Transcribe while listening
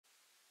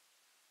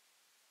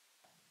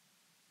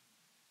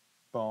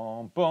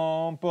Boom,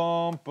 boom,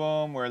 boom,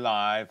 boom. We're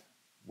live.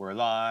 We're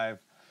live.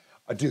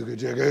 A dooga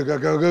jigga ga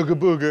ga ga ga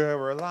booga.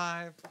 We're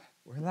live.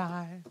 We're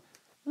live.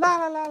 La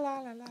la la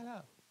la la la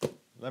la.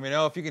 Let me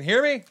know if you can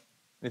hear me and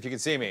if you can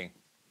see me.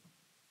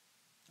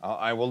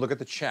 I will look at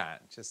the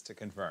chat just to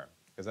confirm,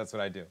 because that's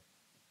what I do.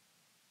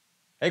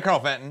 Hey, Carl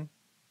Fenton.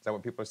 Is that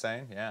what people are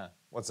saying? Yeah.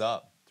 What's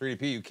up?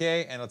 3DP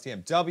UK,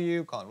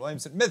 NLTMW, Colin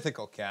Williamson,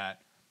 Mythical Cat.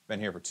 Been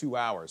here for 2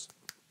 hours.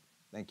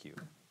 Thank you.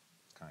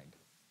 It's kind.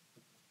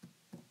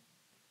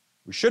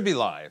 We should be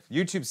live.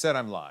 YouTube said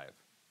I'm live.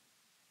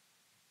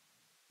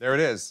 There it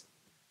is.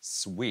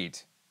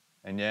 Sweet.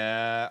 And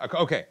yeah,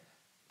 okay.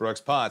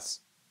 Brooks Potts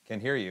can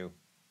hear you.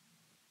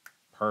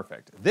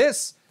 Perfect.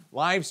 This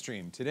live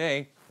stream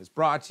today is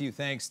brought to you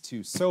thanks to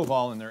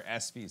Sovol and their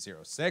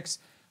Sv06.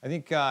 I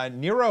think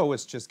Nero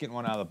was just getting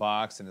one out of the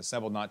box and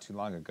assembled not too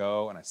long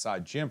ago, and I saw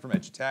Jim from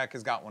EdgeTech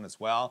has got one as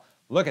well.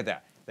 Look at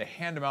that. They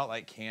hand them out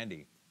like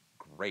candy.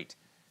 Great.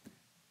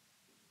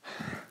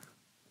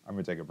 I'm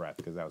going to take a breath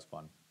because that was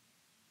fun.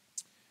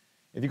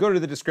 If you go to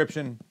the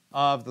description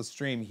of the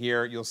stream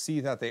here, you'll see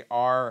that they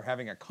are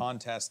having a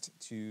contest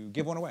to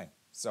give one away.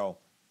 So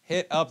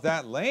hit up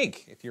that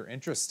link if you're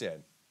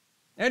interested.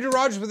 Andrew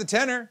Rogers with a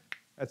tenner.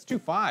 That's 2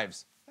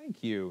 5s.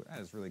 Thank you. That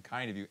is really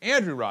kind of you.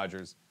 Andrew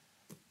Rogers,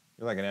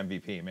 you're like an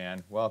MVP,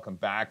 man. Welcome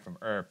back from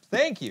Earth.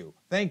 Thank you.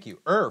 Thank you.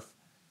 Earth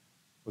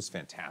was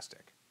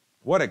fantastic.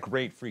 What a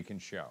great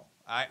freaking show.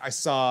 I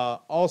saw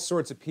all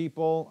sorts of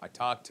people. I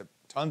talked to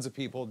tons of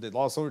people, did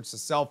all sorts of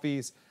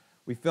selfies.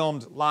 We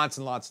filmed lots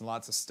and lots and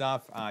lots of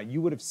stuff.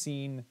 You would have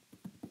seen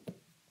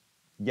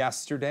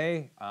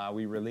yesterday,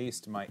 we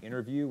released my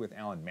interview with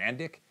Alan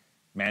Mandic.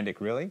 Mandic,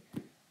 really.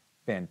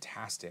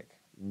 Fantastic.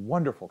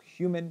 Wonderful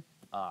human.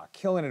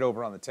 Killing it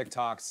over on the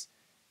TikToks.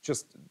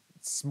 Just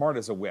smart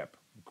as a whip.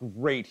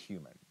 Great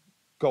human.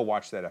 Go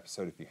watch that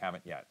episode if you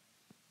haven't yet.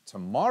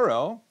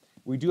 Tomorrow,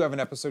 we do have an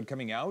episode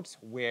coming out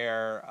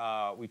where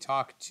we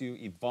talk to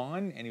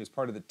Yvonne, and he was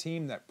part of the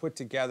team that put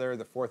together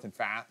the fourth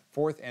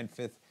and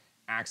fifth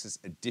Axis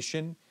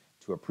edition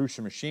to a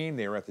Prusa machine.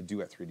 They were at the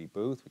Duet 3D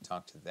booth. We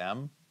talked to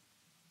them.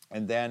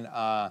 And then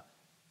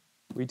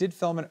we did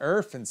film an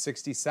ERF in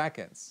 60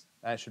 seconds.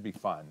 That should be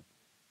fun.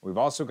 We've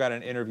also got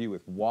an interview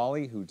with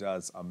Wally, who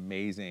does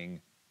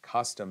amazing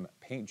custom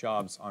paint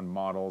jobs on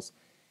models.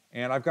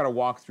 And I've got a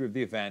walkthrough of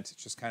the event,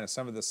 just kind of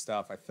some of the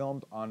stuff I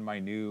filmed on my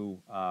new,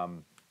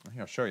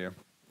 here, I'll show you.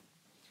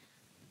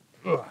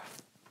 Ugh.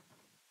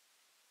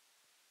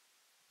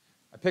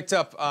 I picked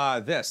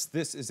up this.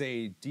 This is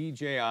a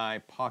DJI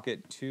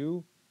Pocket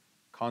 2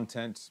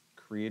 Content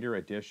Creator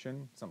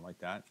Edition, something like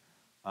that.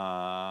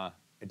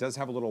 It does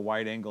have a little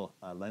wide-angle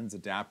lens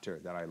adapter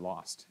that I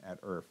lost at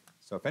ERF.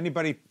 So if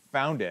anybody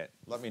found it,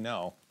 let me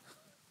know.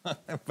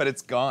 But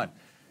it's gone.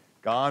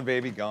 Gone,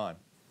 baby, gone.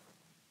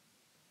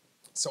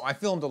 So I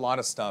filmed a lot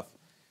of stuff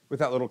with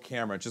that little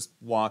camera, just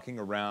walking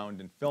around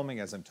and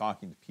filming as I'm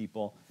talking to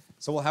people.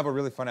 So we'll have a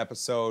really fun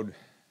episode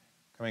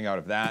coming out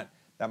of that.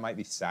 That might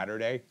be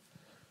Saturday.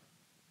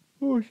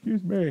 Oh,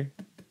 excuse me.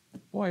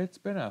 Boy, it's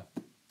been a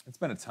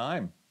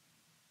time.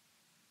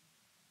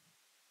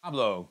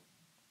 Pablo,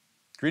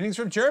 greetings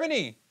from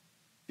Germany.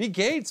 B.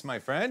 Gates, my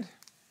friend.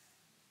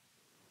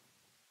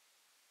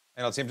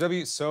 And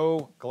LTMW,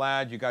 so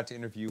glad you got to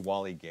interview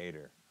Wally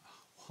Gator.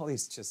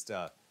 Wally's just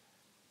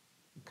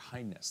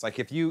kindness. Like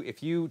if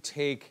you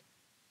take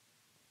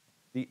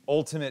the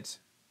ultimate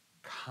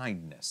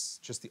kindness,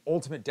 just the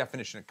ultimate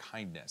definition of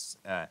kindness,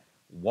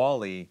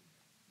 Wally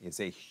is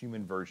a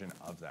human version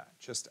of that.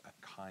 Just a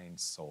kind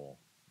soul.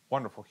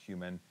 Wonderful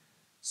human.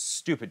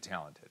 Stupid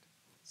talented.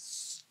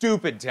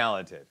 Stupid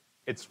talented.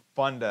 It's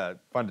fun to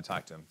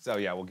talk to him. So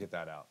yeah, we'll get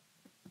that out.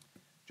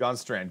 John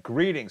Strand,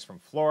 greetings from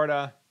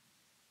Florida.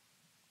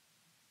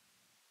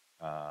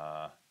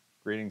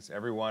 Greetings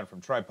everyone from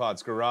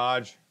Tripod's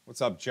Garage. What's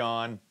up,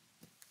 John?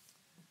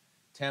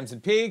 Tamsin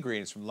P,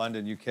 greetings from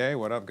London, UK.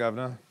 What up,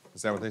 governor?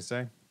 Is that what they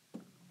say?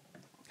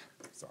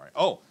 Sorry.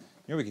 Oh,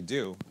 you know what we could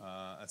do?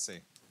 Let's see.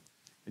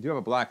 We do have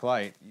a black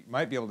light. You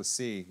might be able to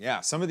see,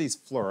 yeah, some of these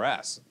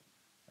fluoresce,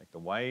 like the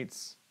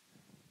whites.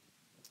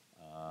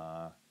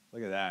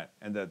 Look at that.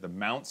 And the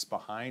mounts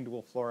behind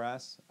will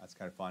fluoresce. That's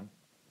kind of fun.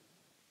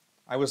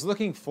 I was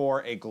looking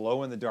for a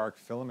glow-in-the-dark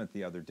filament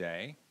the other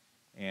day,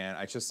 and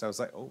I was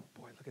like, oh,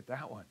 boy, look at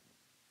that one.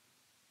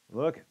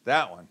 Look at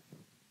that one.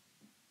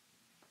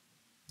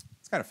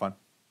 It's kind of fun.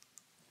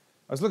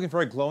 I was looking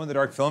for a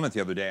glow-in-the-dark filament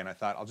the other day, and I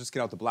thought, I'll just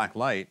get out the black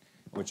light,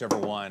 whichever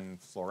one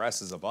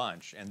fluoresces a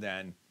bunch, and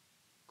then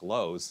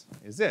glows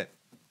is it.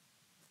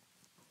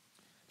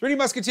 3D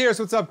Musketeers,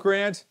 what's up,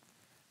 Grant?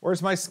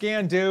 Where's my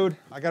scan, dude?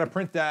 I gotta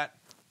print that.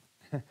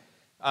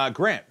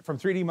 Grant from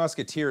 3D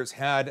Musketeers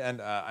had an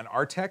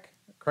Artec,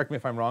 correct me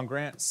if I'm wrong,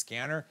 Grant,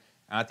 scanner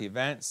at the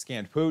event,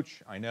 scanned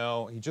Pooch. I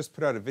know he just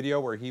put out a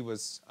video where he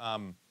was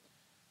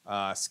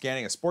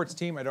scanning a sports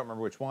team. I don't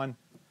remember which one.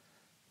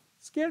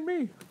 Scanned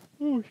me.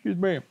 Oh, excuse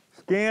me.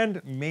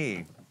 Scanned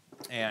me.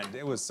 And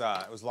it was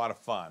a lot of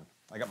fun.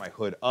 I got my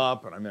hood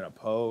up and I'm in a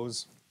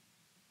pose.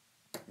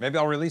 Maybe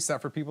I'll release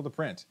that for people to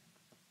print.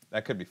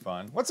 That could be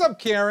fun. What's up,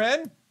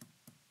 Karen?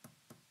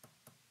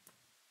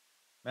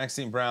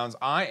 Maxine Brown's.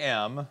 I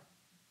am.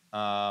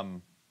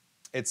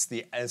 It's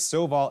the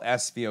Sovol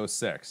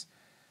Sv06.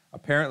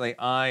 Apparently,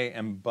 I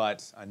am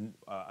but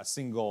a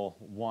single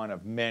one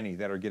of many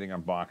that are getting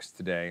unboxed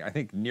today. I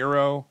think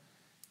Nero,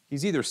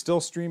 he's either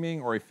still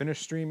streaming or he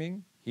finished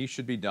streaming. He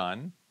should be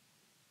done.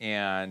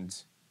 And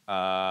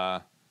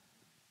I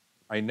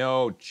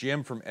know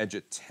Jim from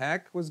Edge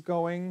Tech was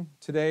going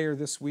today or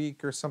this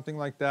week or something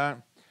like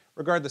that.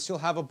 Regardless, you'll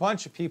have a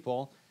bunch of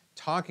people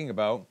talking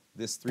about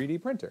this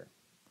 3D printer.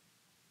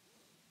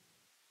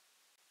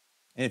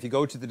 And if you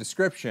go to the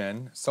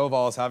description,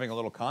 Sovol is having a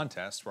little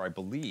contest where I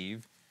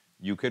believe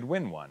you could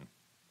win one.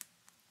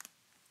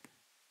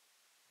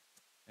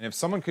 And if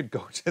someone could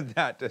go to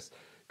that, just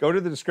go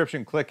to the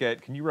description, click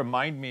it. Can you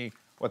remind me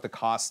what the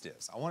cost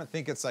is? I want to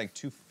think it's like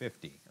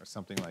 $250 or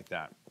something like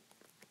that.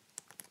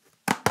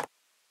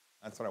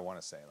 That's what I want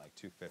to say, like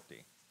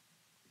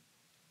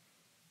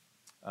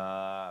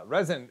 $250.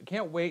 Resin,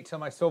 can't wait till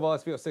my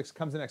Sovol Sv06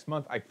 comes in next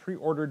month. I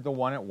pre-ordered the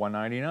one at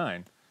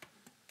 $199.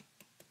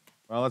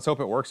 Well, let's hope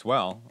it works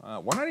well.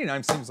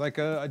 $199 seems like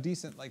a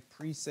decent like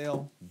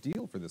pre-sale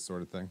deal for this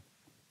sort of thing.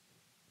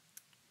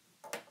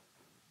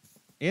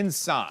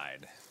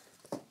 Inside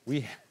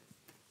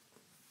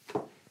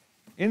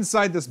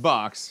this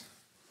box,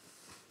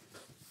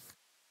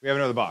 we have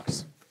another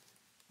box.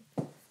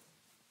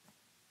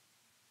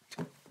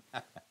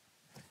 Okay,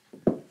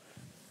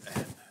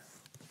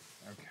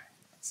 let's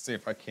see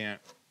if I can't.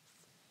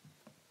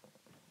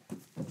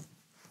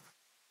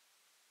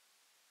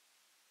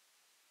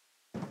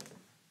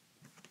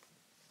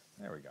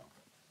 There we go.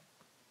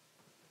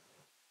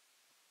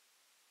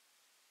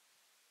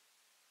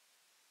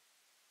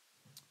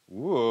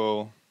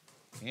 Whoa,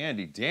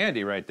 handy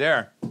dandy right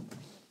there.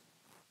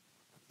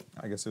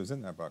 I guess it was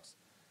in that box.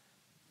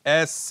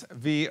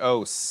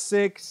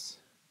 SV06.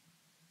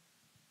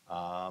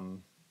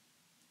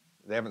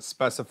 They haven't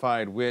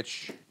specified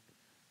which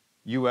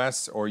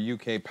US or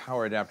UK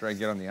power adapter I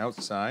get on the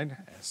outside.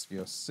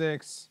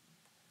 SV06.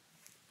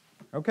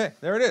 Okay,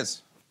 there it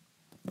is.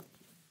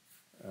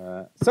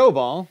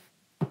 Sovol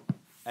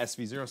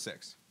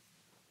SV06.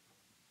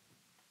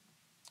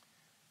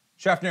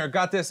 Schaffner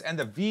got this and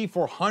the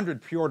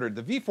V400 pre-ordered.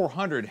 The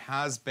V400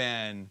 has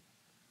been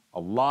a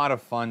lot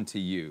of fun to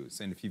use,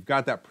 and if you've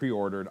got that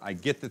pre-ordered, I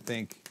get to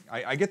thinking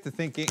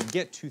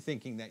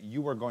that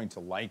you are going to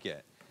like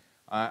it.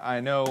 I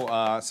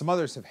know some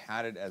others have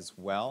had it as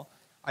well.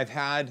 I've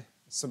had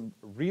some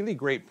really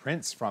great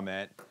prints from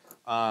it.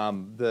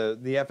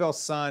 The FL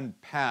Sun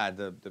pad,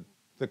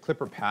 the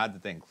clipper pad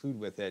that they include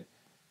with it,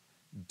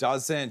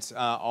 doesn't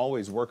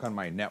always work on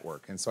my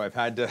network, and so I've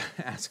had to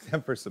ask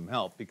them for some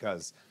help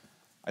because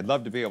I'd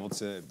love to be able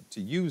to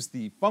use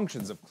the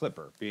functions of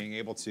Clipper, being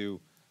able to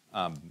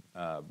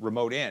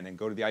remote in and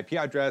go to the IP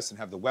address and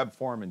have the web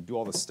form and do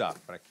all the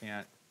stuff, but I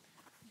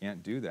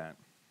can't do that.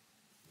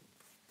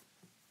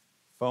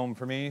 Foam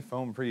for me,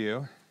 foam for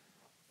you.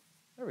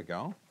 There we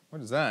go.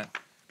 What is that?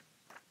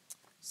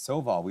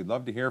 Sovol, we'd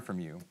love to hear from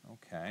you.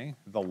 Okay.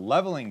 The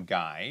leveling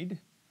guide.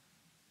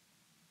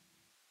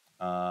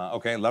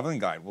 Okay, leveling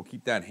guide. We'll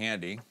keep that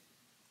handy.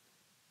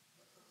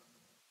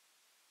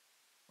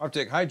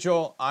 Optic, hi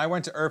Joel. I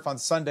went to IRF on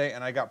Sunday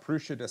and I got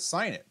Prussia to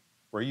sign it.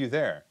 Were you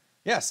there?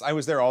 Yes, I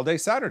was there all day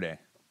Saturday.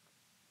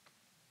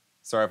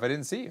 Sorry if I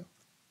didn't see you.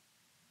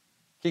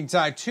 King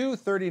Ty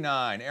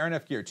 239, Aaron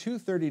F Gear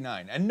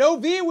 239, and no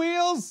V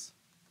wheels.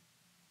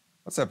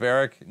 What's up,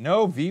 Eric?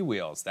 No V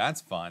wheels. That's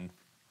fun.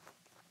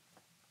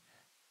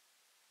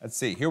 Let's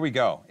see. Here we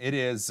go. It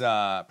is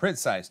print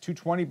size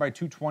 220 by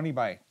 220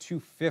 by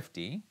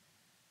 250.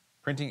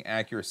 Printing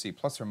accuracy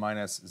plus or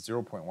minus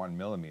 0.1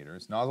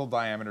 millimeters. Nozzle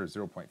diameter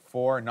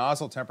 0.4.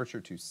 Nozzle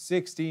temperature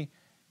 260.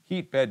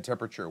 Heat bed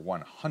temperature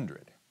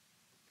 100.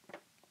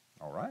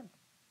 All right.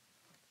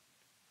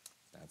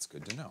 That's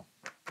good to know.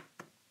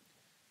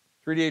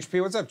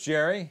 3DHP, what's up,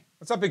 Jerry?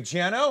 What's up, Big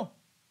Jano?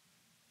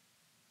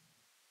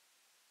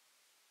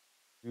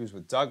 News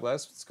with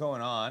Douglas, what's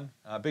going on?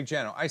 Big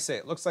Jano, I say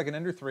it looks like an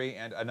Ender 3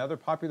 and another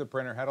popular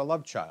printer had a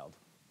love child.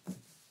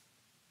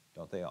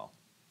 Don't they all?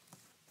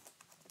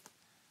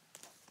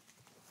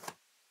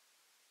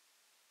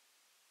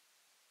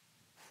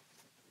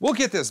 We'll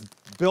get this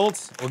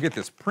built, we'll get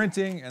this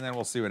printing, and then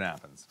we'll see what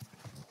happens.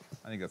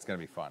 I think that's going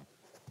to be fun.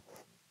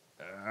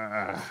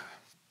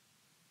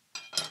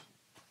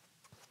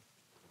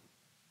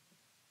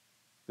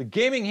 The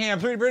Gaming Ham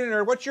 3D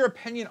printer. What's your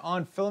opinion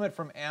on filament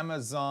from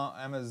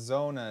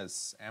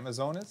Amazonas?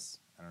 Amazonas?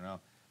 I don't know.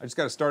 I just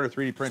got to start a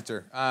 3D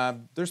printer.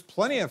 There's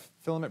plenty of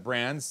filament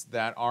brands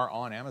that are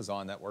on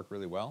Amazon that work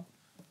really well.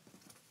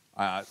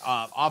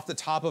 Off the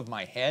top of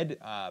my head,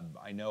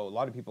 I know a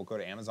lot of people go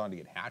to Amazon to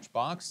get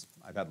Hatchbox.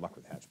 I've had luck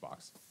with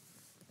Hatchbox.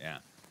 Yeah.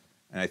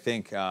 And I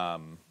think,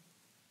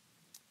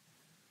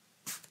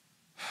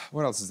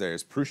 what else is there?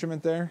 Is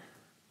Prushiment there?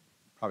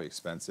 Probably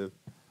expensive.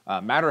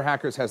 Matter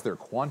Hackers has their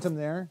Quantum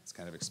there. It's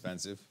kind of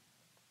expensive.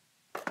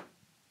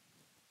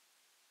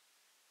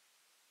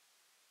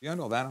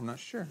 Beyond all that, I'm not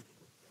sure.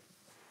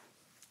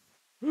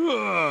 There we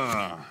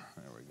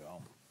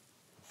go.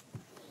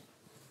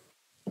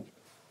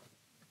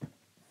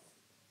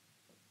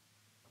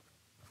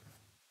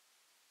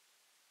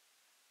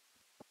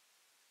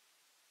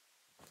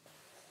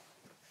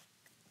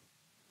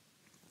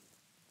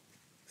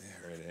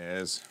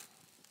 is.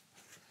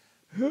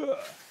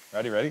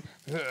 Ready?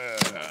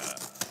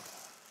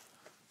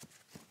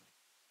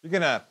 You're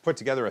going to put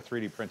together a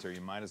 3D printer,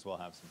 you might as well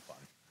have some fun.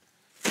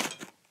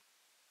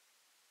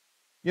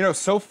 You know,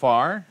 so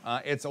far,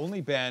 it's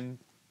only been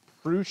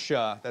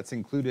Prusa that's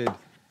included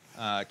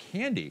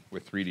candy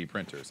with 3D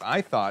printers.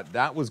 I thought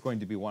that was going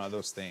to be one of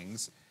those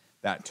things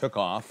that took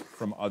off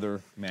from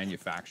other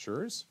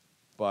manufacturers,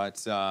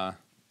 but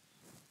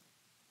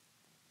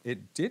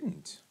it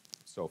didn't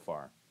so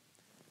far.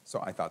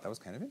 So I thought that was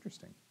kind of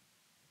interesting.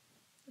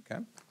 Okay.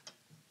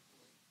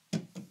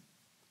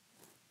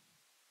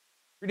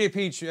 3D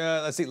Peach,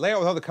 let's see, layout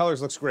with all the colors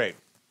looks great.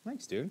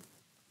 Thanks, dude.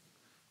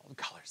 All the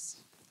colors.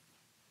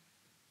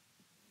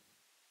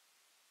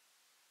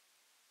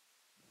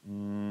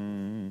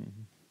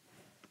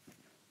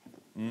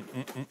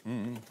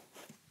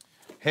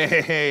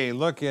 Hey,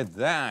 look at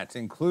that.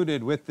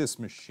 Included with this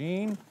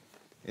machine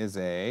is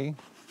that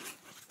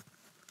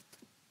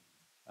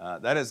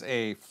is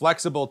a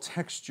flexible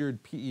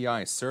textured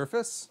PEI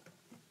surface.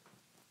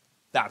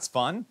 That's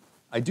fun.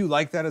 I do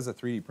like that as a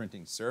 3D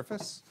printing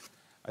surface.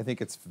 I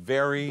think it's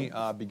very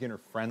beginner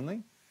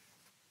friendly,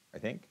 I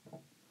think.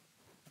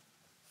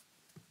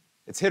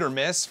 It's hit or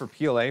miss for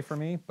PLA for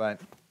me, but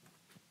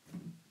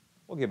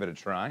we'll give it a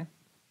try.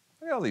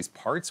 Look at all these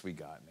parts we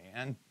got,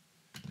 man.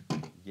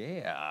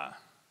 Yeah.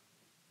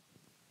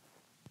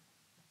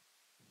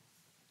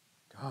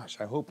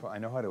 Gosh, I hope I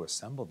know how to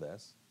assemble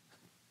this.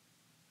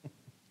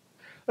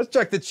 Let's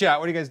check the chat.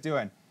 What are you guys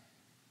doing?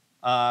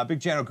 Big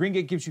Jano,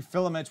 GreenGate gives you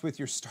filament with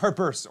your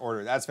Starburst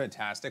order. That's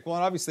fantastic. Well,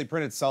 and obviously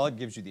Printed Solid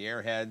gives you the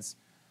airheads.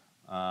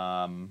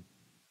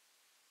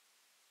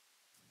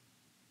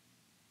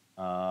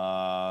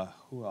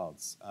 Who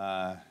else?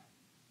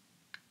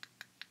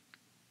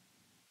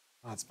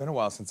 It's been a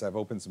while since I've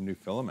opened some new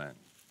filament.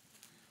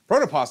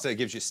 Protopasta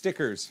gives you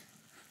stickers.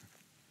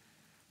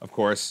 Of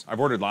course, I've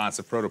ordered lots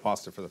of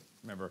Protopasta for the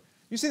member.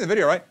 You've seen the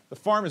video, right? The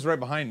farm is right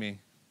behind me,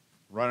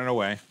 running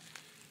away.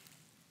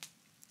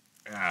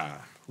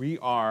 We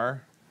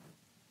are...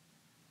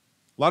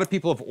 A lot of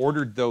people have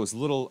ordered those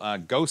little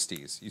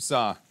ghosties. You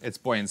saw It's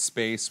Boy in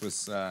Space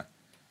was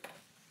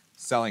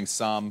selling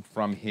some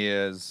from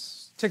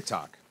his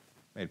TikTok.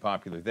 Made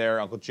popular there.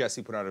 Uncle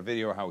Jesse put out a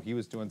video how he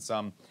was doing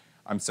some.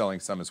 I'm selling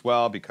some as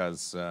well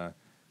because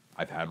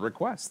I've had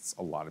requests.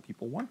 A lot of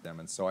people want them,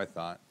 and so I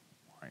thought,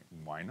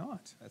 why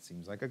not? That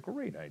seems like a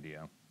great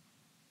idea.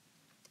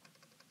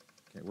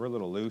 Okay, we're a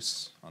little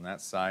loose on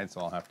that side,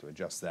 so I'll have to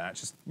adjust that.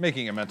 Just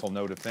making a mental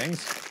note of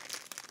things.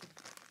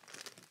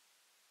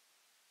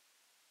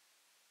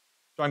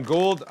 John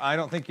Gould, I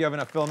don't think you have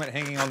enough filament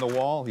hanging on the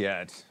wall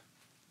yet.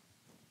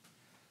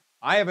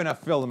 I have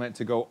enough filament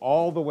to go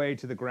all the way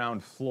to the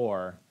ground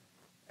floor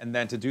and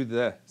then to do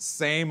the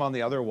same on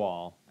the other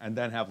wall and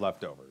then have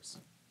leftovers.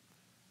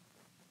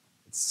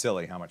 It's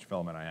silly how much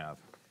filament I have.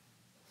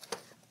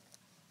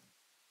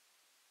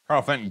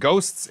 Carl Fenton,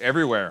 ghosts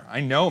everywhere.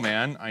 I know,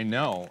 man, I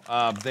know.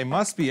 They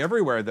must be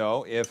everywhere,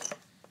 though, if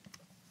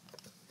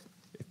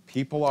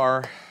people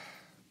are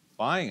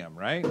buying them,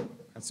 right?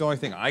 That's the only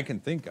thing I can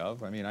think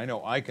of. I mean, I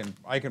know I can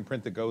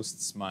print the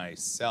ghosts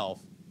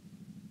myself.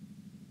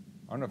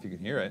 I don't know if you can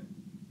hear it.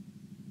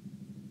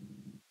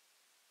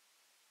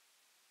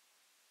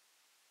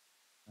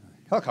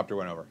 Helicopter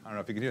went over. I don't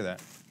know if you can hear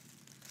that.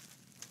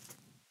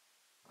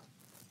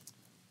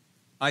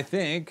 I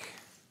think,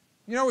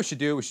 you know what we should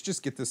do? We should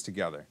just get this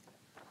together.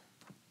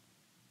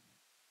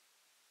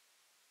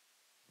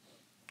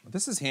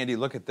 This is handy.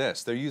 Look at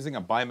this. They're using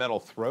a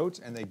bimetal throat,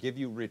 and they give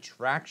you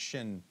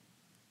retraction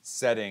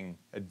setting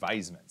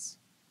advisements.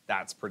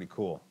 That's pretty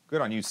cool.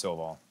 Good on you,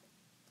 Sovol.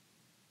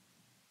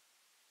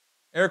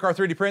 Eric R.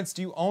 3D Prints,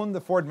 do you own the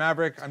Ford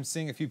Maverick? I'm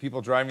seeing a few people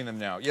driving them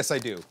now. Yes, I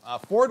do.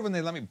 Ford, when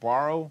they let me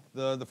borrow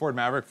the Ford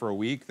Maverick for a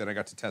week that I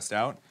got to test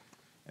out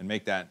and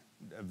make that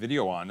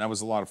video on, that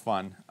was a lot of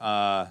fun.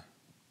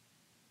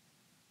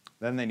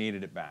 Then they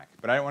needed it back.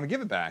 But I didn't want to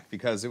give it back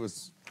because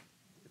it's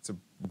a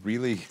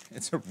really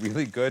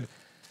good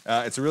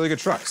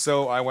truck.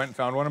 So I went and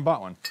found one and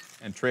bought one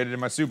and traded in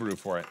my Subaru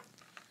for it.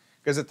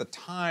 Because at the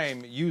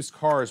time, used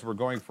cars were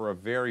going for a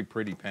very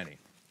pretty penny.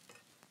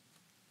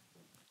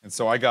 And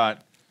so I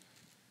got,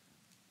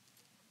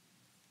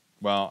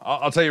 well,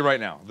 I'll tell you right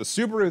now, the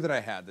Subaru that I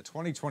had, the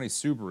 2020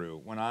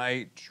 Subaru, when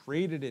I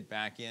traded it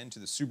back into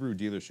the Subaru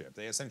dealership,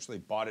 they essentially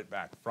bought it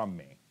back from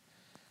me.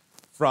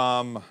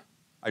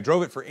 I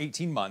drove it for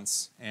 18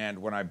 months, and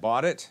when I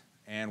bought it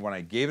and when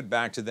I gave it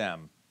back to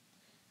them,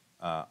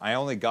 I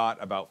only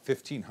got about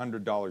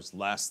 $1,500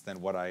 less than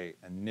what I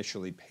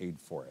initially paid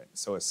for it.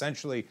 So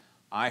essentially,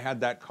 I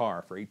had that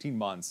car for 18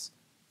 months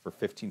for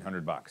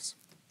 $1,500.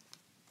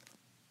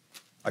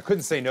 I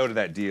couldn't say no to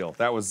that deal.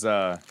 That was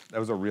a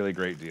really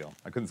great deal.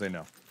 I couldn't say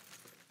no.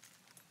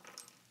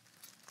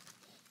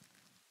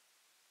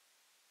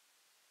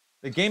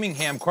 The Gaming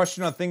Ham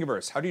question on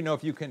Thingiverse. How do you know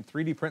if you can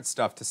 3D print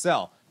stuff to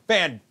sell?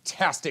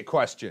 Fantastic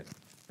question.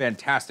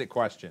 Fantastic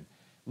question.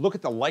 Look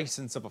at the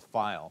license of a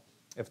file.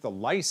 If the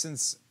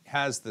license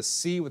has the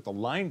C with the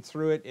line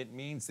through it, it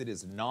means it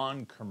is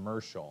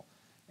non-commercial.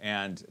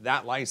 And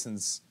that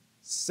license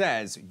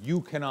says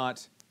you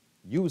cannot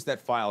use that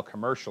file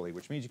commercially,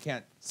 which means you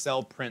can't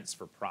sell prints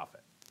for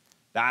profit.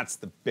 That's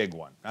the big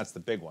one. That's the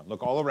big one.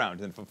 Look all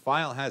around. And if a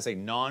file has a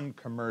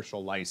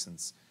non-commercial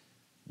license,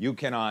 you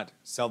cannot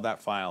sell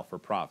that file for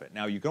profit.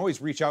 Now, you can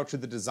always reach out to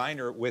the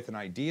designer with an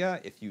idea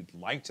if you'd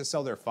like to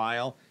sell their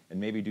file and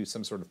maybe do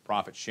some sort of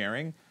profit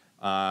sharing.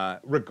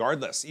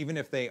 Regardless, even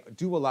if they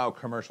do allow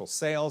commercial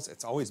sales,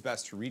 it's always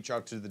best to reach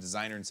out to the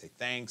designer and say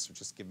thanks or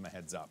just give them a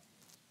heads up.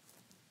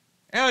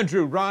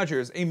 Andrew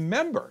Rogers, a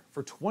member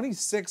for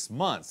 26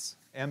 months.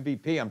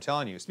 MVP, I'm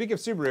telling you. Speaking of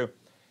Subaru,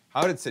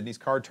 how did Sydney's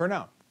car turn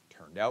out?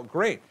 Turned out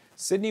great.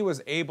 Sydney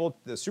was able,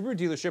 the Subaru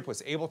dealership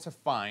was able to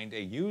find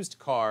a used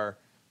car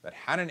that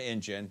had an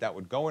engine that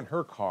would go in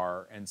her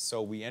car, and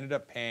so we ended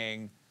up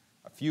paying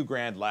a few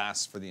grand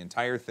less for the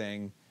entire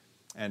thing.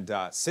 And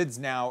Sid's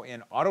now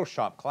in auto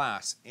shop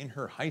class in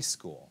her high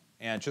school.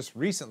 And just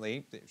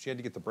recently, she had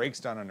to get the brakes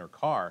done on her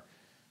car.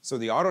 So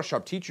the auto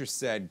shop teacher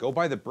said, go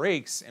buy the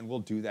brakes and we'll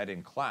do that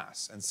in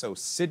class. And so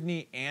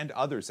Sydney and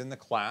others in the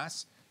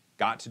class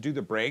got to do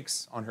the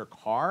brakes on her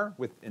car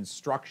with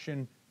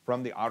instruction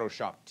from the auto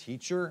shop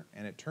teacher,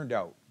 and it turned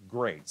out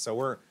great. So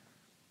we're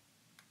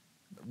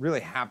really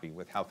happy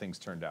with how things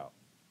turned out.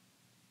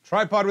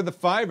 Tripod with a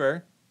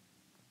fiber.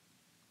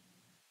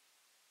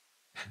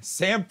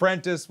 Sam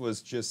Prentice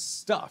was just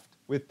stuffed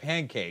with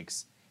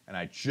pancakes, and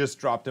I just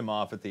dropped him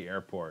off at the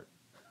airport.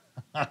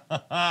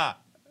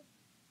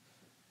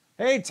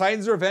 Hey,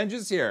 Titans Revenge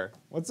is here.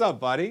 What's up,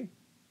 buddy?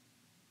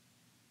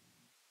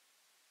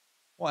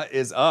 What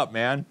is up,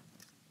 man?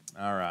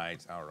 All right,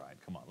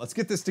 come on. Let's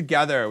get this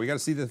together. We got to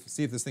see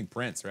if this thing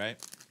prints, right?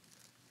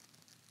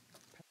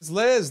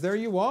 Liz, there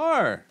you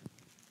are.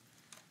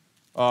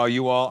 Oh,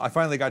 you all, I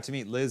finally got to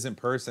meet Liz in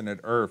person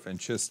at IRF, and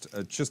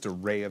just a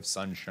ray of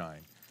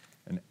sunshine.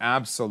 An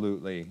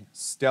absolutely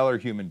stellar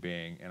human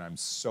being, and I'm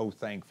so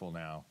thankful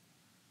now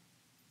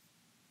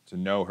to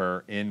know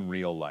her in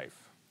real life.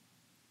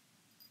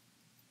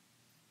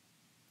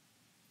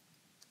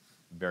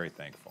 Very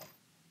thankful.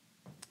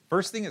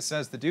 First thing it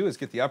says to do is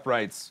get the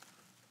uprights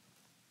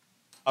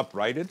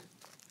uprighted.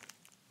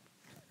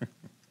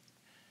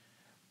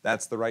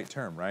 That's the right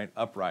term, right?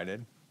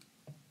 Uprighted.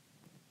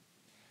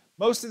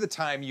 Most of the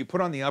time you put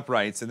on the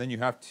uprights and then you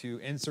have to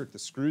insert the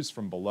screws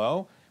from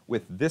below.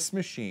 With this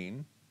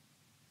machine,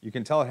 you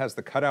can tell it has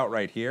the cutout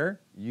right here.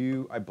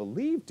 You, I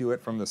believe, do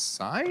it from the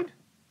side.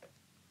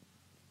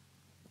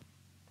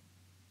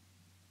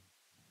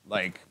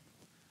 Like,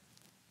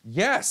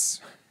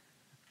 yes.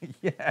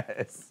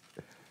 Yes.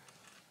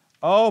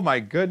 Oh my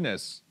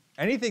goodness.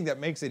 Anything that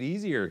makes it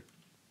easier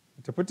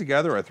to put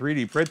together a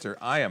 3D printer,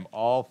 I am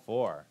all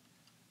for.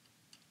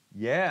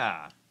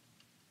 Yeah.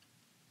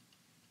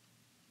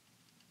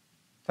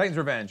 Titans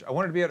Revenge. I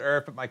wanted to be at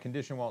IRF, but my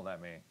condition won't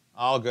let me.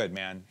 All good,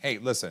 man. Hey,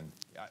 listen.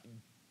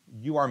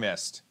 You are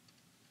missed.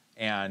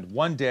 And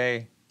one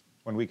day,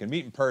 when we can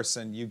meet in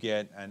person, you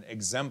get an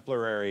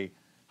exemplary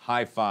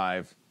high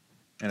five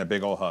and a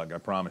big old hug. I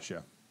promise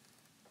you.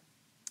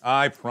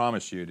 I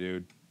promise you,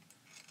 dude.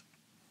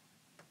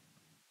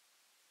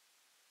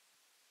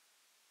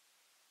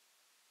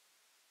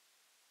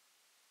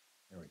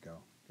 There we go.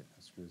 Get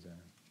the screws in.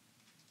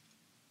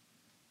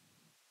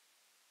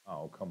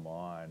 Oh, come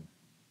on.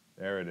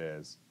 There it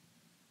is.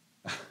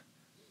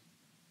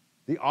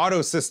 The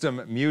auto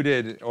system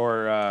muted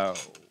or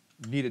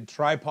needed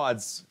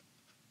Tripod's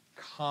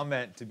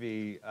comment to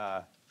be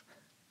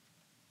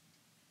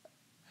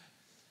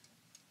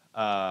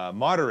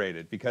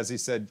moderated because he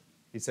said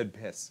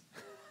piss.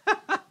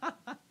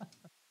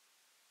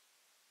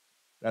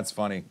 That's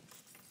funny.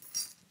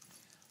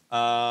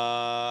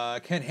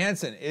 Ken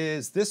Hansen,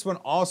 is this one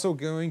also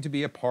going to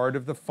be a part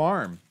of the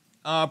farm?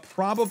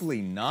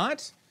 Probably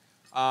not.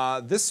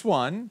 This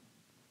one,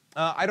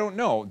 I don't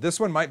know.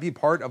 This one might be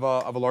part of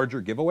a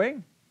larger giveaway.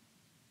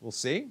 We'll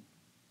see.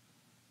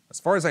 As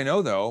far as I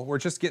know, though, we're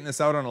just getting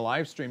this out on a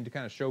live stream to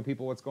kind of show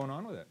people what's going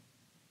on with it.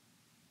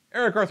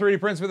 Eric R3D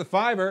Prince with a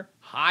fiver.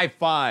 High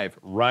five.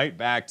 Right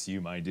back to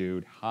you, my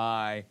dude.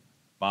 High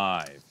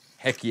five.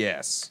 Heck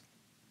yes.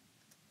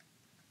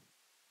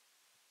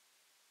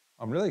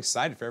 I'm really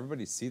excited for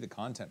everybody to see the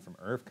content from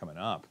IRF coming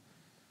up.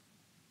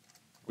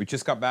 We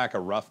just got back a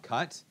rough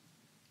cut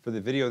for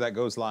the video that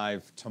goes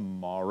live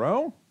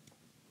tomorrow.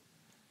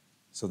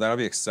 So that'll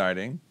be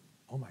exciting.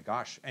 Oh my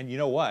gosh. And you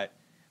know what?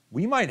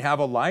 We might have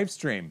a live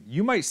stream.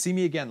 You might see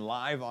me again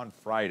live on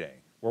Friday.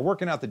 We're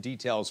working out the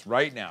details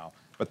right now,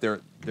 but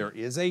there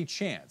is a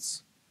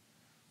chance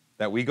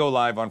that we go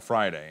live on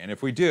Friday. And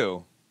if we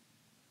do,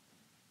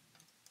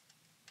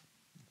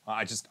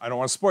 I don't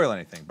want to spoil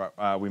anything, but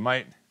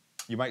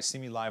you might see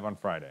me live on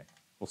Friday.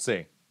 We'll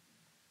see.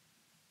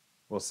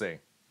 We'll see.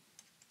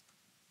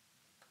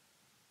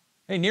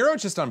 Hey, Nero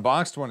just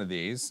unboxed one of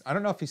these. I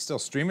don't know if he's still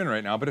streaming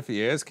right now, but if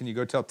he is, can you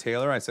go tell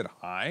Taylor I said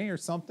hi or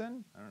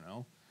something? I don't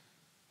know.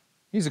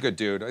 He's a good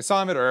dude. I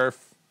saw him at IRF.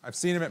 I've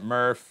seen him at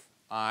Murph.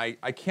 I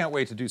can't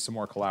wait to do some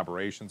more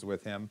collaborations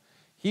with him.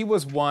 He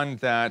was one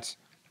that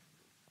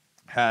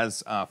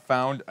has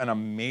found an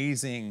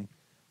amazing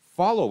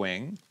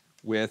following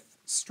with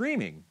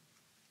streaming.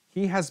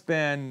 He has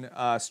been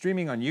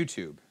streaming on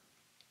YouTube.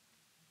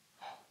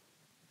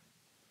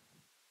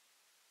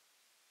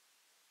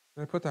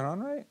 Did I put that on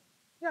right?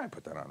 Yeah, I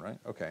put that on right.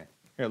 Okay.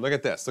 Here, look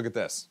at this. Look at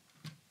this.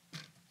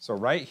 So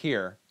right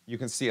here, you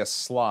can see a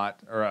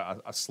slot, or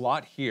a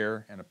slot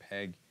here and a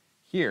peg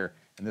here,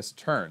 and this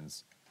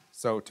turns.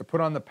 So to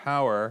put on the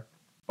power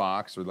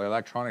box or the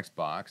electronics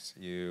box,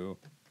 you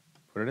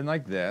put it in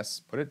like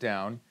this, put it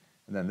down,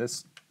 and then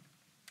this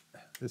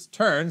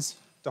turns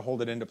to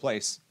hold it into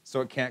place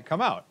so it can't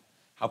come out.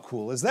 How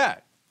cool is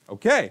that?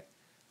 Okay.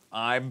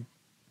 I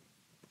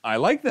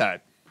like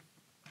that.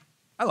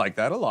 I like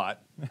that a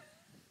lot.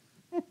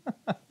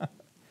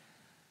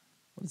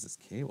 What is this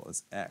cable?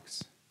 It's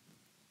X.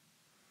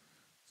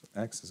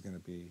 So X is going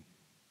to be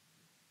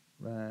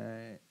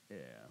right, yeah.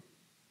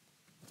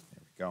 There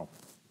we go.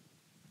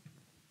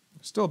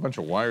 There's still a bunch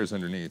of wires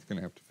underneath. Going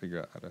to have to figure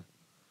out how to.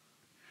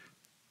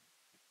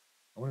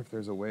 I wonder if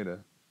there's a way to.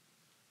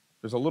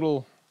 There's a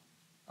little.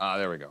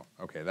 There we go.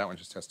 Okay, that one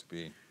just has to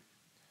be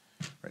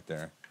right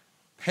there.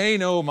 Pay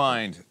no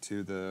mind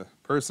to the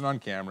person on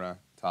camera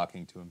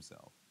talking to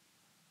himself.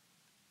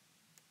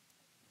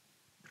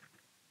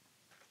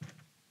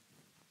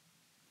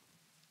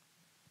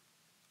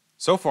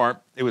 So far,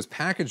 it was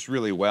packaged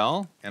really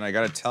well, and I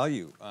got to tell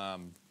you,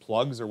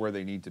 plugs are where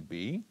they need to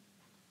be.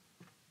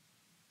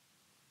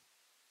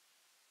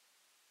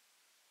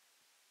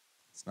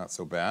 It's not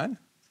so bad.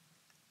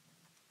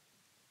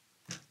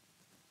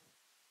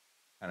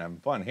 And I'm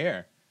fun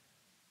here.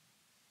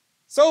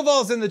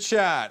 Sovol's in the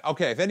chat.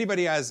 Okay, if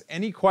anybody has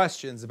any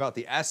questions about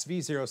the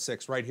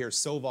SV06 right here,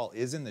 Sovol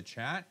is in the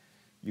chat.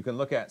 You can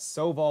look at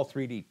Sovol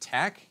 3D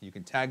Tech. You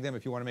can tag them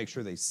if you want to make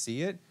sure they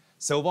see it.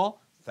 Sovol,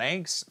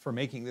 thanks for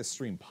making this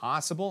stream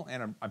possible,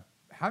 and I'm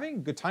having a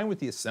good time with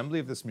the assembly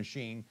of this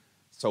machine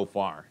so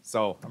far.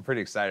 So I'm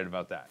pretty excited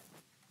about that.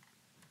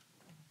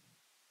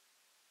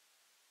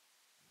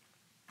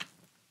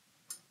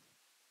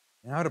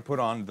 Now to put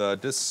on the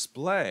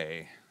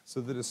display. So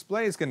the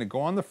display is going to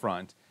go on the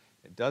front.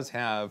 It does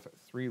have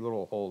 3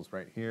 little holes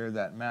right here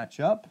that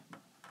match up.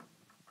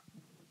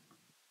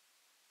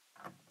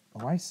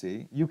 Oh, I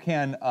see. You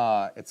can,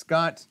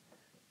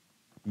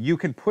 you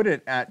can put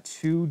it at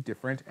 2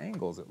 different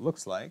angles, it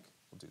looks like.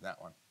 We'll do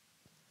that one.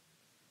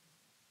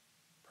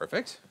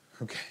 Perfect.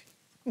 Okay.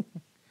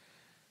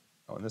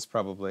 Oh, and this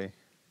probably,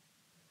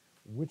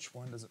 which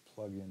one does it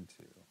plug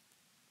into?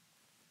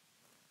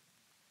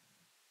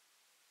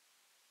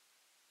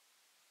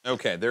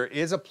 Okay, there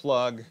is a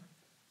plug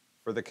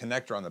for the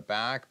connector on the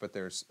back, but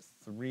there's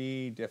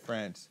 3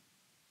 different,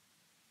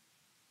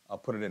 I'll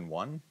put it in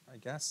one, I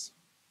guess.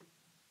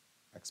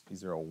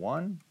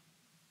 XP01.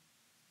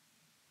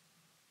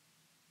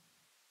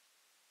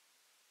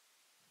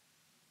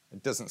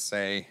 It doesn't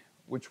say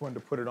which one to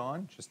put it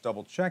on, just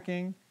double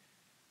checking.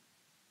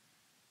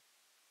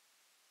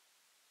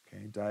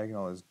 Okay,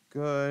 diagonal is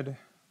good.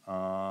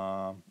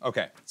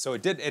 Okay, so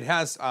it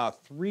has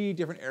 3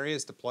 different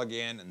areas to plug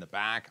in the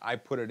back. I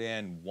put it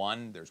in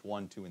 1. There's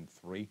 1, 2, and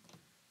 3.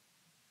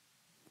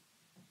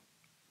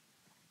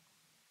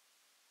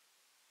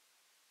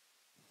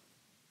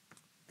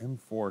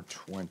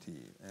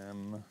 M420.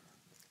 M420.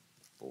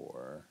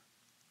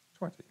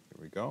 Here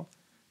we go.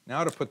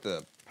 Now to put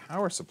the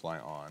power supply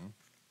on.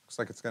 Looks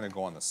like it's going to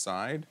go on the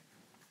side.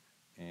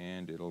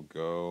 And it'll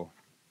go.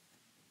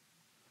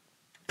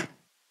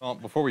 Well,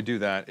 before we do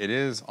that, it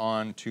is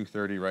on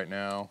 230 right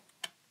now.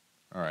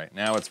 All right,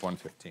 now it's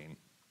 115.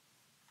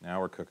 Now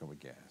we're cooking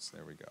with gas.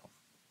 There we go.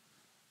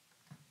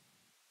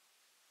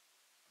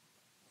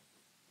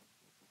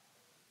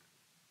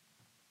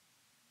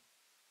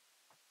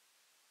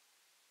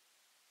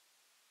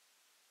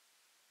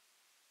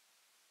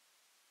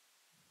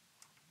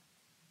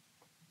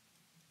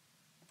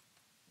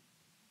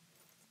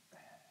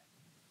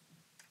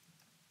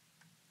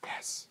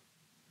 Yes.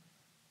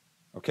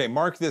 Okay,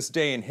 mark this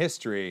day in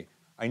history.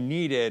 I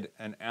needed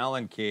an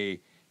Allen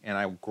key, and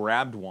I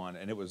grabbed one,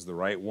 and it was the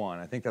right one.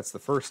 I think that's the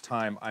first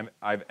time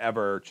I've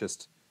ever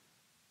just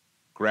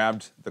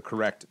grabbed the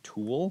correct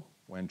tool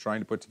when trying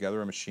to put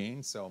together a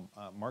machine. So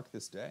mark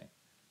this day.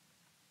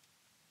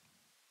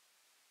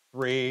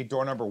 3,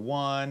 door number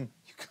 1.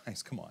 You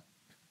guys, come on.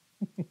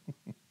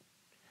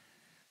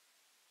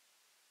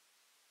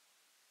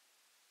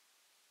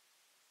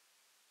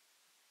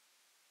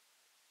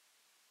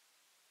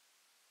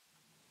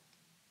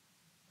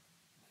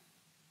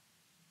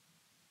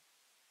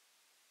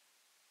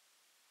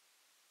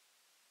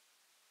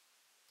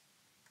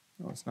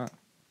 No, it's not.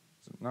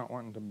 Is it not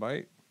wanting to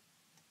bite?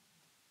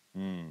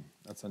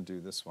 Let's undo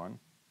this one.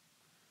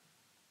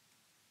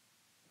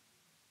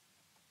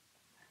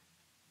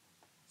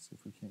 See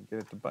if we can't get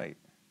it to bite.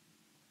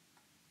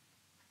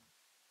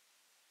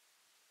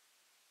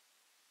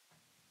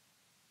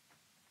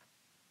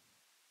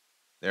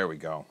 There we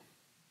go.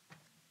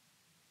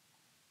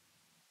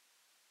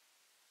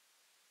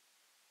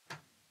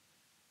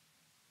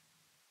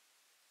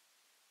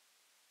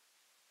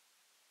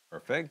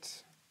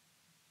 Perfect.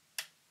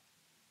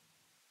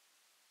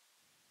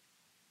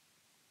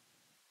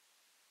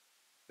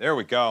 There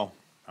we go.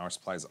 Power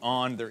supply is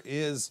on. There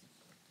is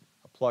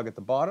a plug at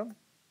the bottom.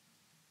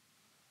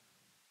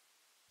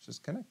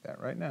 Just connect that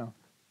right now.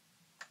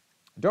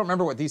 I don't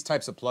remember what these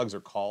types of plugs are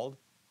called.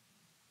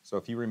 So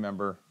if you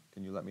remember,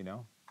 can you let me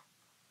know?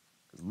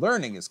 Because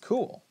learning is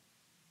cool.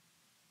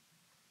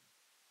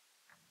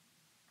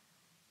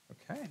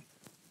 Okay.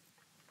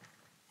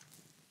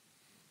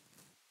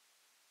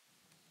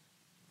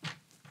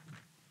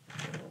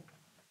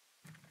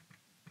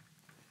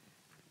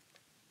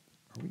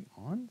 Are we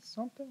on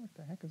something? What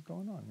the heck is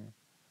going on here?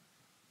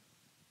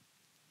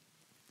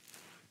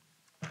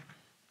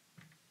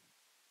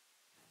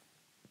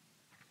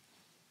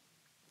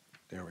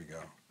 There we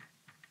go.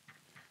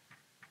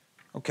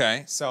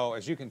 Okay, so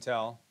as you can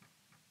tell,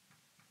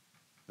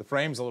 the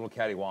frame's a little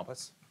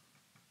cattywampus.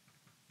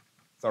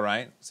 It's all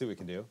right. See what we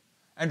can do.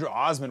 Andrew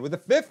Osmond with a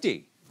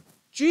 50.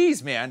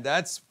 Jeez, man,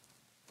 that's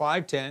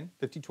 5, 10,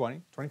 50,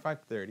 20, 25,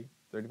 30,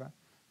 35,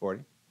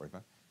 40,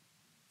 45,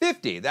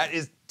 50. That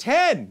is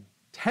 10.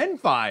 10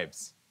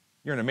 fives.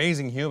 You're an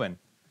amazing human.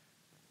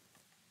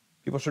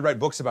 People should write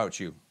books about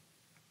you.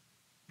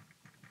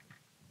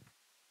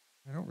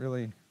 I don't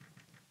really...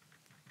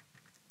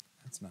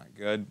 That's not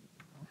good.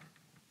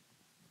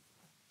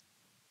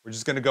 We're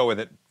just going to go with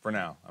it for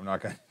now. I'm not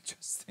going to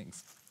adjust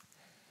things.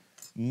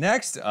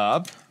 Next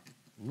up,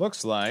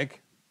 looks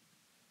like...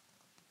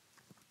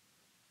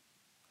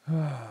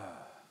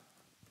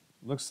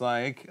 looks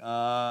like,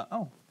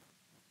 oh,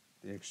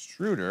 the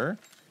extruder,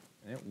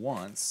 and it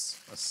wants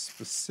a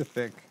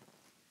specific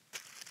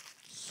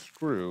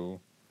screw.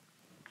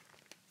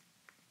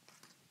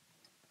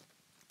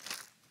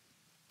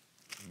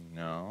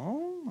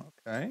 No,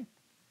 okay.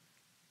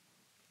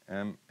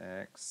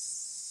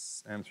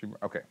 MX, M3,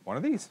 okay, one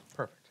of these,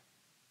 perfect.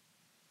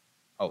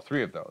 Oh,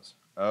 3 of those.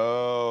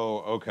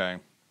 Oh, okay.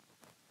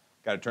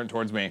 Got to turn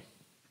towards me.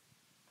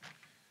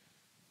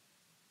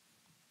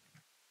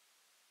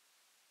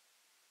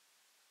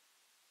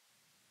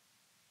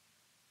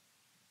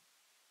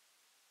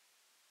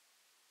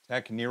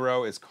 Tech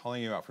Nero is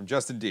calling you out. From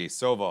Justin D.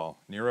 Sovol,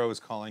 Nero is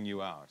calling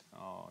you out.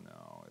 Oh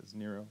no, is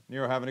Nero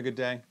having a good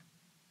day?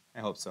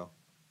 I hope so.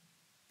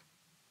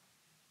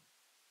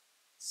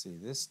 Let's see,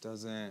 this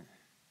doesn't,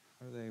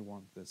 how do they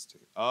want this to?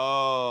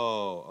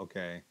 Oh,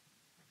 okay.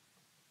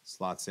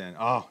 Slots in.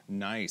 Oh,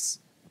 nice.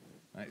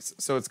 Nice.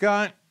 So it's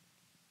got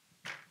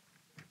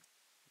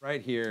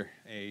right here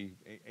a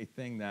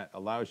thing that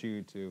allows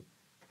you to,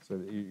 so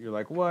that you're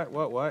like, what?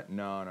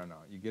 No.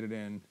 You get it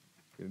in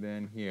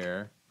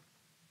here.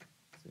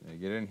 So you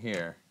get in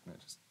here, and it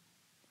just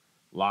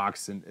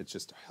locks, and it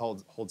just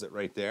holds it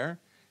right there.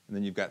 And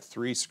then you've got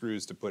 3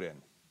 screws to put in.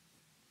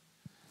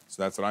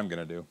 So that's what I'm going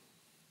to do.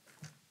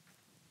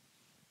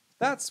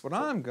 That's what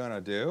I'm going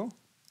to do.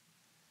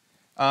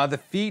 The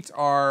feet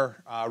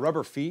are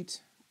rubber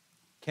feet,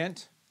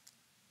 Kent.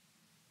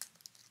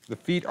 The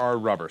feet are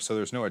rubber, so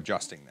there's no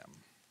adjusting them.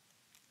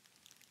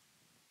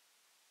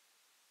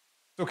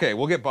 It's okay,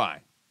 we'll get by.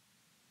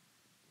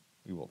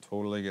 We will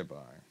totally get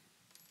by.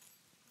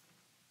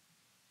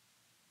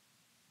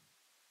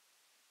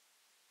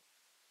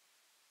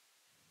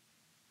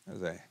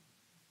 There's a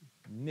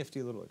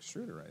nifty little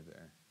extruder right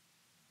there.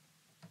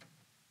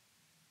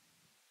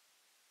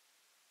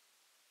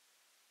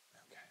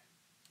 Okay.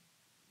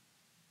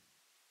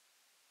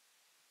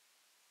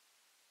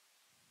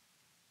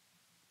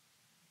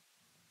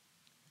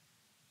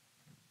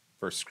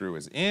 First screw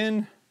is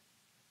in.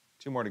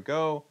 2 more to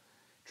go.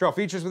 Trail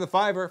features with a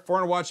 5er.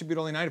 400 watts should beat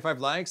only 95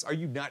 likes. Are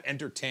you not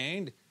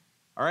entertained?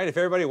 All right, if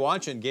everybody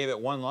watching gave it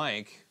 1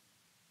 like,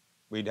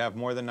 we'd have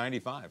more than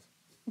 95.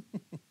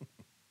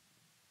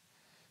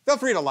 Feel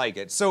free to like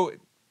it. So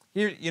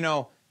here, you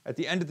know, at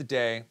the end of the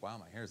day, wow,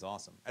 my hair is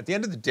awesome. At the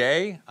end of the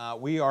day,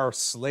 we are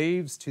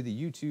slaves to the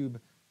YouTube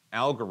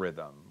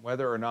algorithm,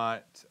 whether or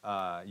not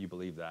you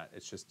believe that.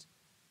 It's just,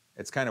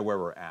 it's kind of where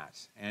we're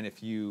at. And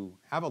if you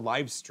have a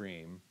live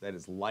stream that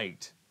is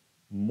liked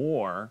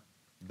more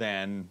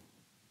than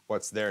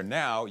what's there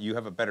now, you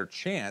have a better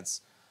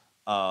chance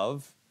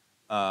of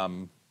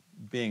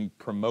being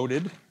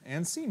promoted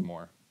and seen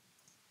more.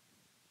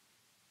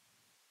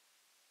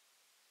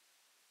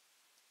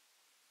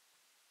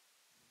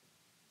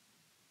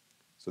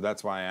 So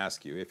that's why I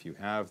ask you, if you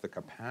have the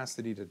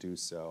capacity to do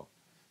so,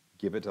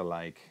 give it a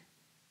like.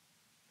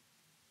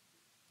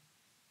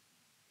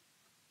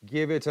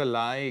 Give it a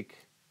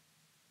like.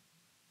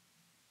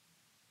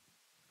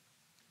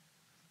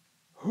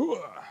 It's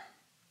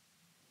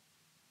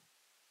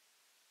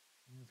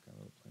got a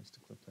little place to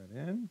clip that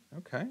in.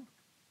 Okay.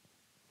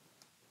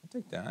 I'll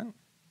take that.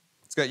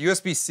 It's got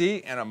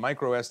USB-C and a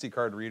micro SD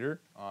card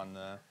reader on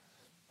the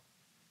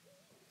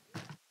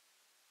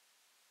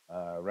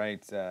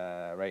right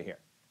here.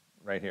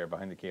 Right here,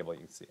 behind the cable,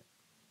 you can see it.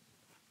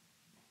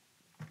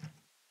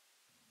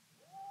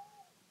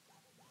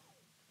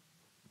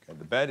 Okay,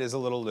 the bed is a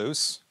little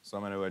loose, so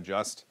I'm going to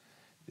adjust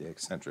the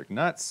eccentric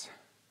nuts.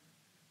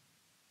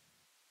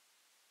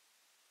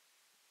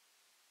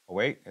 Oh,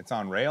 wait, it's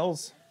on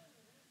rails?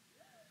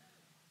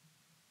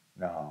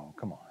 No,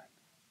 come on.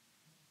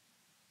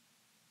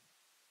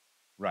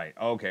 Right.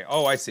 Okay.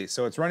 Oh, I see.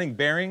 So it's running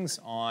bearings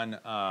on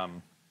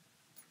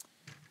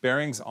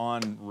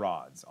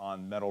rods,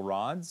 on metal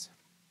rods.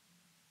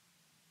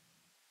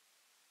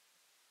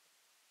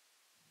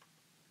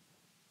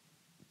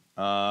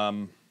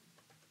 I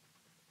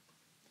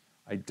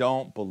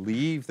don't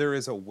believe there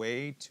is a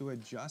way to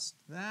adjust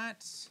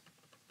that.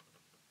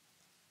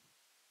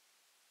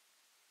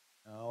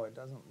 No, it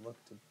doesn't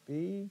look to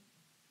be.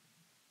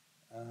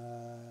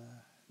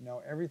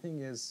 No, everything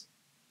is...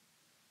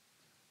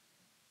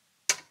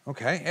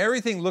 Okay,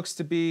 everything looks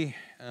to be,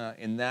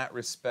 in that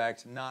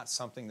respect, not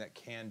something that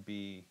can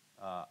be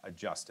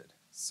adjusted.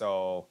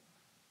 So,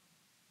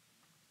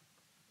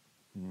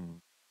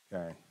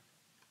 okay.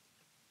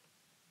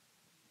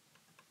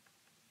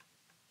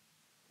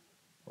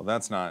 Well,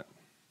 that's not...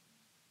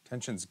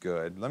 Tension's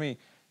good.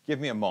 Give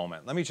me a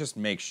moment. Let me just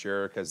make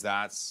sure, because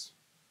that's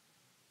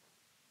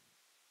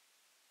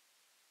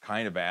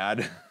kind of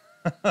bad.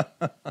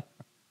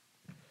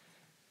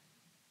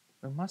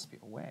 There must be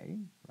a way,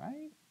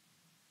 right?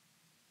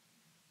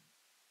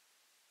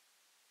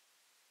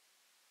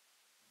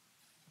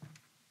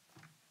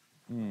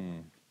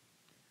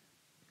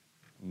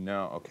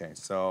 No, okay,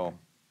 so...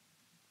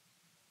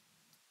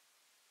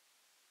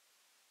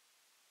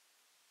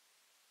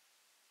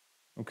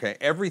 Okay,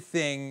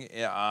 everything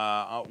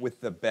with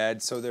the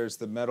bed, so there's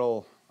the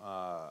metal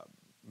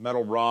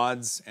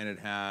rods, and it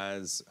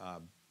has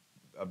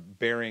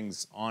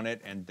bearings on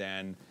it, and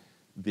then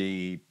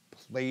the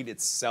plate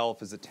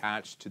itself is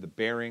attached to the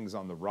bearings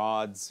on the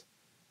rods,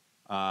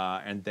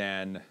 and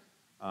then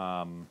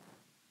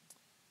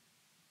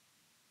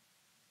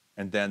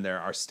there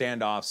are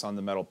standoffs on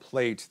the metal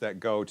plate that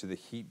go to the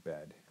heat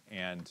bed.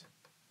 And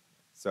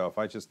so if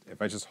I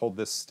just hold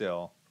this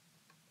still,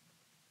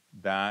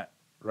 that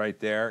right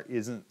there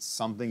isn't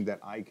something that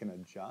I can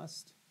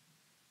adjust.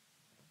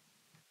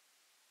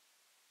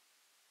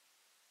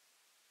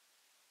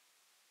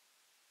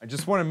 I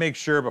just want to make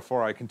sure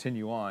before I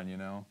continue on, you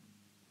know.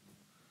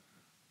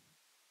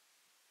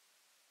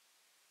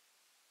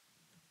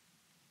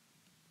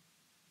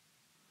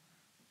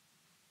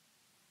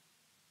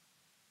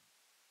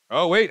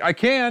 Oh, wait, I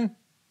can.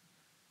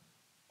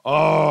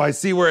 Oh, I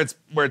see where its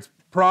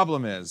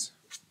problem is.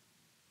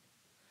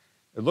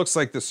 It looks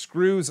like the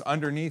screws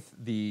underneath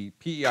the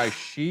PEI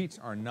sheet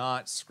are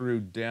not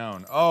screwed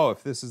down. Oh,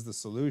 if this is the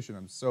solution,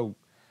 I'm so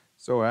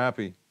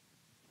happy.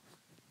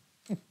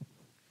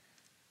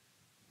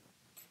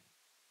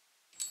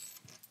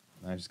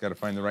 I just got to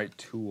find the right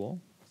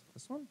tool.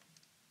 This one?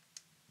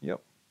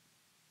 Yep.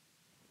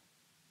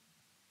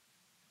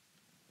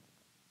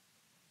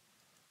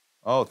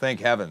 Oh,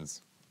 thank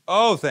heavens.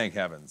 Oh, thank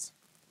heavens.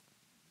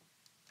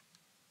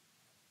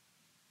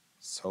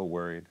 So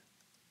worried.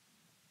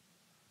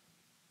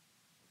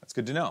 That's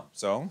good to know.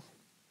 So,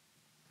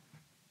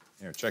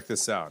 here, check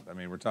this out. I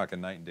mean, we're talking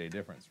night and day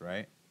difference,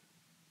 right?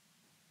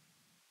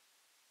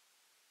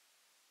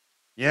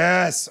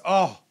 Yes.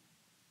 Oh.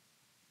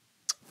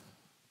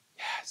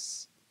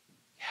 Yes.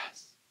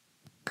 Yes.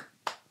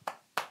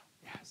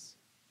 Yes.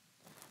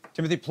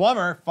 Timothy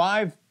Plummer,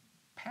 5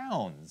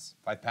 pounds.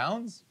 5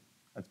 pounds?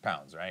 That's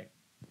pounds, right?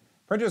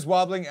 Printer is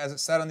wobbling as it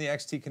sat on the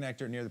XT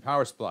connector near the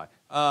power supply.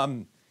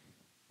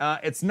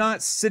 It's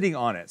not sitting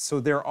on it,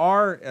 so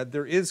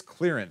there is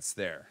clearance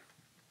there.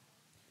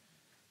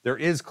 There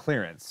is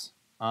clearance.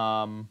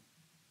 Let's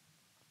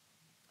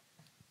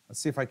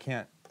see if I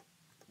can't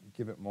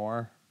give it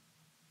more,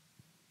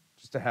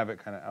 just to have it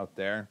kind of out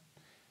there.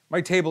 My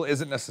table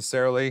isn't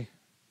necessarily...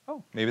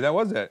 Oh, maybe that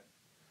was it.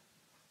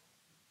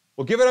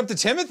 We'll give it up to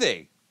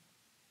Timothy.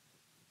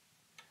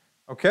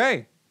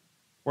 Okay.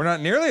 We're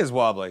not nearly as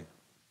wobbly.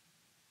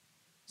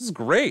 This is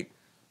great.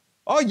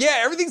 Oh, yeah,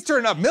 everything's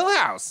turning up.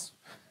 Millhouse.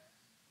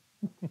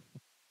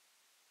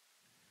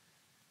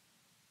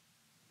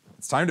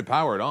 It's time to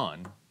power it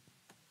on.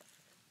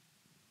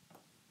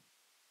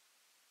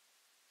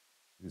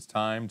 It is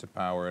time to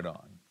power it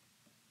on.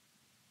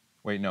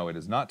 Wait, no, it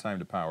is not time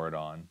to power it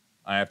on.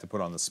 I have to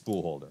put on the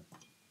spool holder.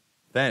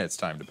 Then it's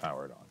time to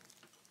power it on.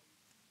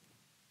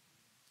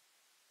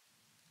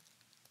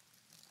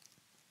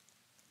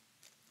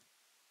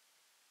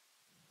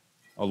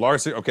 Oh,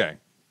 Larcy, okay.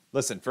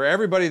 Listen, for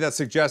everybody that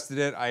suggested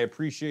it, I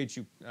appreciate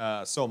you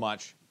so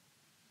much.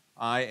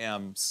 I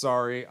am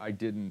sorry I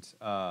didn't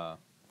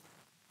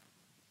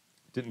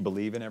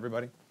believe in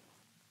everybody.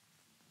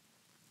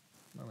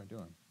 What am I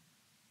doing?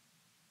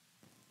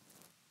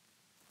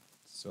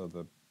 So the...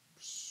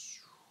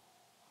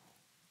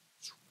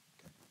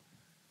 Okay.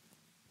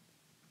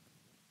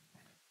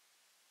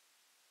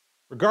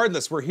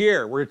 Regardless, we're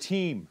here. We're a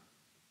team.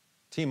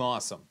 Team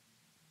awesome.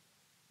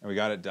 And we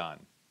got it done.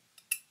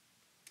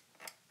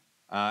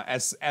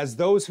 As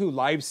those who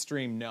live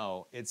stream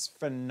know, it's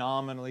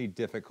phenomenally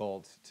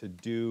difficult to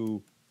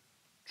do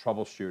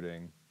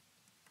troubleshooting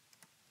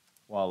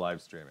while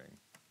live streaming.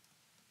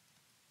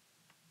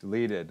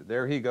 Deleted.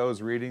 There he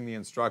goes reading the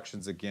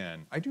instructions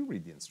again. I do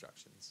read the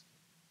instructions.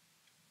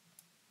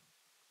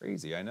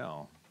 Crazy, I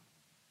know.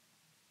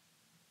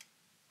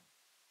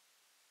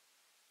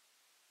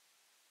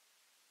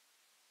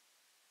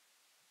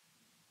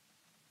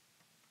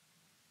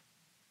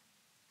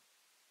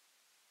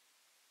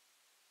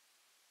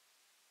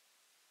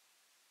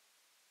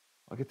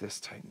 I'll get this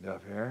tightened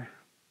up here.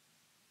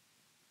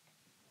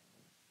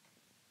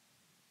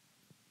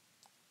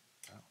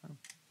 That one?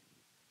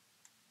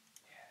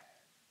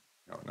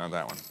 Yeah. No, not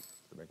that one.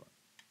 The big one.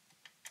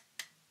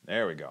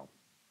 There we go.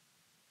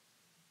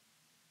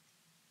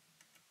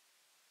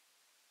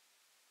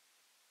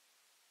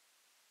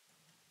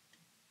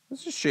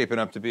 This is shaping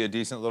up to be a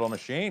decent little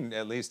machine,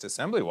 at least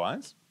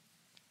assembly-wise.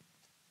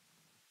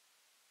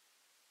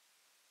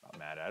 Not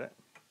mad at it.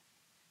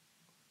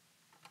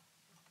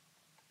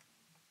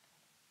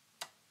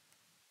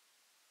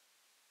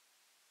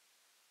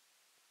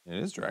 It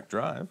is direct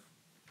drive.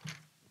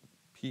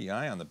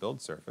 PI on the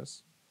build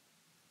surface.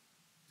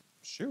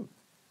 Shoot.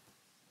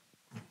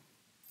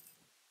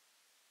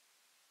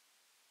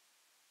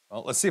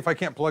 Well, let's see if I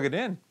can't plug it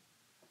in.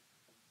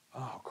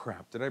 Oh,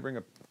 crap. Did I bring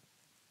a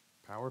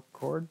power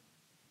cord?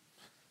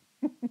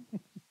 Is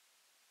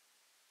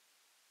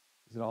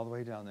it all the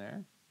way down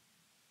there?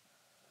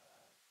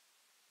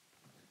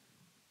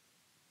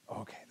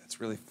 Okay, that's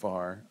really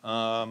far.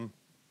 I've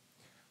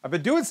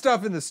been doing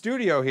stuff in the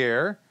studio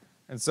here,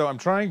 and so I'm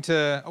trying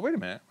to... Oh, wait a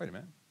minute.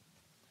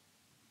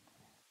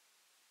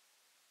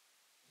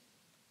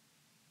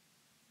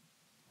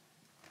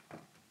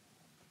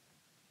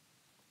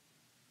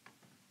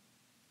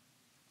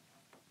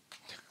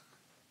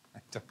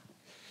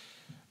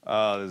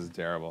 Oh, this is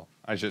terrible.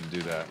 I shouldn't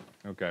do that.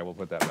 Okay, we'll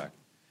put that back.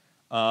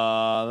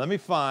 Let me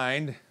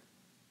find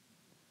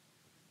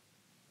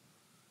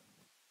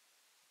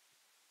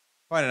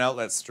an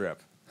outlet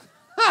strip.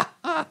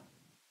 What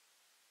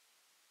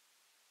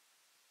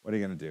are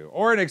you going to do?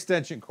 Or an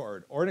extension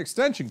cord.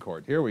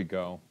 Here we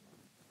go.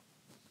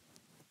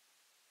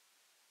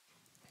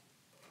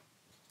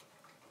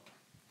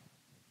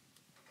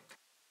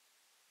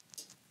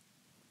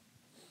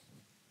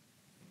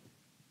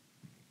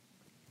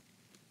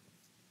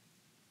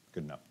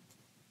 Good enough.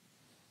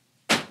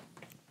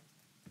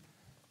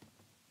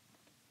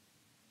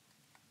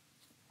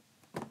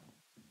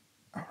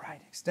 All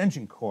right,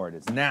 extension cord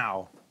is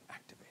now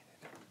activated.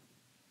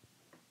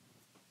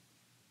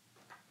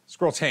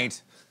 Scroll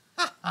taint.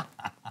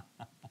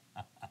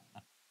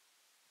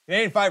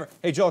 Canadian Fiber.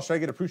 Hey Joel, should I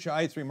get a Prusa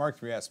i3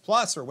 Mark III's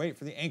Plus or wait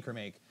for the Anchor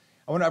Make?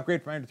 I want to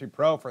upgrade from i3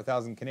 Pro for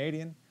 1,000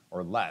 Canadian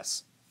or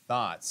less.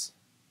 Thoughts?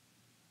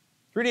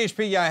 3D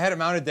HP, yeah, I had it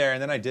mounted there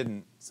and then I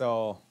didn't,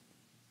 so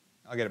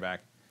I'll get it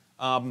back.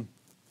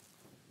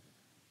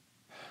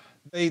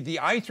 The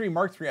i3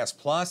 Mark III's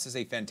Plus is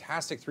a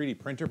fantastic 3D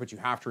printer, but you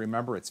have to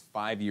remember it's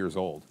 5 years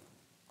old.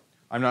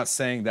 I'm not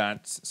saying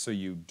that so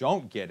you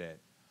don't get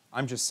it.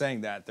 I'm just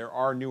saying that there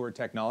are newer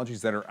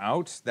technologies that are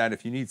out that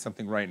if you need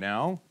something right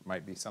now,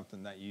 might be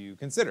something that you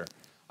consider.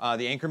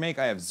 The Anchor Make,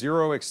 I have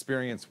zero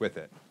experience with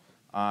it.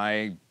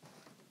 I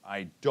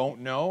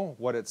don't know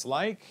what it's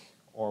like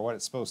or what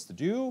it's supposed to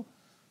do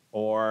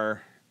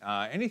or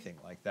anything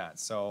like that.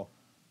 So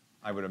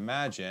I would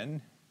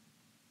imagine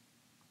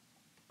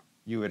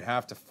you would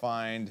have to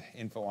find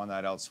info on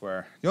that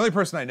elsewhere. The only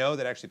person I know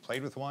that actually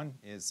played with one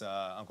is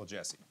Uncle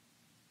Jesse.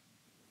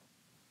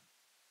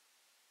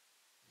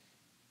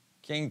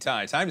 King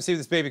Ty. Time to see what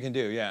this baby can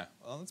do. Yeah.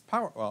 Well, let's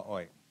power. Well,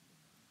 wait.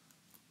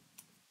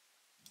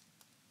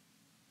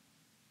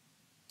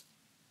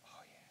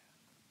 Oh,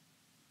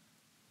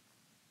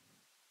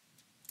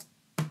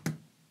 yeah.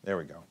 There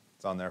we go.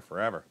 It's on there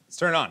forever. Let's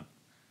turn it on.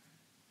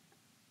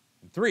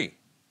 In 3,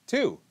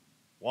 2,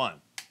 1.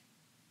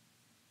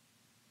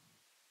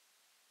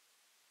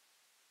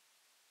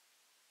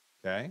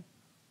 Okay.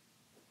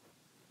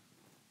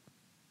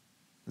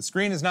 The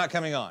screen is not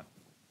coming on.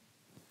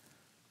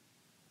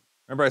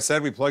 Remember I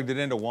said we plugged it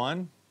into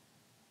 1?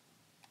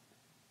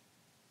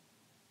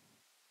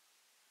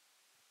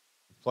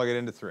 Plug it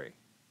into 3.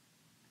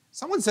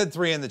 Someone said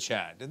 3 in the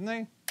chat, didn't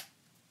they?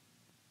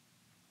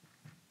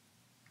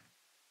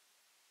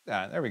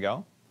 Yeah, there we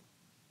go.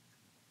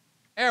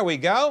 There we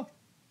go.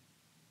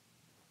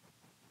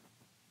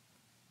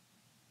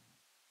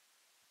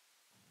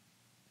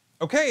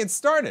 Okay, it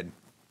started.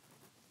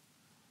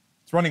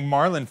 It's running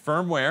Marlin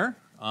firmware.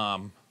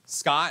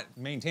 Scott,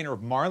 maintainer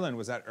of Marlin,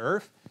 was at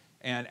IRF.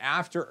 And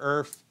after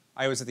IRF,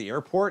 I was at the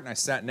airport and I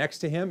sat next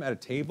to him at a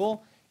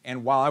table.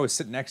 And while I was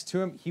sitting next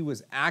to him, he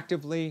was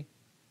actively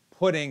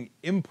putting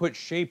input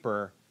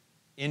shaper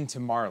into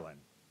Marlin.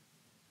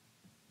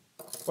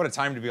 What a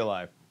time to be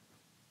alive.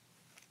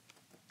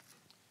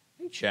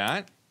 Hey,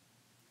 chat.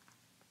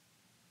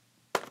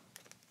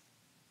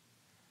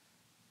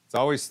 It's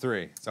always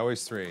 3. It's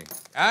always 3.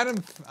 Adam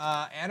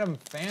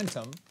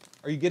Phantom,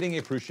 are you getting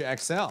a Prusa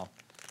XL?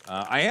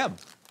 I am,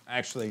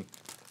 actually.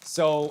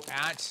 So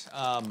at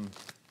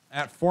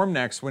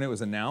Formnext, when it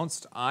was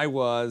announced, I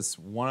was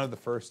one of the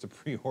first to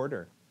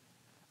pre-order.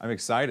 I'm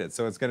excited,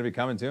 so it's going to be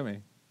coming to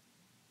me.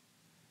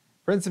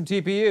 Print some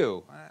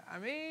TPU. I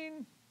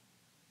mean.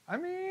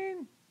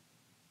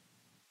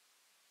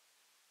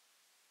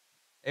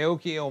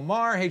 Aoki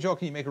Omar, hey Joel,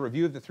 can you make a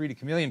review of the 3D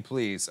Chameleon,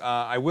 please?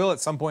 I will at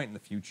some point in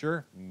the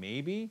future,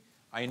 maybe.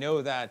 I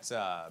know that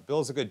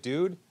Bill's a good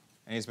dude,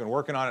 and he's been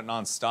working on it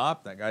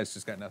nonstop. That guy's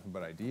just got nothing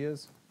but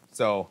ideas.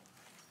 So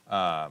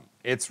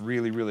It's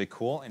really, really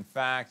cool. In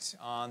fact,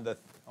 on the,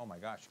 oh my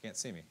gosh, you can't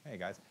see me. Hey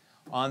guys.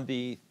 On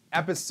the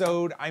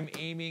episode I'm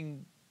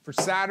aiming for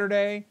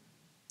Saturday,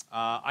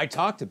 I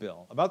talked to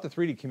Bill about the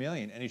 3D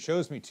Chameleon, and he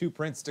shows me two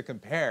prints to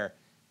compare,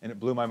 and it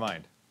blew my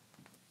mind.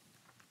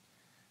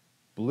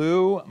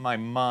 Blew my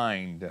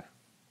mind.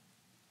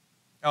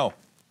 Oh,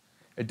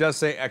 it does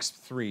say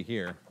X3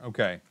 here.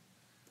 Okay.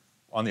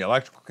 On the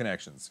electrical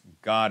connections.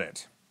 Got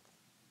it.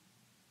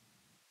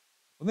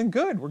 Well, then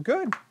good. We're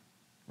good.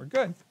 We're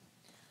good.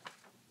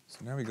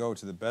 So now we go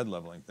to the bed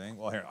leveling thing.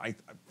 Well, here,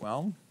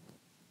 well,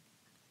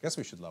 I guess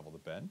we should level the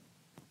bed.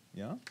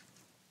 Yeah?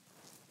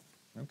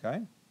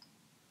 Okay.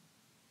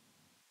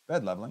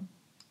 Bed leveling.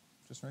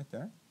 Just right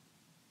there.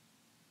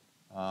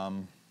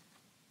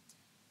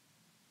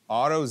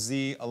 Auto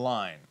Z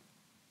align.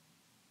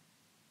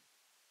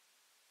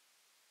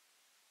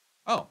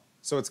 Oh,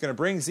 so it's going to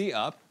bring Z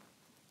up.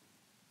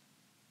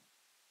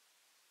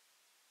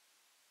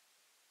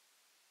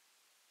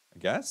 I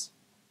guess.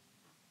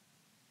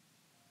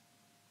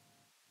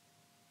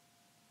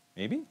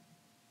 Maybe?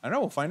 I don't know.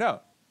 We'll find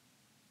out.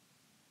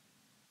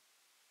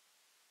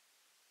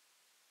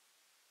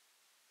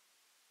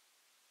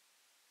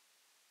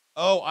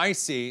 Oh, I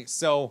see.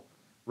 So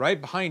right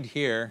behind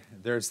here,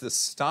 there's this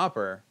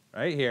stopper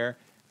right here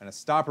and a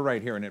stopper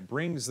right here, and it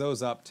brings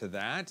those up to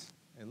that.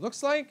 It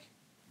looks like.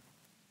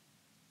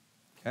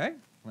 Okay.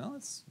 Well,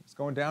 it's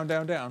going down,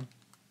 down, down.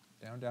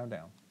 Down, down,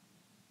 down.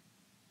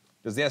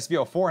 Does the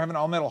SV04 have an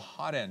all-metal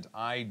hot end?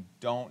 I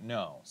don't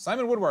know.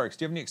 Simon Woodworks,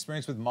 do you have any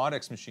experience with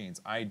Modex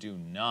machines? I do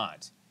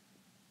not.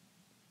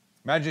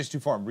 Imagination 2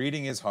 form,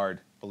 reading is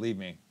hard. Believe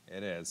me,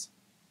 it is.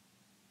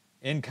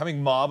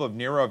 Incoming mob of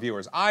Nero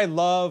viewers. I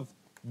love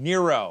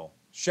Nero.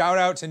 Shout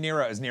out to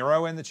Nero. Is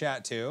Nero in the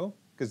chat too?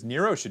 Because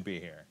Nero should be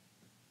here.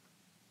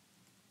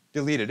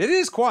 Deleted. It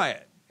is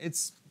quiet.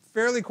 It's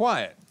fairly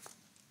quiet.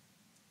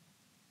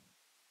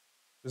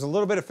 There's a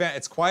little bit of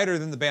it's quieter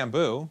than the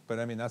bamboo, but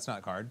I mean, that's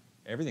not hard.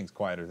 Everything's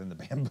quieter than the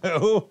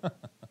bamboo.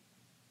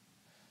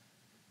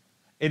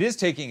 It is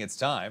taking its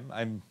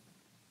time.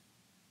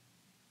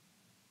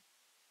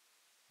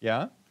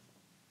 Yeah?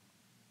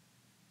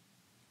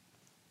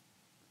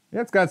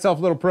 Yeah, it's got itself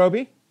a little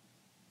proby.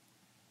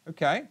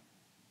 Okay.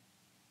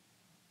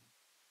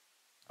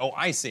 Oh,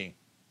 I see.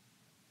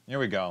 Here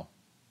we go.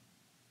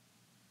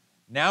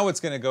 Now it's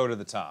going to go to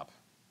the top.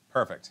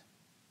 Perfect.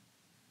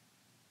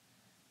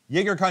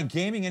 JaegerCon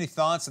Gaming, any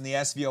thoughts on the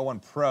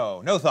SV01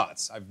 Pro? No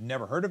thoughts. I've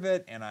never heard of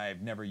it, and I've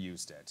never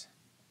used it.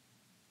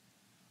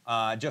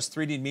 Just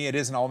 3D me, it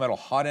is an all-metal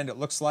hot end, it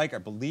looks like. I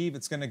believe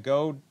it's going to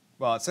go,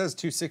 well, it says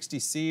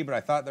 260C, but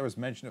I thought there was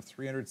mention of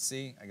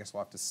 300C. I guess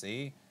we'll have to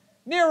see.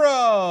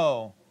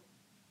 Nero!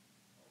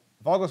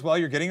 If all goes well,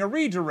 you're getting a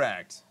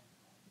redirect.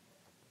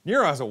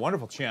 Nero has a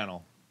wonderful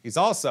channel. He's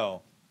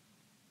also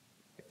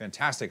a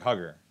fantastic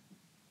hugger.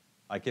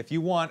 Like, if you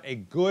want a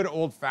good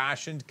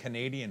old-fashioned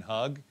Canadian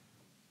hug,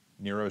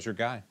 Nero's your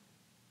guy.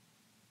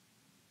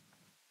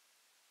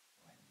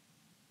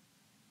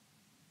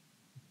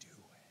 Do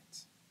it.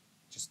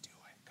 Just do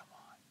it. Come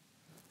on.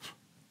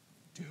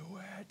 Do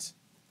it.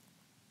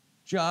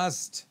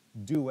 Just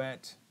do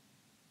it.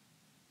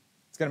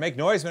 It's going to make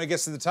noise when it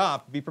gets to the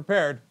top. Be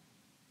prepared.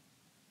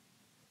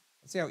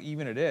 Let's see how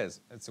even it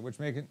is. That's which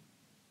make it.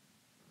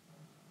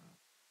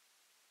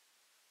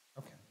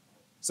 Okay.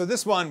 So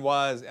this one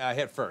was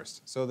hit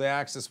first. So the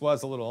axis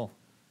was a little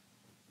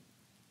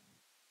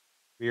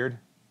weird.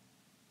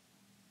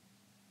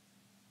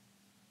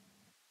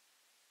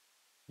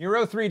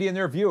 Nero 3D and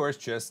their viewers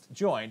just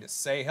joined.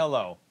 Say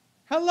hello.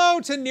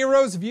 Hello to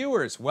Nero's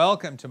viewers.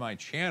 Welcome to my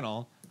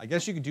channel. I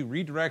guess you can do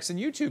redirects in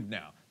YouTube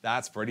now.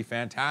 That's pretty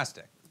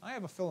fantastic. I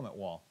have a filament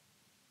wall.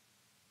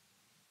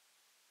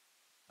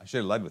 I should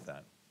have led with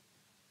that.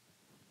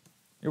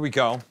 Here we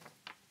go.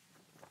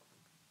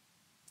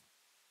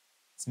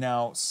 It's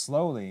now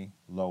slowly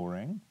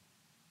lowering.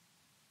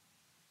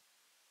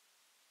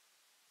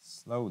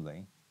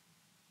 Slowly.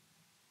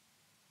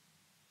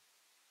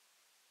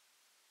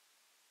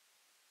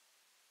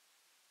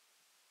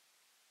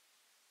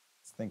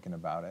 It's thinking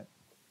about it.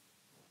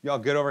 Y'all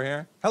good over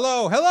here?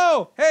 Hello,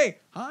 hello, hey,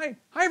 hi,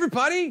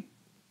 everybody.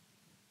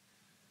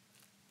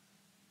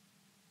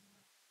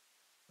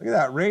 Look at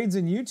that, raids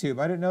in YouTube.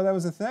 I didn't know that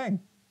was a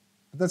thing,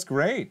 but that's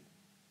great.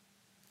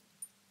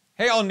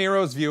 Hey, all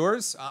Nero's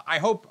viewers. I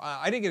hope,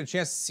 I didn't get a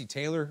chance to see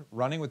Taylor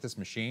running with this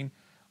machine.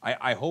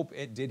 I hope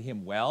it did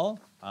him well.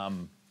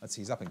 Let's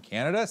see, he's up in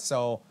Canada,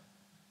 so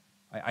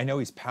I know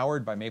he's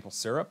powered by maple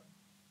syrup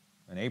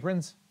and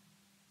aprons.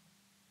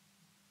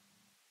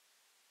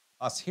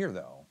 Us here,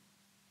 though,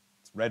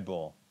 it's Red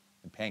Bull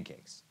and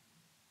pancakes.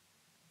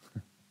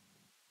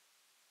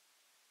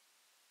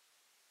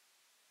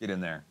 Get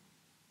in there.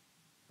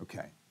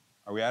 Okay.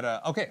 Are we at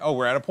a, okay, oh,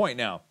 we're at a point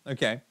now.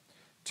 Okay.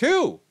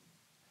 2,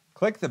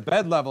 click the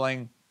bed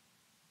leveling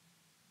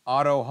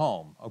auto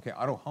home. Okay,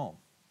 auto home.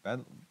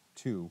 Bed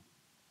 2,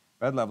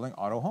 bed leveling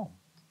auto home.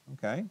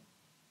 Okay.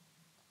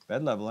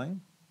 Bed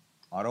leveling,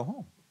 auto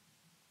home.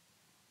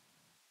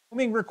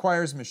 Homing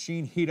requires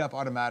machine heat up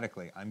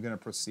automatically. I'm going to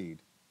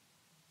proceed.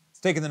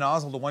 taking the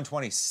nozzle to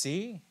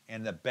 120C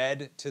and the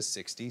bed to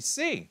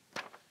 60C.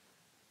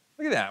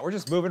 Look at that. We're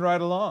just moving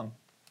right along.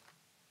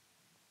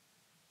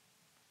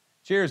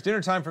 Cheers.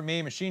 Dinner time for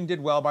me. Machine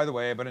did well, by the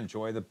way, but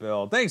enjoy the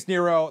build. Thanks,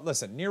 Nero.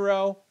 Listen,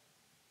 Nero,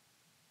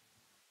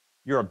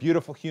 you're a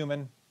beautiful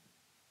human.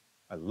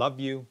 I love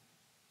you,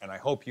 and I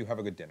hope you have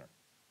a good dinner.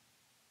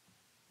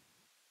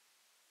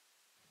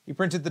 He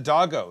printed the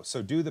doggo,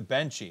 so do the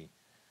benchy.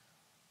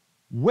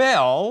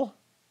 Well,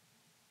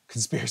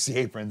 conspiracy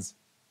aprons.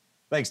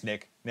 Thanks,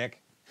 Nick.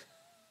 Nick.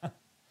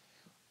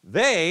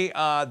 They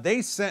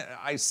sent.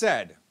 I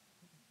said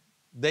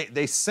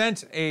they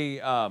sent a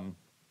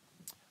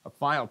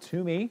file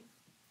to me.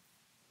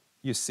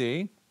 You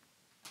see.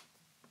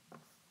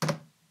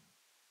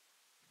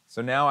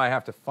 So now I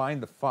have to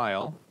find the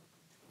file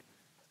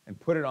and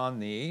put it on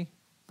the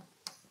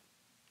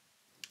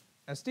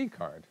SD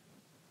card.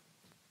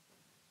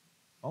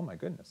 Oh my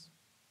goodness.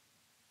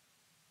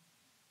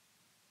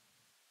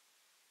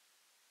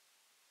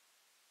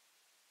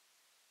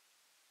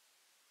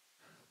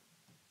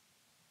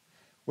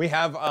 We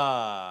have,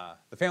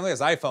 the family has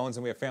iPhones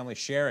and we have family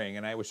sharing,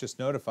 and I was just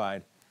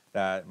notified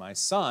that my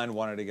son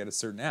wanted to get a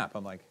certain app.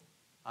 I'm like,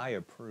 I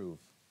approve.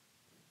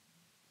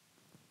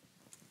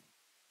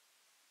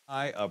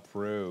 I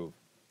approve.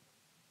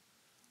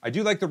 I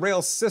do like the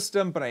Rails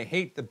system, but I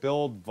hate the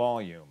build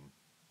volume.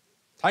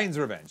 Titan's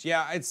Revenge.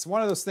 Yeah, it's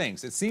one of those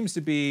things. It seems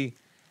to be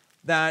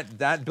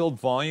that build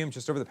volume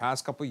just over the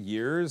past couple of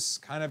years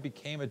kind of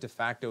became a de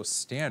facto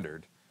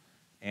standard.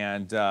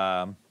 And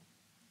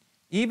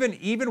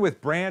even with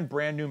brand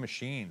new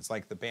machines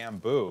like the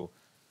Bamboo,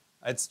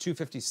 it's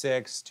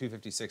 256,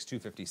 256,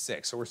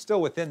 256. So we're still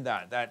within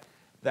that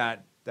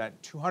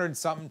 200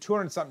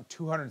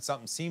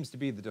 something seems to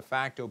be the de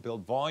facto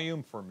build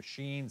volume for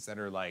machines that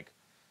are like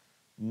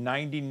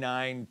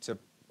 $99 to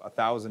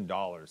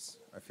 $1,000,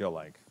 I feel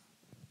like.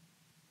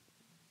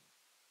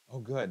 Oh,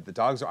 good. The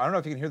dogs are, I don't know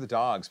if you can hear the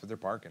dogs, but they're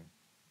barking.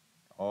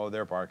 Oh,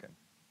 they're barking.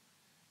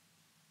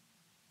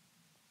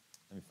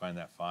 Let me find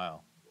that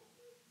file.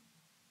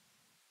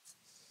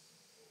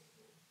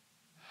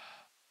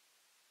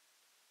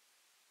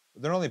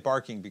 They're only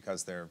barking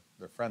because they're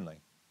friendly.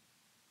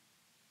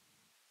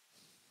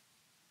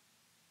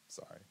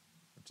 Sorry,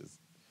 which is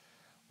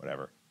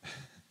whatever.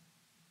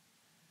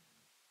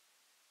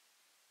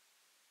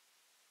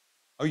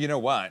 Oh, you know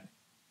what?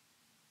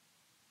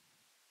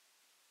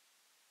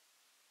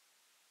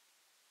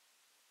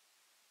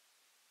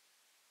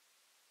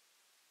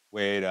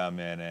 Wait a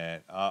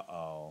minute.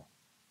 Uh-oh.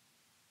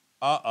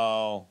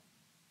 Uh-oh.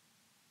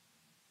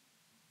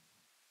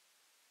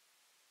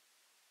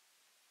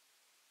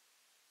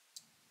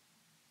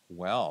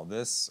 Well,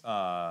 this,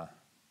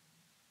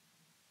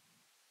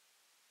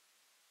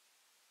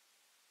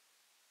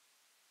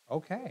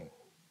 okay.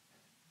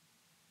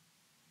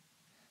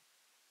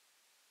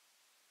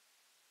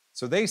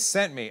 So they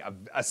sent me,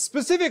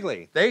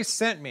 specifically, they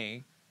sent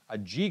me a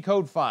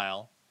G-code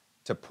file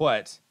to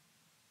put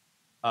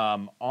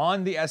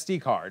on the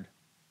SD card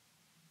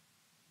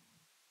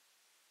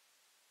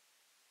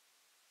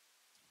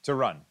to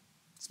run.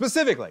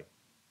 Specifically.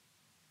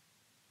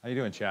 How you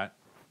doing, chat?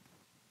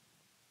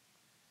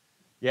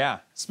 Yeah,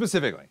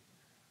 specifically.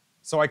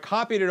 So I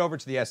copied it over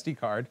to the SD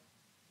card,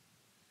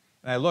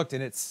 and I looked,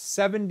 and it's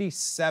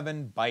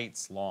 77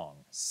 bytes long.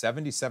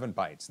 77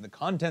 bytes. And the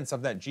contents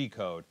of that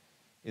G-code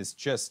is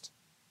just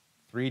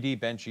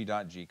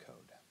 3dbenchy.g code.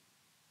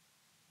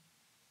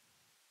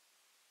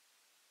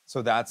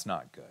 So that's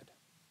not good.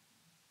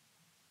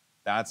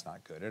 That's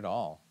not good at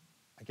all.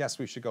 I guess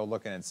we should go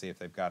looking and see if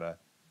they've got a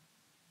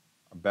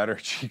better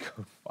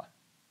G-code file.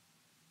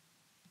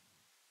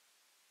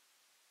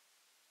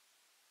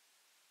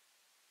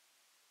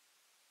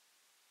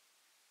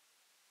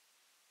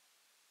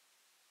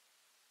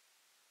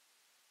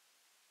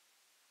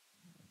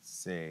 Let's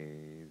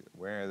see,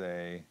 where are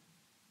they?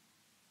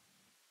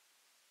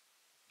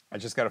 I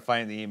just got to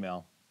find the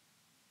email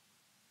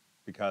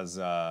because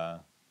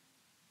there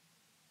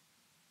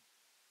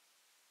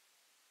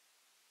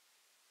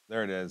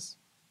it is.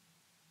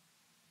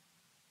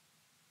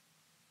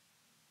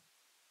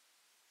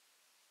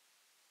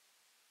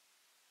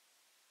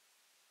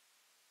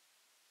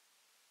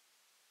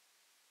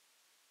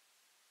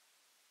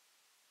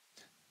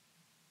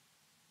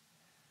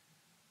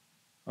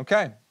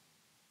 Okay.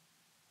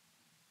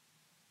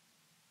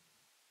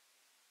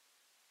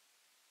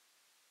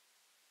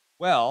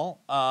 Well,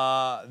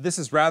 this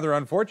is rather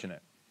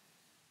unfortunate.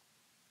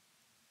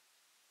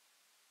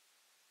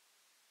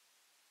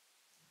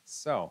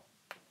 So,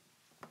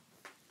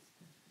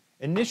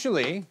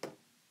 initially,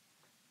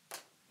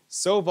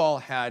 Sovol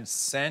had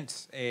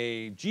sent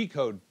a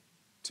G-code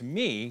to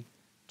me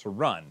to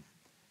run.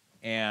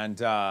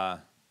 And I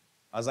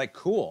was like,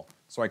 cool.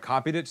 So I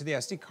copied it to the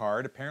SD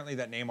card. Apparently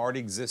that name already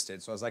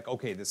existed. So I was like,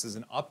 okay, this is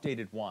an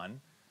updated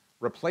one.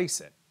 Replace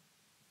it.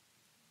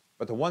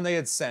 But the one they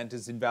had sent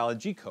is invalid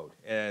G-code.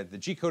 The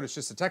G-code is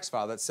just a text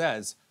file that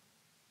says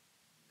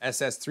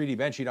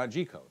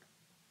ss3dbenchy.g code.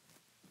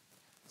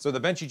 So the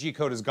Benchy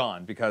G-code is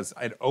gone because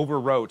I'd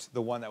overwrote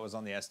the one that was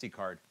on the SD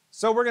card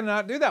So we're gonna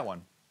not do that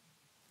one.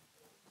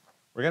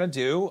 We're gonna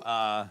do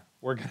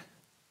we're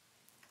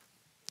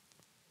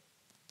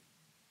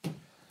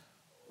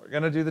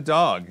gonna do the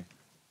dog.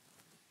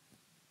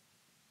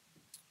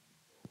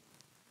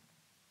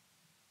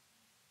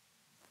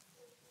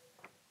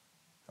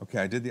 Okay,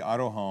 I did the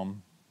auto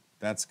home.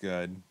 That's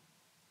good.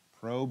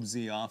 Probe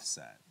Z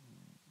offset.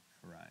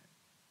 Right.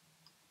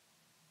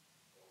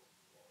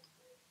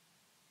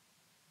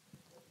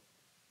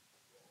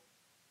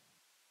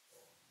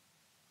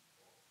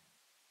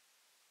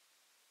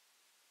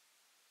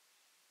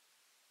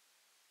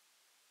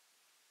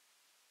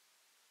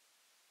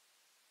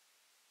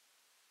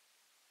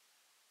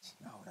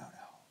 No.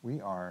 We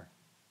are,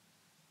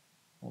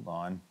 hold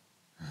on.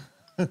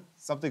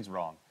 Something's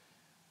wrong.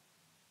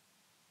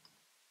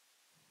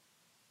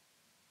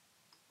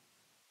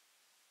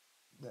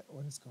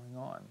 What is going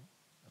on?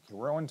 Okay,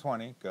 we're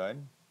 120,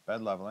 good.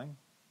 Bed leveling.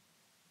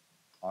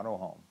 Auto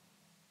home.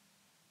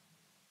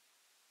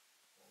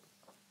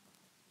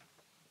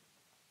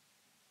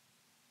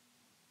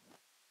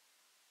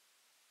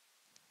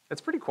 It's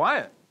pretty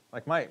quiet.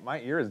 Like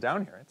my ear is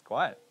down here. It's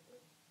quiet.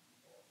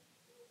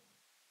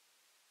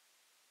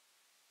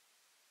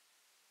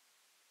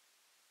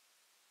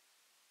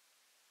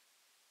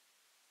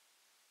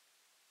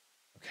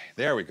 Okay,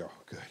 there we go.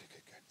 Good.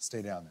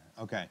 Stay down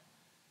there. Okay.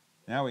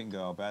 Now we can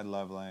go bed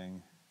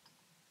leveling,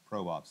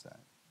 probe offset.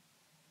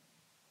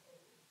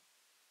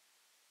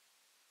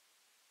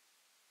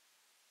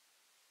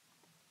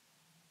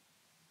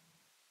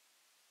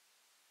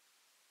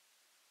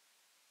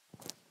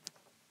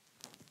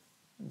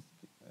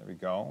 There we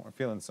go. We're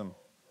feeling some.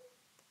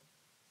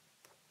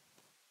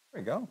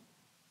 There we go.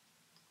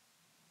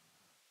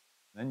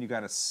 Then you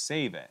got to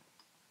save it.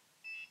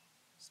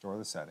 Store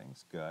the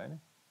settings. Good.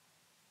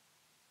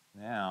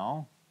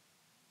 Now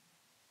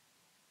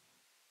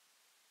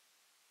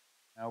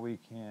we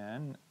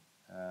can,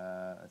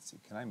 let's see,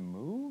 can I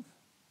move?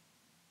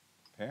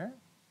 Pair?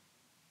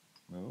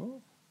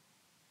 Move?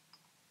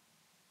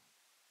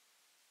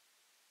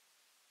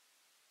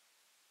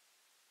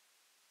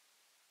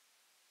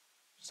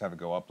 Just have it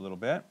go up a little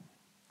bit,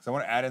 because I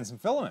want to add in some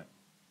filament.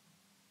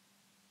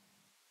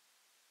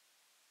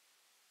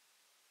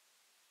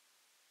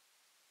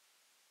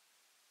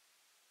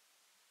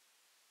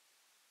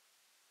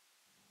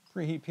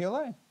 Preheat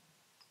PLA.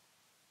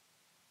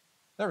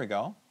 There we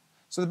go.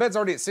 So the bed's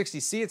already at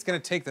 60C. It's going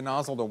to take the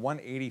nozzle to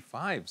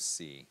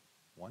 185C.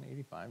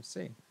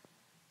 185C.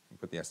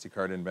 Put the SD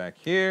card in back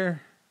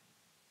here.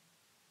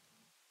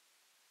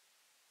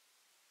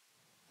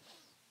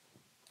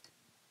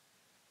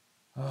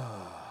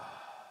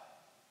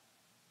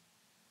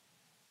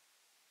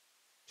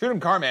 Shoot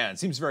 'em Carman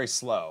seems very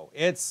slow.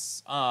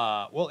 It's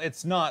well,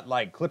 it's not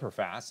like Clipper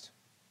fast.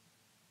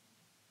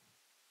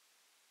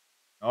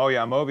 Oh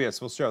yeah,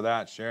 Mobius. We'll show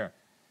that. Sure.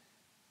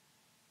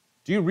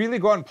 Do you really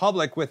go out in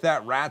public with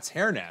that rat's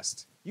hair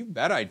nest? You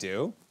bet I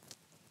do.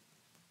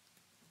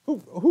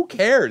 Who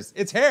cares?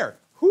 It's hair.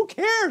 Who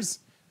cares?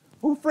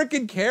 Who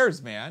freaking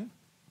cares, man?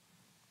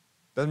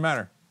 Doesn't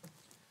matter.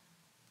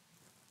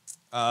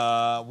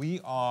 We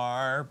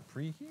are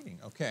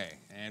preheating. Okay,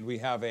 and we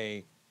have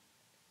a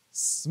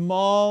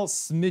small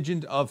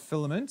smidgen of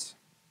filament.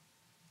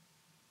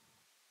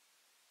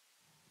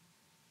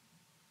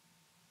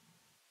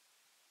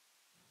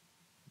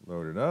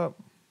 Load it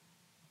up.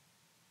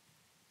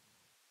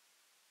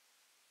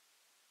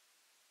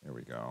 There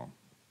we go.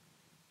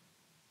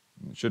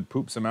 It should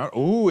poop some out.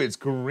 Oh, it's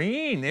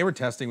green. They were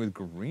testing with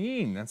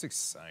green. That's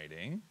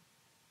exciting.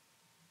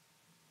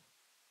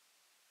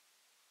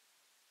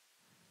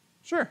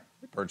 Sure,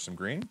 we purged some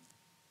green.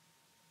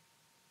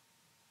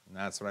 And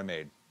that's what I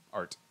made.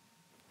 Art.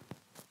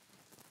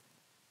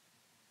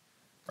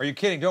 Are you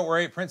kidding? Don't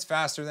worry, it prints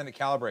faster than it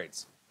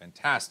calibrates.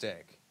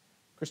 Fantastic.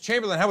 Chris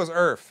Chamberlain, how was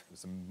ERF? It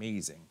was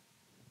amazing.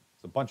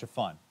 It was a bunch of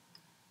fun.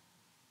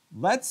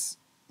 Let's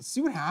see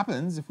what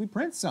happens if we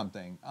print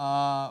something.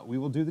 We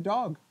will do the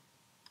dog.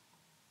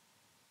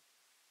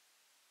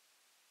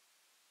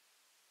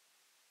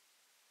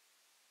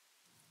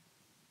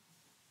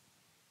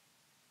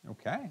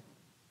 Okay.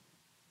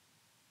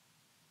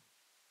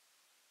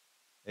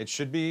 It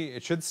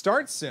should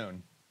start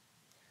soon.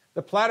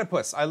 The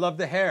platypus, I love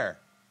the hair.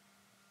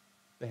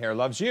 The hair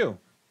loves you.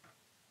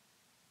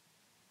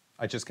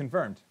 I just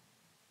confirmed.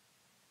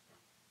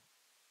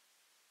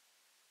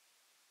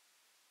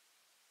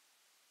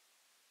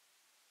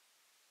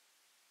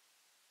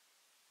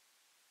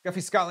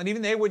 Guffey Scotland,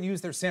 even they wouldn't use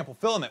their sample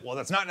filament. Well,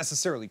 that's not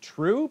necessarily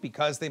true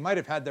because they might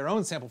have had their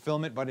own sample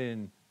filament, but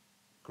in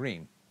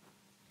green.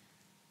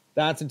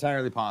 That's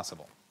entirely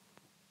possible.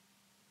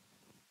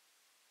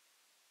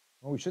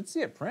 Well, we should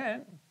see it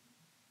print.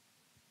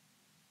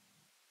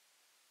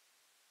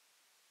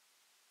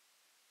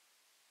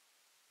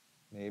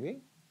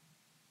 Maybe.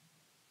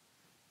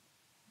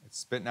 It's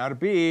spitting out a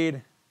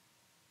bead.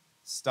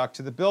 Stuck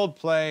to the build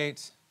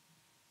plate.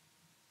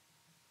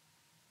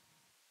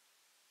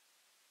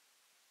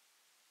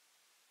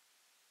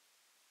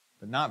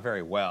 But not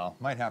very well.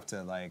 Might have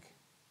to like,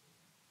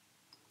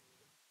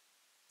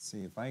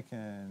 see if I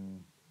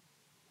can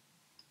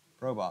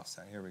Probe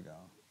offset. Here we go.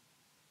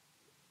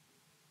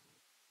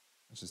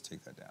 Let's just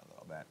take that down a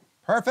little bit.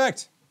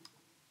 Perfect.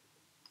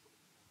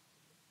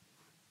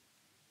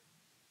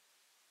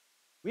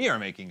 We are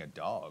making a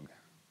dog.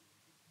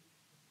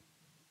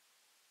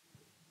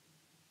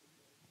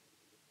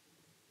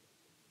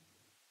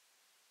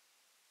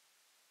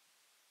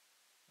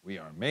 We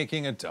are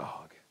making a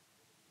dog.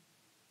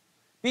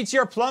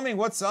 BTR Plumbing,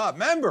 what's up?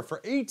 Member for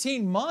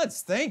 18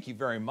 months. Thank you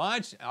very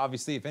much.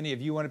 Obviously, if any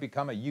of you want to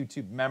become a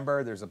YouTube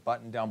member, there's a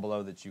button down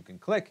below that you can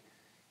click,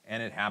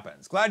 and it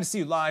happens. Glad to see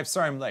you live.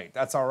 Sorry I'm late.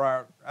 That's all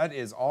right. That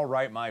is all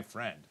right, my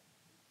friend.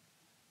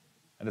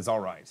 That is all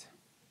right.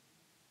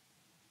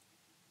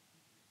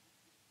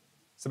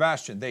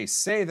 Sebastian, they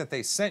say that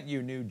they sent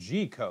you new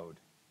G code.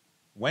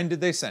 When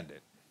did they send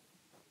it?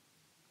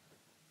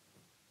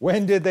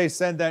 When did they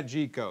send that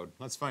G code?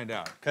 Let's find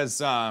out.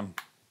 Because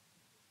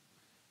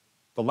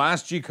the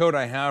last G code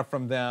I have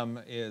from them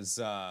is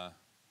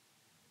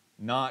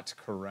not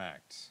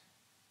correct.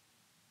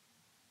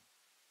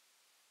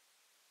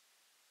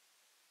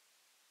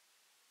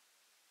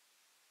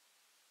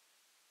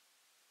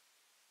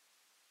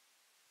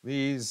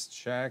 Please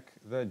check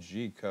the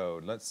G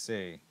code. Let's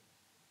see.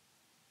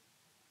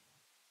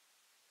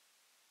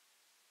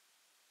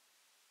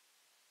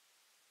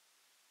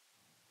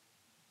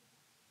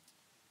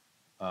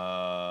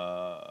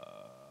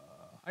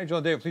 Hi,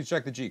 Joel David, please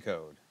check the G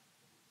code.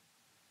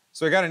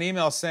 So I got an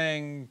email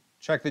saying,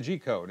 check the G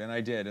code, and I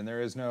did, and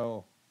there is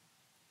no...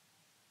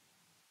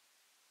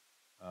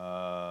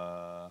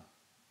 oh,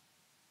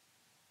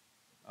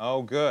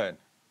 good.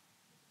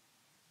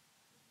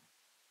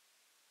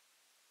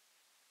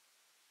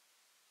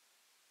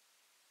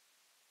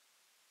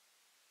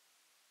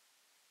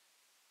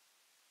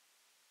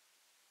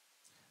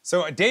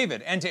 So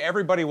David, and to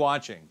everybody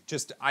watching,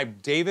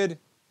 David,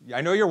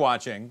 I know you're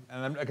watching,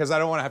 and because I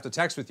don't want to have to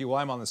text with you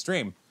while I'm on the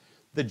stream.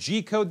 The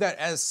G code that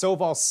as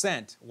Sovol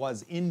sent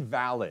was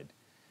invalid.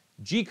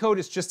 G code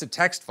is just a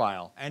text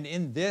file, and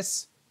in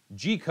this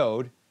G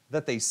code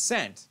that they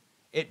sent,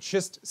 it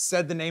just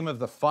said the name of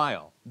the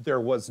file. There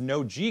was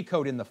no G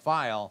code in the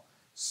file.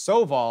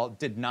 Sovol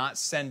did not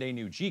send a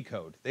new G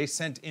code. They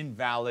sent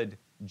invalid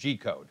G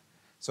code.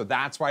 So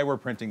that's why we're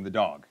printing the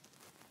dog.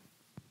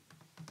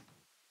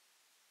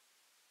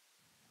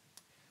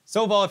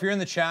 Sovol, if you're in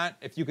the chat,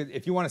 if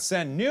you want to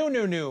send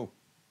new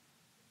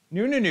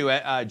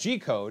G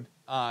code,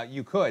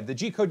 you could. The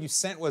G code you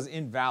sent was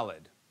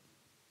invalid.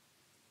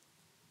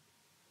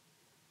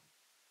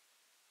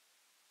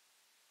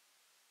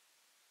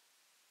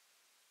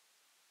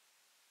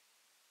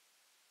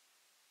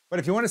 But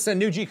if you want to send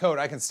new G code,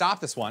 I can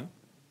stop this one.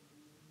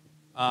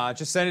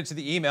 Just send it to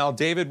the email.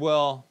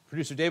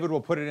 Producer David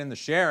will put it in the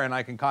share, and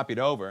I can copy it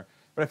over.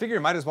 But I figure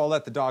you might as well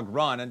let the dog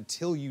run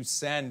until you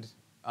send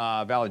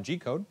valid G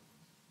code.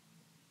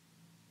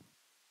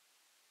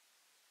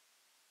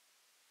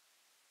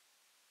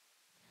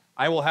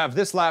 I will have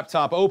this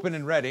laptop open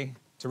and ready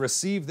to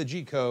receive the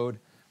G code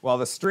while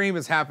the stream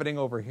is happening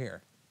over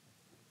here.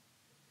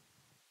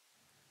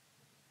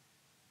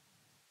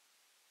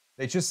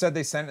 They just said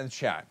they sent it in the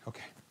chat.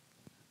 Okay.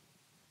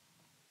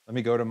 Let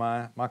me go to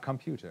my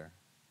computer.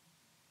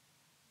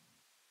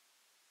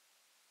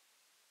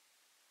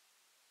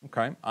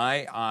 Okay,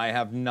 I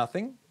have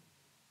nothing.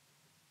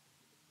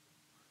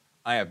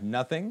 I have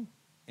nothing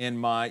in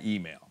my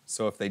email.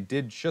 So if they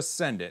did just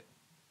send it,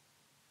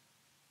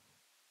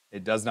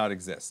 it does not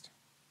exist.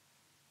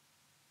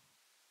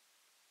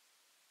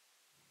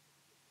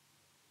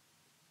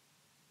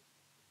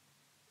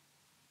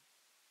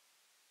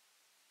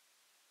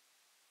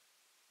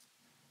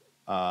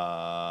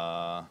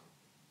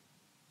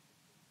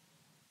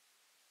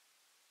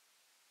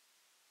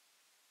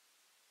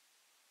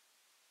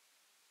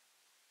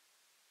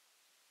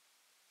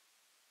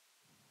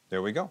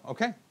 There we go.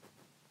 Okay.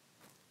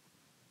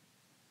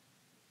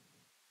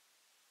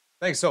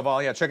 Thanks,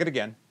 Sovol. Yeah, check it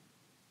again.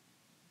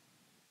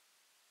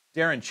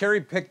 Darren,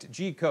 cherry-picked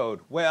G code.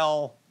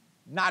 Well,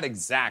 not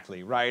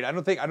exactly, right? I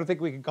don't think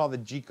we can call the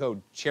G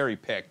code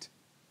cherry-picked.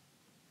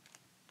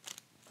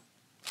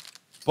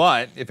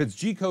 But if it's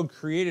G code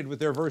created with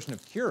their version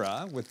of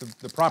Cura with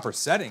the proper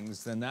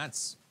settings, then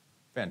that's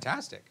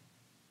fantastic.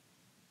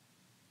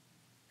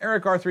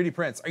 Eric R3D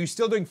Prince, are you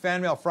still doing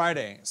Fan Mail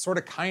Friday? Sort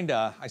of,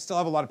 kinda. I still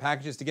have a lot of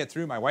packages to get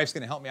through. My wife's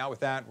going to help me out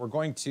with that. We're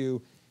going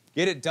to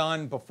get it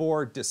done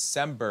before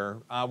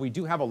December. We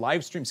do have a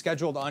live stream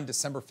scheduled on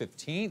December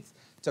 15th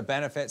to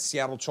benefit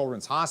Seattle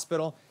Children's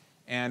Hospital.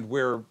 And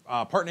we're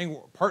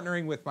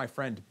partnering with my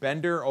friend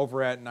Bender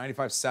over at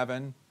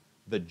 95.7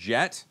 The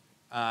Jet.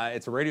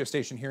 It's a radio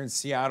station here in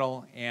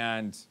Seattle,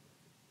 and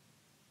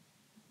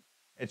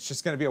it's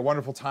just going to be a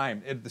wonderful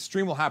time. The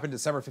stream will happen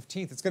December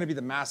 15th. It's going to be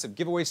the massive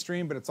giveaway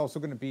stream, but it's also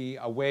going to be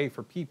a way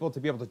for people to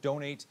be able to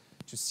donate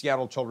to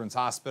Seattle Children's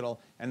Hospital,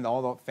 and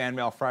all the Fan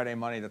Mail Friday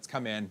money that's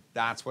come in.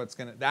 That's when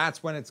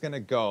it's going to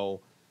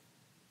go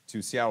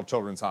to Seattle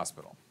Children's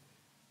Hospital.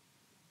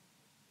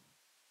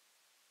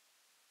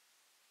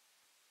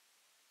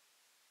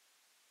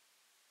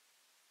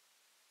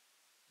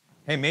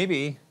 Hey,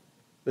 maybe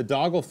The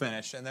dog will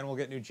finish, and then we'll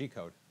get new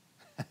G-code.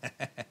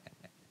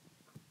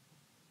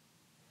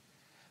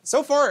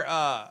 So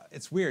far,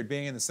 it's weird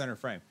being in the center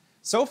frame.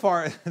 So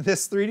far,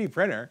 this 3D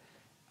printer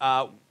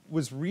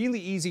was really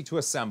easy to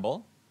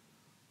assemble.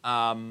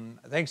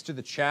 Thanks to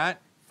the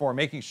chat for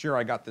making sure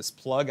I got this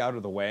plug out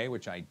of the way,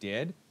 which I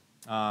did.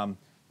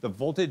 The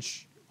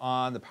voltage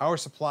on the power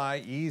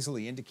supply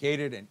easily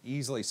indicated and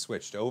easily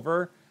switched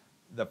over.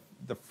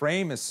 The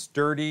frame is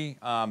sturdy.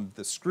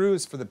 The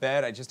screws for the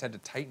bed, I just had to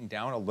tighten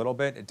down a little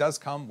bit. It does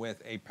come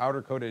with a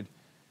powder-coated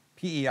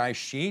PEI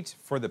sheet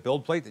for the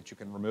build plate that you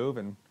can remove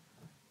and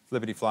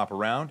flippity-flop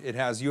around. It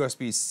has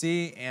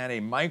USB-C and a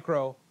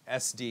micro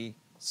SD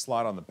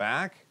slot on the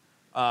back.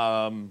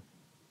 I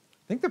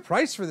think the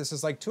price for this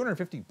is like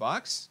 250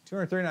 bucks,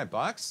 239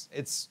 bucks.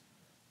 It's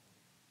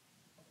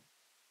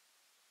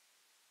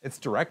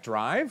direct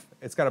drive.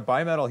 It's got a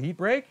bimetal heat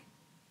brake.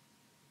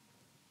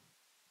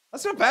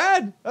 That's not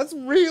bad. That's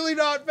really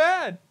not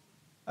bad.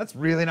 That's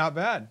really not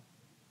bad.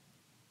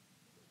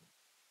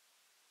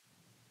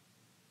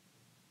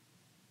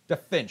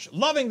 DeFinch,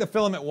 loving the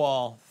filament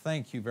wall.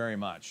 Thank you very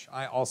much.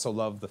 I also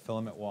love the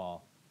filament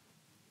wall.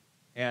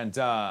 And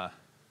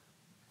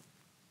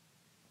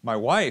my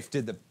wife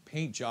did the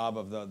paint job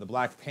of the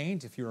black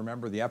paint, if you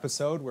remember the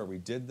episode where we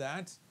did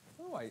that.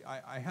 Oh,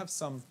 I have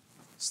some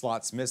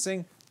slots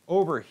missing.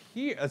 Over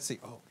here, let's see.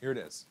 Oh, here it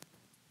is.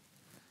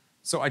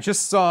 So I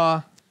just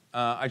saw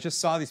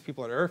these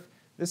people at Earth.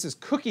 This is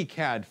cookie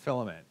CAD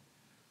filament.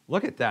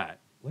 Look at that.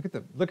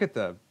 Look at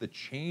the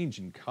change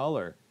in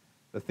color.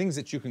 The things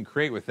that you can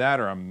create with that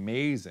are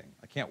amazing.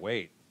 I can't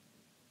wait.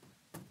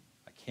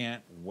 I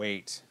can't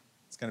wait.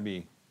 It's going to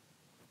be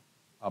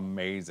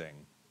amazing.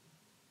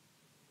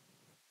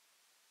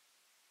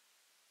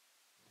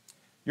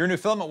 Your new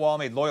filament wall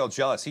made Loyal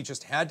jealous. He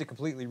just had to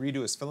completely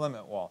redo his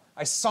filament wall.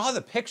 I saw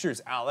the pictures,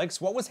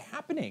 Alex. What was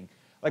happening?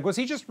 Like, was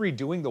he just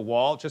redoing the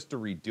wall just to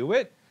redo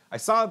it? I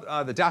saw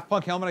the Daft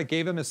Punk helmet I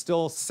gave him is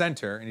still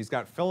center, and he's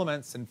got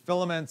filaments and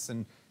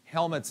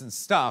helmets and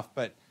stuff,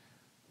 but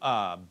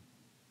I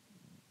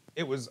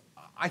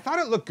thought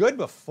it looked good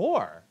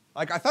before.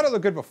 Like, I thought it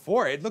looked good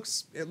before. It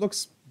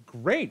looks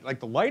great. Like,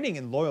 the lighting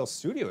in Loyal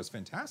Studio is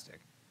fantastic.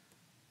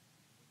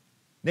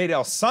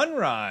 Nadell,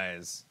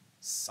 Sunrise.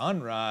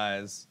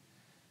 Sunrise.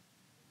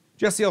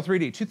 Jesse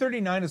L3D,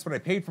 $239 is what I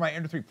paid for my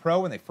Ender 3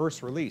 Pro when they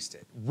first released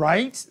it.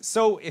 Right?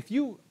 So if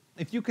you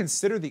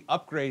consider the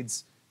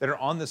upgrades that are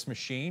on this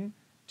machine,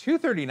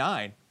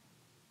 $239,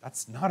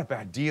 that's not a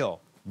bad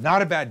deal.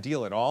 Not a bad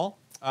deal at all.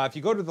 If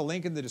you go to the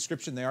link in the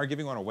description, they are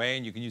giving one away,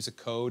 and you can use a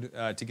code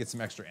to get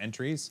some extra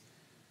entries.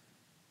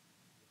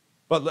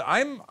 But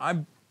I'm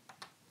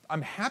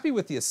happy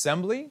with the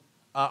assembly.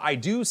 I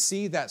do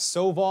see that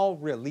Sovol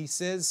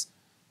releases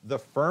the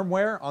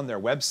firmware on their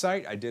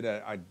website. I did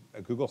a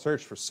Google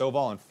search for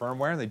Sovol and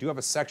firmware, and they do have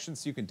a section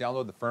so you can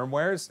download the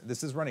firmwares.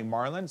 This is running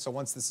Marlin, so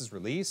once this is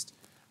released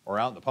or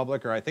out in the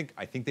public, or I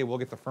think they will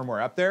get the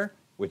firmware up there,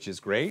 which is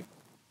great.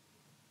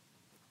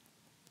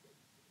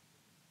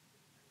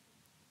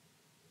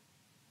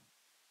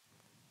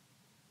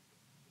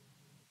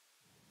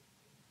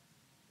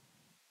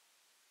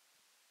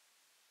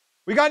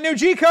 We got new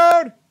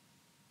G-code!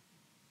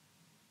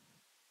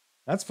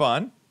 That's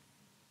fun.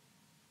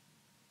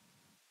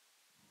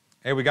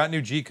 Hey, we got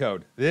new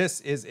G-code.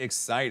 This is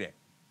exciting.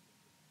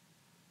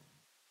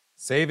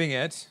 Saving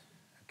it.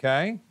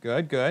 Okay,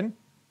 good, good.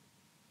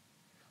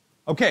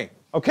 Okay.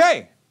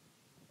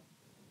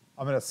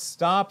 I'm going to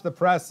stop the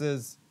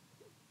presses.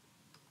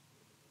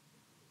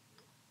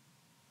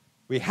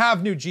 We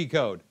have new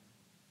G-code.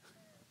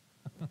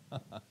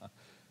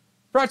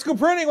 Practical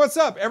Printing, what's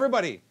up,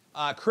 everybody?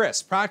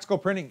 Chris, Practical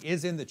Printing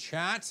is in the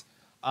chat.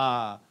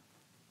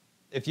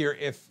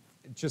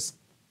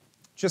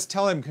 Just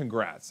tell him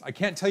congrats. I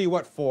can't tell you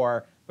what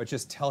for, but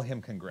just tell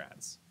him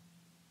congrats.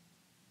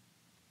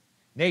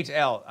 Nate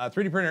L,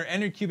 3D printer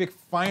Ender Cubic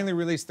finally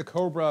released the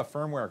Cobra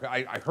firmware.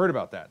 I heard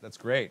about that. That's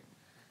great.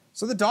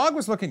 So the dog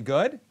was looking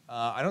good.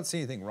 I don't see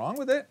anything wrong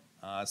with it.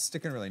 It's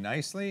sticking really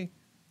nicely.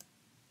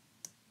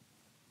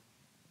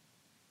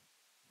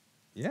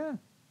 Yeah.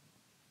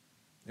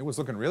 It was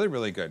looking really,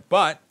 really good.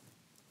 But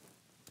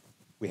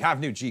we have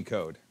new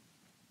G-code.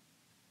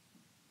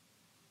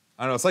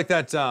 I don't know. It's like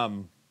that...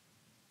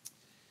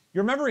 You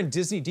remember in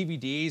Disney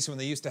DVDs when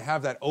they used to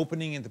have that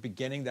opening at the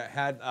beginning that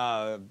had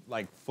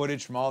like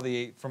footage from all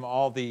the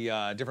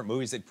different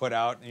movies they'd put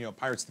out? You know,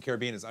 Pirates of the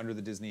Caribbean is under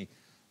the Disney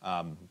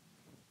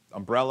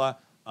umbrella.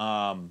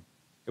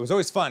 It was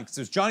always fun because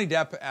it was Johnny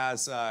Depp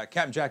as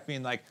Captain Jack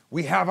being like,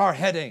 "We have our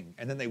heading,"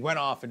 and then they went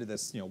off into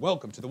this, you know,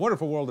 "Welcome to the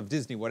wonderful world of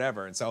Disney,"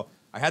 whatever. And so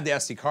I had the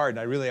SD card, and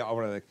I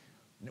wanted to, like,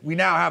 "We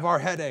now have our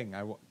heading."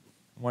 I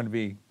wanted to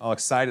be all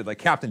excited, like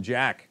Captain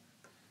Jack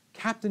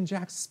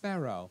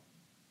Sparrow.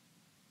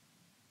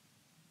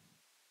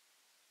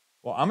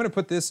 Well, I'm going to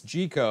put this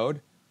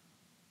G-code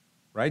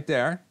right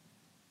there.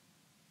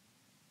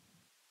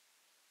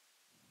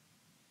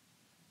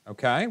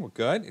 Okay, we're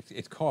good.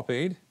 It's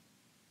copied.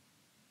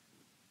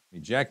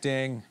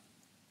 Ejecting.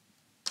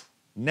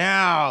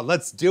 Now,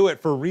 let's do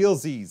it for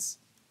realsies.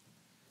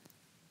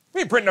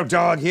 We ain't printing no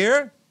dog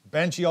here.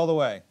 Benchy all the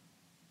way.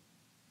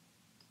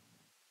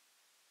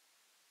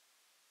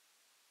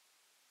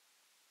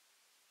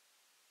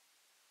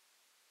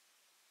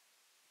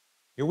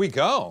 Here we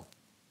go.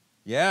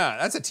 Yeah,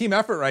 that's a team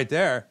effort right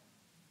there.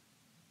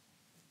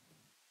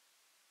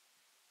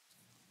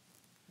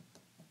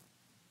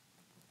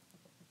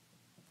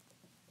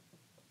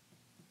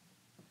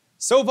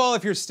 Sovol,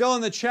 if you're still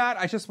in the chat,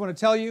 I just want to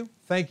tell you,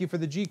 thank you for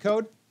the G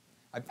code.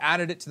 I've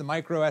added it to the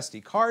micro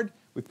SD card.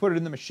 We've put it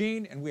in the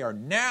machine, and we are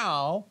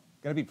now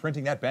going to be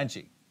printing that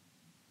Benchy.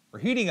 We're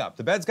heating up.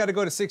 The bed's got to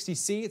go to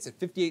 60C. It's at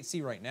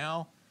 58C right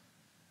now.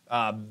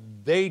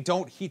 They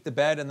don't heat the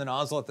bed and the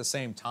nozzle at the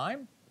same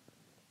time.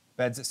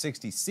 Bed's at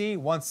 60C.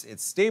 Once it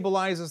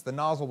stabilizes, the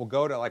nozzle will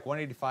go to like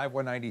 185,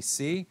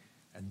 190C,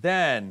 and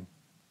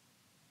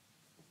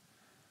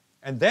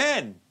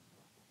then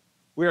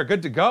we are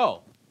good to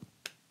go.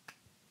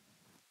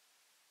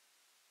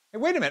 Hey,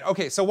 wait a minute.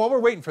 Okay, so while we're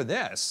waiting for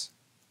this,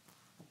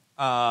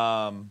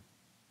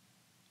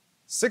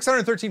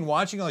 613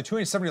 watching, only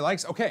 270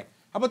 likes. Okay,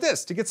 how about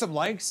this? To get some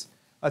likes,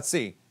 let's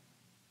see.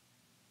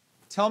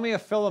 Tell me a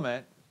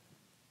filament,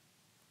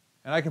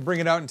 and I can bring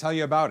it out and tell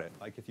you about it.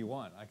 Like if you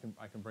want, I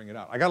can bring it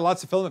out. I got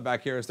lots of filament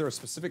back here. Is there a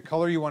specific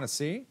color you want to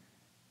see?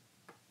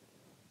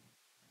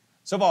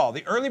 Sovol,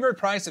 the early bird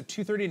price of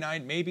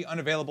 $239 may be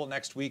unavailable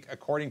next week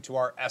according to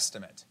our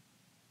estimate.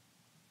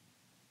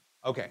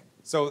 Okay,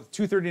 so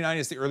 $239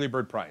 is the early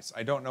bird price.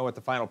 I don't know what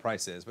the final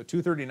price is, but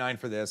 $239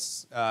 for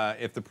this.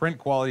 If the print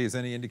quality is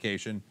any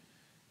indication,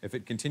 if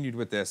it continued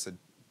with this, it'd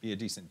be a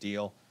decent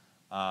deal.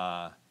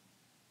 Aero90,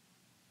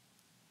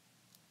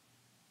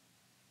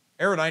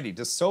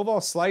 does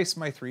Sovol slice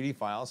my 3D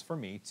files for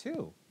me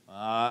too?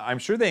 I'm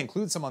sure they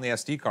include some on the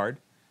SD card.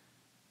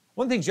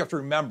 One thing you have to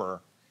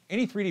remember,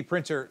 any 3D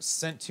printer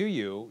sent to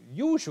you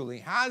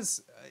usually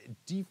has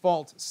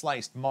default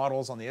sliced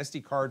models on the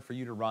SD card for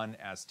you to run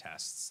as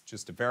tests,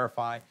 just to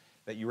verify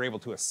that you're able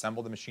to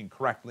assemble the machine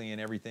correctly and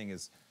everything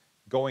is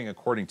going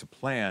according to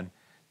plan.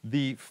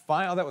 The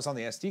file that was on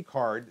the SD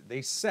card,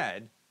 they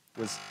said,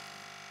 was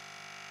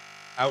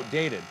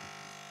outdated.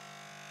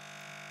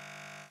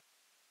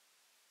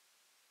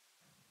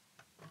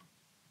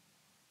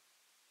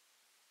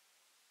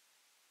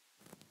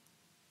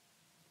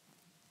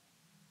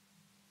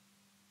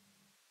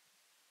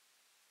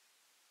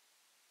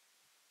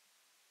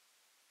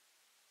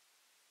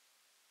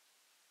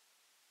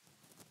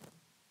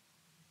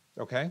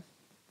 Okay.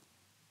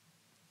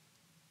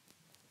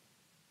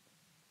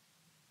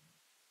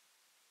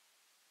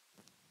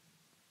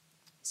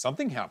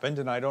 Something happened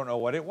and I don't know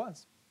what it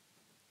was.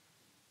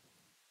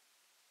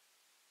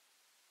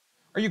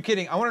 Are you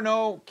kidding? I want to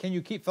know, can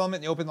you keep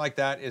filament in the open like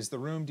that? Is the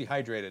room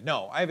dehydrated?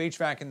 No, I have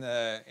HVAC in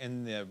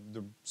the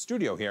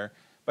studio here,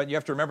 but you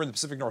have to remember in the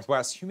Pacific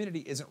Northwest,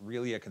 humidity isn't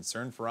really a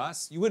concern for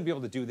us. You wouldn't be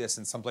able to do this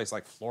in someplace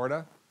like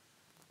Florida.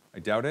 I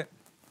doubt it.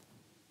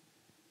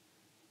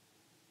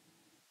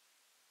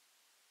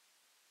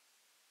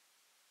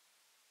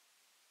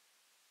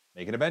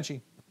 Make it a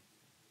Benchy.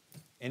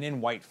 And in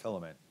white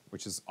filament,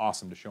 which is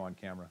awesome to show on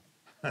camera.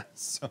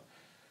 So,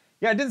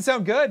 yeah, it didn't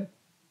sound good.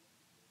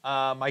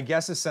 My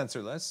guess is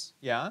sensorless.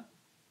 Yeah.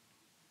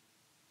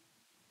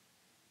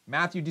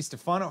 Matthew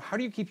DiStefano, how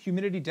do you keep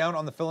humidity down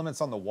on the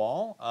filaments on the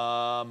wall?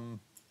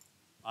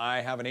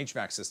 I have an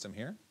HVAC system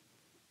here.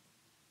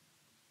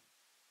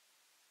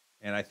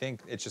 And I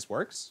think it just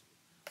works.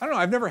 I don't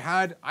know,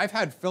 I've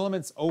had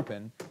filaments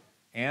open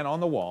and on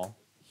the wall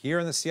here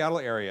in the Seattle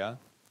area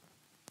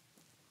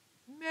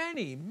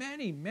many,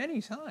 many,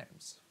 many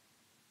times.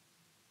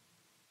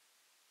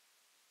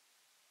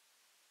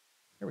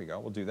 Here we go,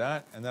 we'll do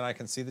that, and then I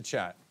can see the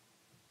chat.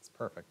 It's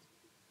perfect.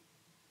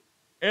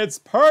 It's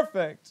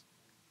perfect!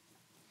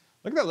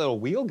 Look at that little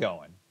wheel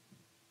going.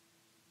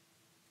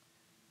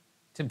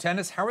 Tim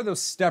Tennis, how are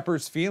those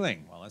steppers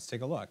feeling? Well, let's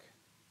take a look.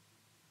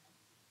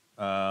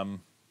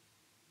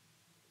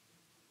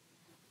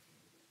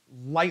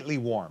 Lightly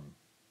warm.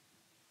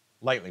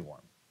 Lightly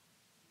warm.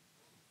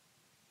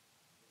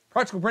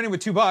 Practical printing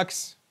with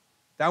 $2.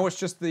 That was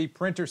just the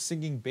printer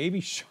singing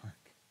Baby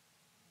Shark.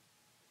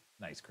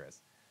 Nice, Chris.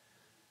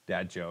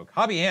 Dad joke.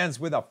 Hobby Hands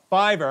with a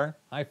 $5.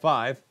 High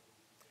five.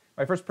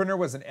 My first printer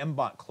was an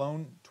MBOT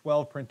clone.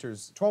 12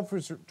 printers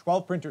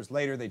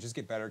later, they just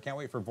get better. Can't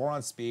wait for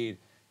Voron speed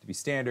to be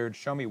standard.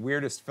 Show me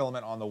weirdest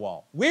filament on the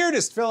wall.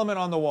 Weirdest filament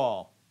on the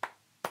wall.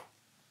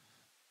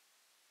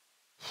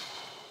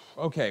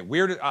 Okay,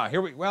 weird.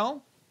 Here we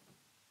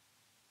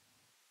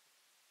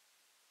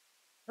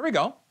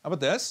go. How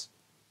about this?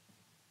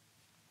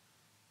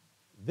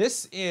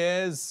 This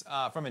is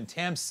from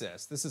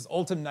Intamsys. This is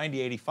Ultim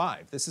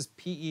 9085. This is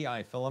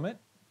PEI filament.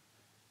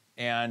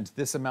 And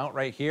this amount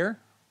right here,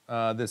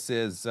 this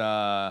is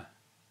 500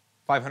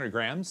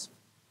 grams.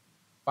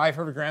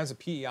 500 grams of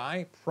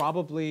PEI,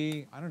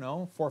 probably, I don't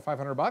know, $400 or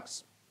 $500.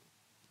 That's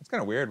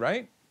kind of weird,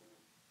 right?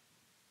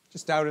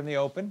 Just out in the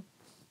open.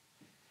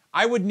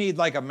 I would need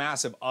like a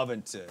massive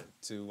oven to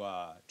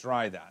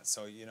dry that.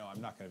 So, you know, I'm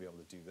not going to be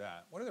able to do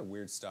that. What other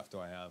weird stuff do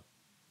I have?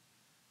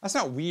 That's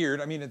not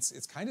weird. I mean,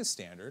 it's kind of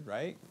standard,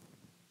 right?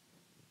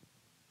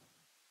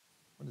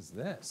 What is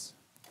this?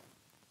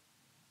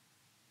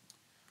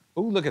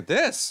 Oh, look at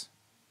this.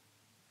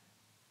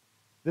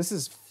 This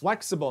is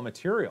flexible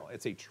material.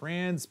 It's a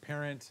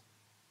transparent,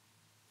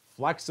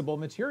 flexible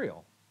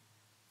material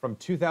from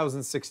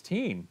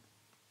 2016.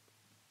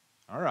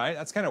 All right,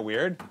 that's kind of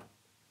weird.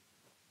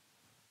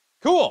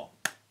 Cool.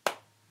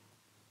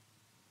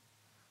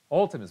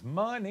 Ultim is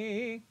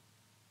money.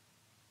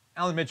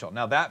 Alan Mitchell,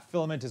 now that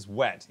filament is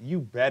wet. You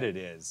bet it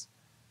is.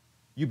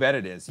 You bet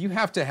it is. You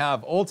have to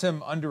have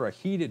Ultim under a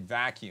heated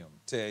vacuum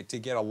to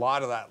get a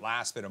lot of that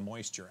last bit of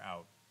moisture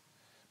out.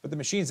 But the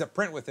machines that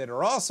print with it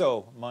are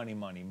also money,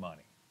 money,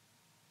 money.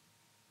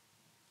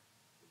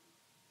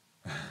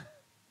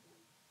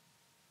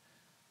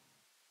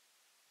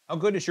 How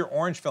good is your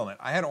orange filament?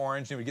 I had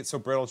orange and it would get so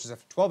brittle just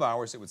after 12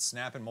 hours it would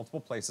snap in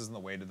multiple places on the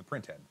way to the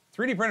printhead.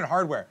 3D printed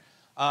hardware.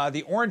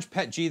 The orange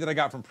PET G that I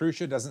got from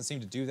Prusa doesn't seem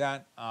to do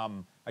that.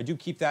 I do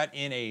keep that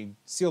in a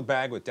sealed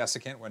bag with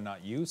desiccant when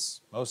not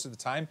used most of the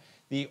time.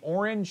 The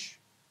orange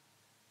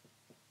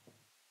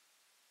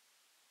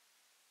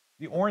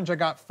I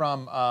got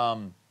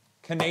from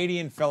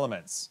Canadian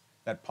Filaments,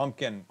 that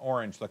pumpkin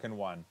orange looking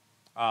one.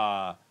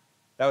 That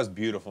was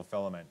beautiful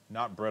filament,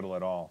 not brittle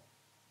at all.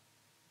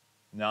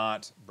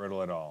 Not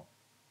brittle at all.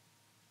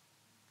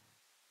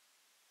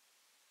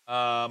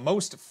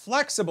 Most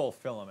flexible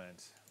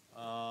filament.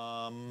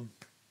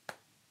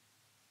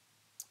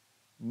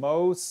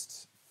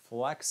 Most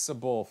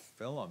flexible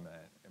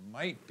filament. It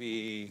might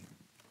be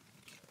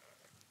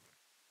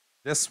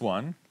this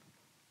one.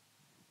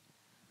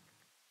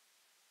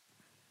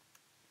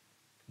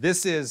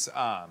 This is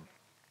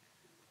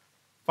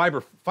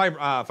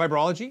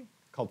fibrology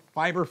called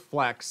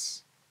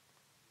FiberFlex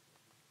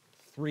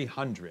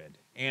 300.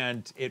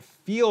 And it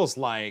feels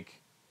like,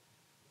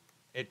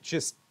 it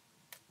just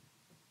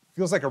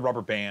feels like a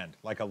rubber band,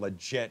 like a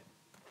legit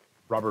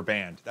rubber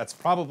band. That's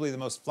probably the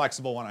most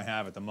flexible one I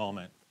have at the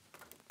moment.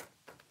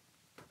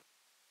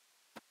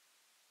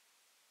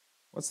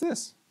 What's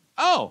this?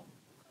 Oh!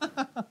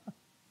 I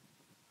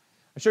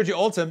showed you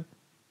Ultim.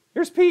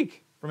 Here's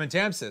Peak from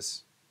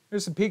Intamsys.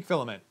 Here's some Peak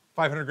filament,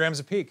 500 grams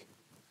of Peak.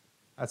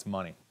 That's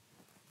money.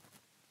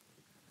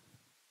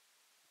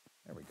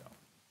 There we go.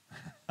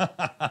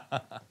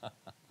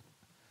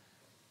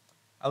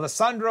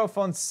 Alessandro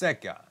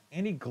Fonseca,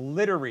 any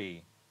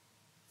glittery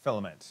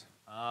filament?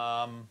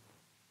 Yeah,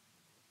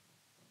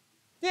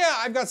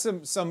 I've got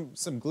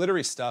some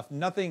glittery stuff.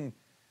 Nothing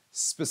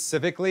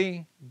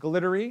specifically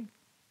glittery.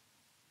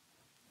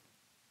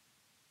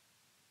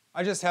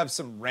 I just have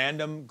some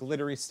random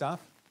glittery stuff.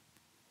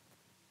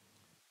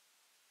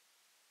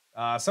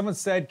 Someone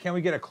said, can we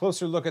get a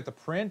closer look at the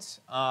print?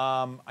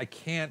 I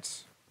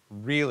can't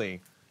really.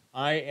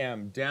 I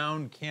am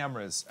down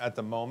cameras at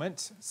the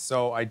moment,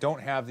 so I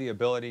don't have the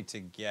ability to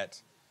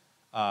get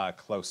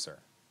closer.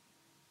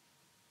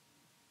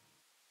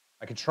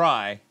 I could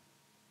try.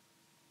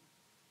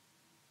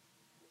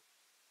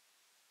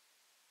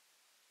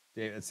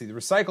 David, let's see, the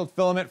recycled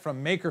filament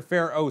from Maker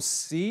Faire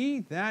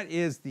OC. That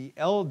is the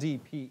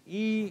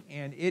LDPE,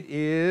 and it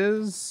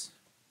is...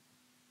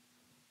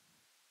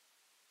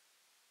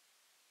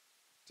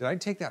 Did I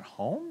take that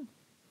home?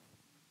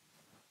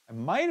 I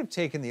might have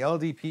taken the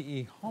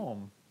LDPE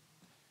home.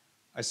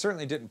 I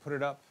certainly didn't put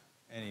it up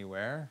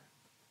anywhere.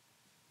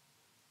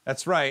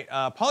 That's right.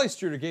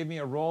 Polystruder gave me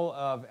a roll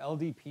of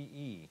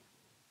LDPE.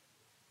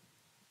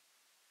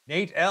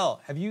 Nate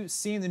L, have you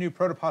seen the new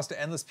Protopasta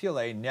Endless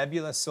PLA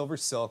Nebula Silver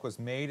Silk was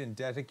made and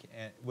dedicated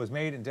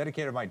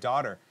to my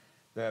daughter.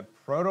 The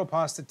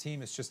Protopasta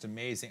team is just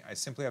amazing. I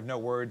simply have no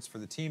words for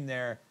the team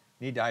there.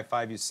 Need to high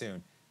five you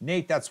soon.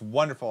 Nate, that's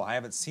wonderful. I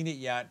haven't seen it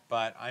yet,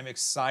 but I'm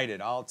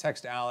excited. I'll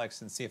text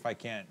Alex and see if I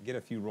can't get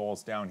a few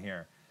rolls down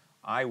here.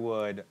 I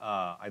would,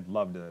 I'd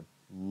love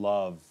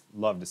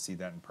to see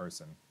that in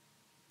person.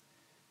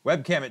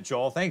 Webcam it,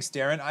 Joel. Thanks,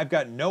 Darren. I've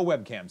got no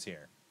webcams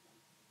here.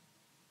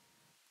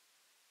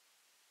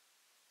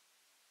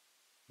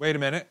 Wait a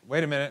minute.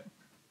 Wait a minute.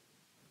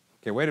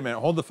 Okay, wait a minute.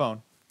 Hold the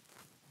phone.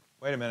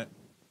 Wait a minute.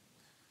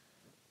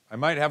 I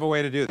might have a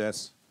way to do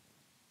this.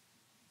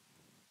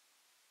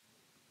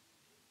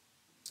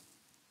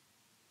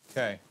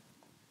 Okay.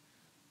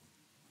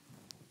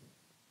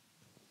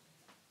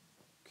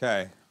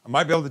 Okay. I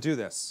might be able to do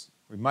this.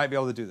 We might be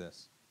able to do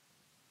this.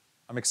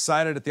 I'm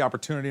excited at the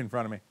opportunity in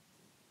front of me.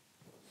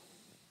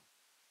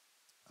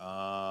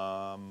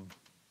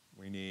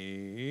 We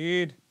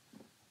need,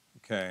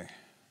 okay.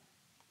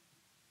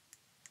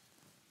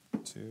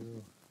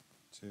 2,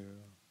 2,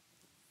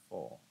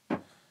 4.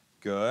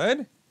 Good.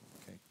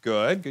 Okay,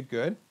 good, good,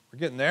 good. We're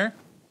getting there.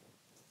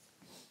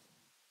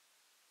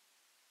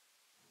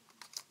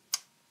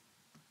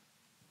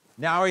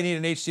 Now I need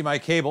an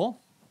HDMI cable.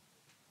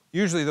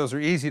 Usually those are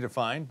easy to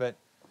find, but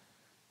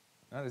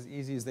not as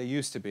easy as they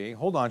used to be.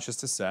 Hold on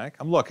just a sec.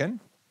 I'm looking.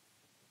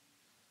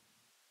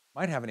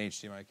 Might have an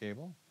HDMI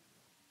cable.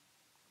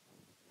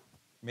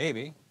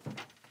 Maybe.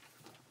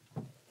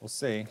 We'll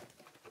see.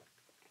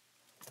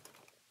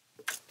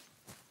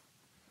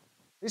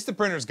 At least the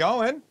printer's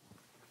going.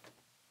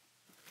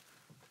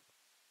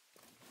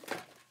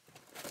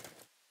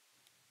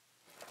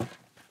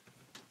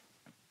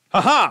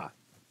 Haha!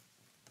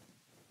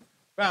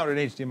 Found an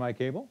HDMI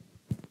cable.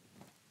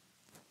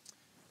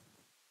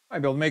 Might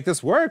be able to make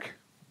this work.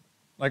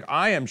 Like,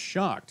 I am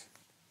shocked.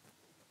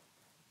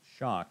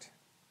 Shocked.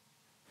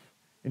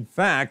 In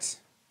fact,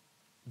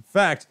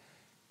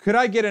 could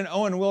I get an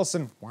Owen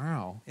Wilson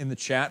wow in the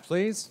chat,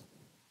 please?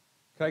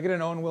 Could I get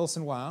an Owen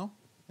Wilson wow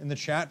in the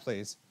chat,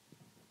 please?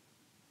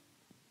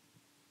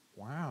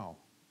 Wow.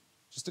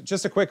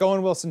 Just a quick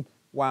Owen Wilson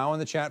wow in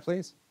the chat,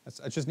 please.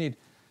 I just need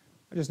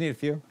a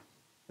few.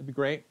 That'd be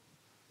great.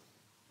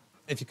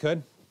 If you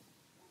could.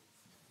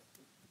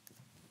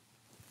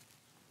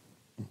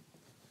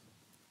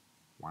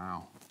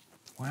 Wow.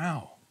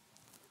 Wow.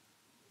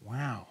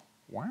 Wow.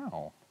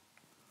 Wow.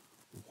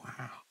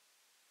 Wow.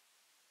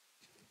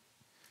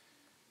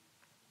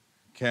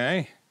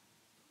 Okay.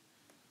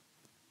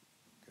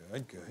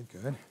 Good, good,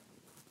 good.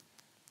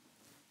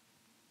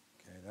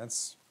 Okay,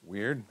 that's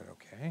weird, but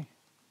okay.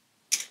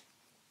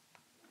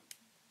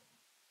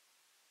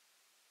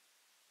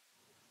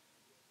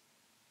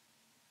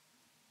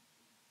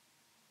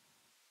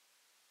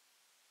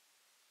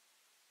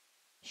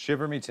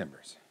 Shiver me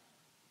timbers.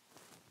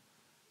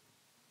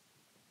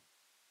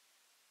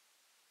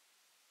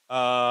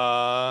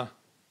 Oh,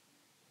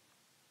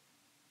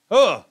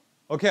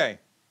 okay.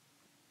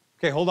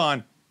 Okay, hold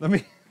on. Let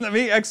me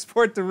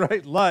export the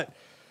right LUT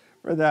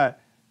for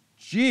that.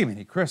 Gee,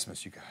 many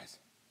Christmas, you guys.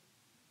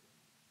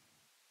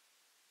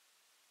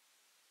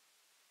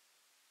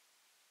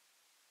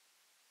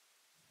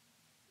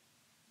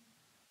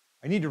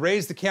 I need to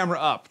raise the camera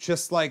up,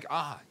 just like,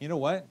 you know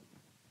what?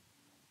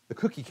 The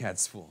cookie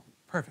cat's full.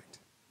 Perfect.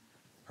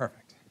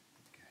 Perfect.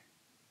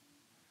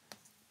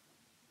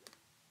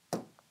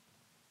 Okay.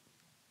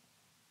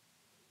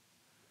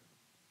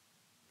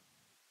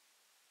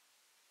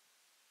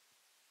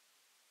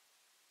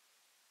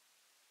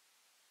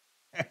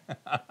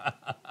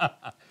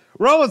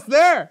 We're almost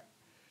there.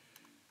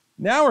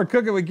 Now we're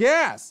cooking with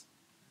gas.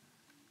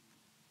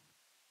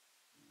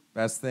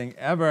 Best thing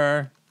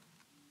ever.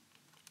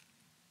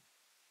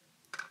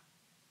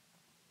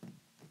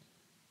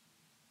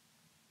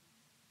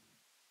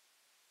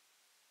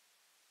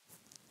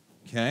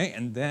 Okay,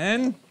 and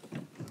then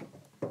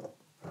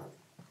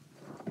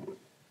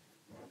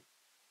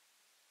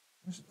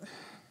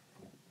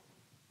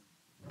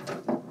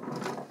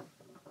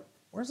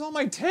where's all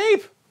my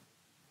tape?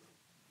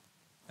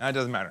 It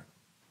doesn't matter.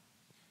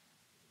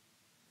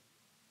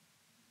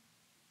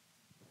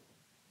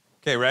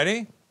 Okay,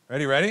 ready?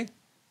 Ready, ready?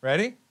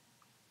 Ready?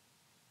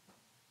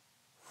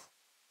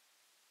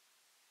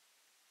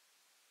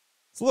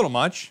 It's a little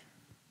much.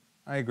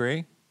 I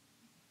agree.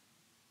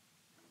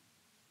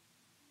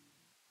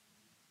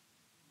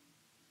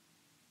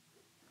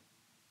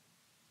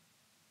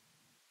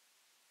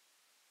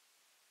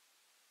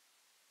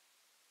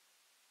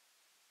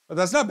 But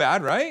that's not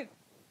bad, right?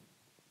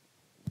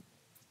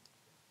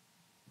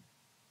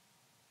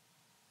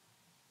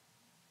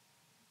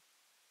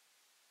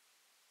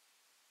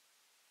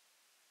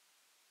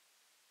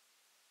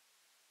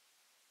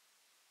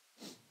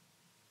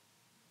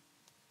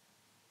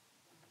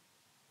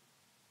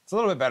 It's a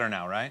little bit better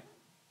now, right?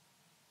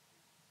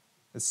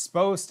 It's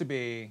supposed to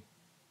be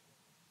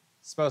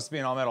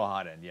an all metal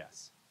hot end,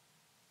 yes.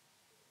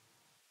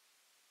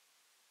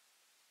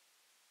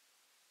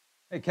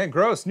 Hey, Ken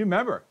Gross, new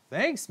member.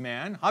 Thanks,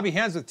 man. Hobby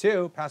Hands with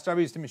 2. Past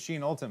W's to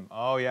Machine Ultim.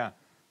 Oh yeah,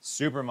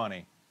 super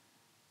money.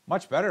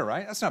 Much better,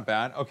 right? That's not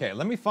bad. Okay,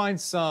 let me find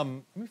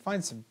some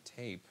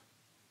tape.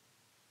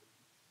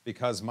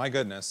 Because my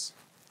goodness.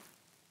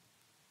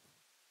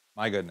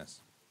 My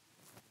goodness.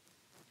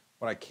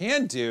 What I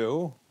can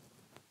do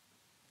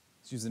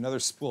is use another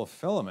spool of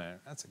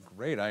filament. That's a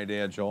great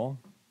idea, Joel.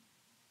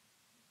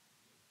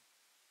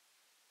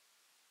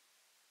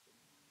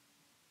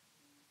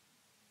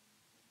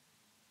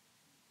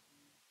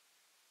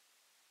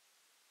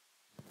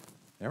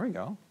 There we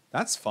go.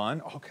 That's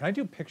fun. Oh, can I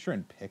do picture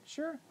in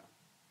picture?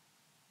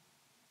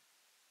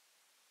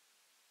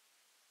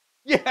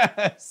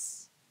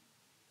 Yes!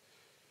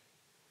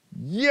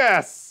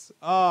 Yes!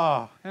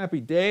 Oh,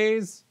 happy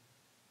days.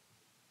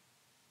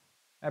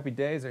 Happy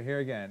days are here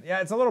again.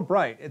 Yeah, it's a little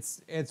bright.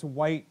 It's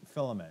white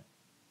filament.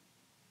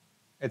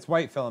 It's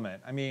white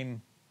filament. I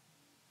mean,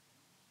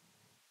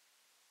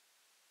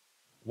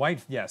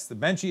 white, yes, the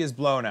benchy is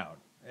blown out.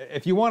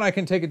 If you want, I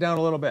can take it down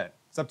a little bit.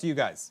 It's up to you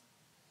guys.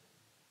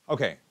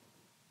 Okay.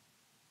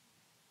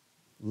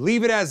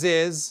 Leave it as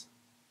is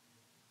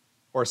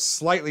or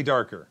slightly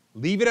darker.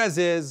 Leave it as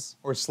is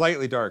or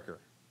slightly darker.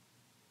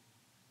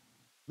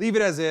 Leave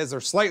it as is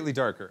or slightly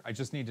darker. I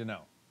just need to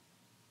know.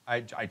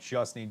 I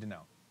just need to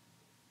know.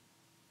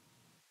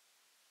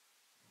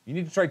 You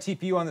need to try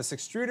TPU on this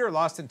extruder.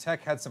 Lost in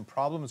Tech had some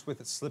problems with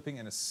it slipping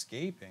and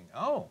escaping.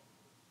 Oh.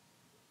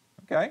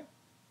 Okay.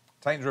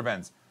 Titans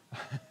Revenge.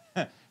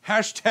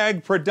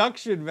 Hashtag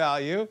production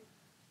value.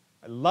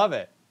 I love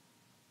it.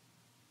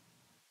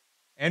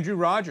 Andrew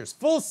Rogers,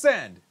 full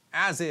send,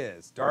 as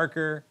is.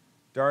 Darker,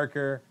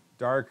 darker,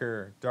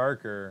 darker,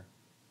 darker,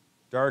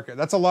 darker.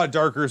 That's a lot of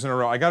darkers in a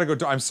row. I gotta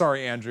go, I'm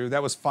sorry, Andrew.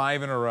 That was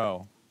 5 in a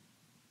row.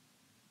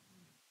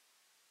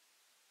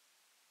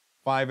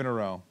 5 in a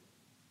row.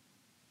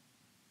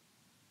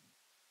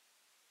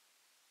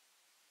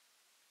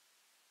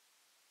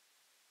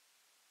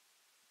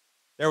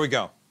 There we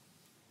go.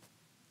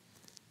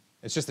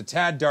 It's just a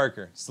tad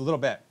darker, just a little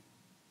bit.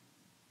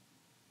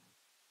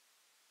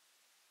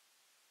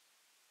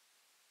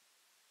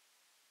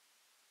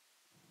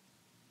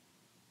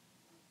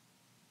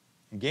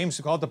 In games,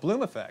 we call it the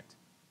bloom effect.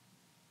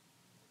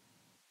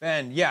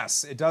 Ben,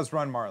 yes, it does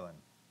run Marlin.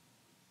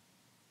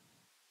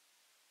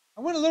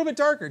 I went a little bit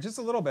darker, just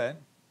a little bit.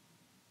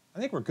 I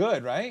think we're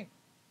good, right?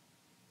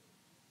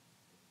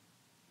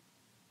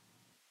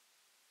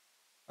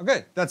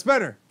 Okay, that's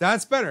better.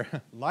 That's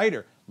better.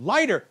 Lighter.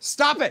 Lighter.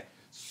 Stop it.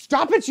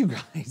 Stop it, you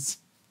guys.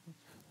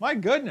 My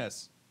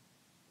goodness.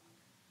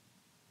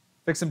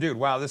 Fix him, dude.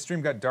 Wow, this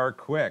stream got dark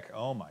quick.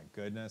 Oh, my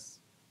goodness.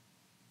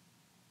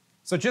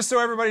 So just so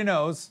everybody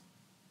knows,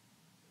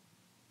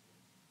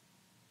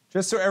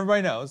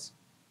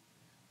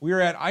 we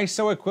are at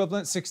ISO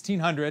equivalent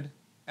 1600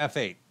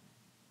 f8.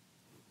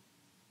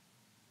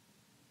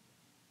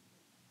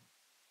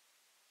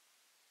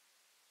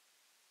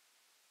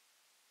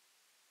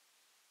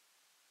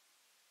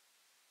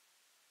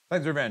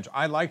 Titans Revenge.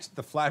 I liked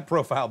the flat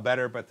profile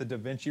better, but the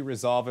DaVinci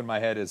Resolve in my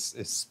head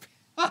is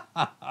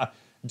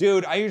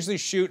dude, I usually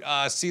shoot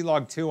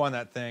C-Log 2 on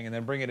that thing and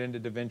then bring it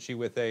into DaVinci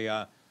with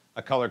a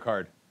color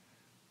card.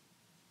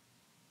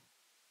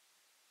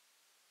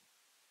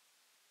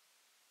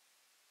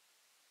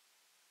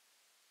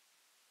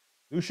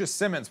 Lucius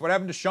Simmons. What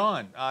happened to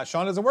Sean?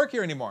 Sean doesn't work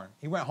here anymore.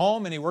 He went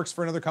home and he works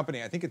for another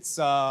company. I think it's,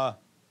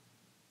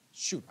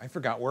 shoot, I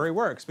forgot where he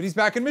works, but he's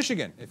back in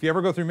Michigan. If you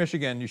ever go through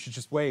Michigan, you should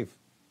just wave.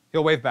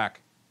 He'll wave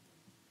back.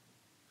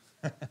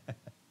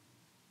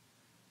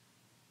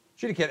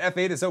 Shitty Kid,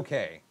 F8 is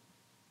okay.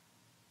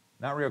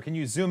 Not real. Can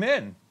you zoom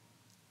in?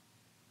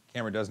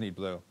 Camera does need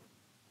blue.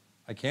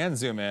 I can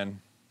zoom in.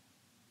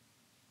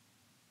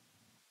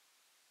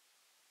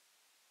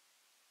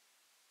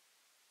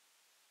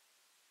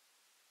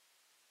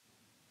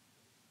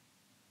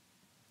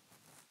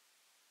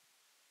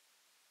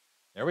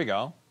 There we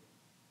go.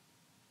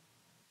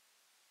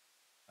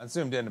 I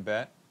zoomed in a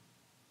bit.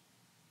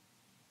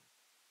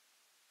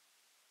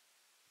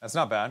 That's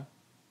not bad.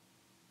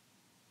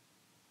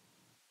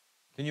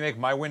 Can you make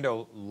my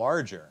window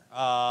larger?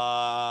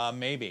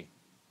 Maybe.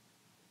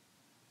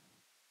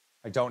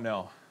 I don't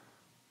know.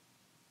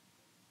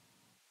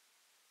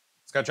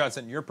 Scott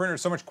Johnson, your printer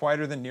is so much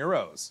quieter than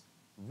Nero's.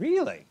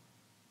 Really?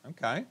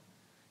 Okay.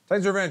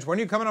 Titans Revenge, when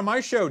are you coming on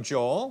my show,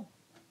 Joel?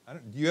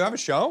 Do you have a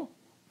show?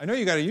 I know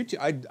you got a YouTube.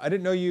 I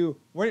didn't know you.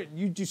 Where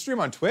you stream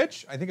on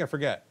Twitch? I think I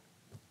forget.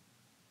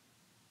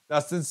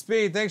 Dustin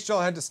Speed, thanks, Joel.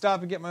 I had to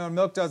stop and get my own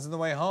milk duds on the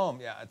way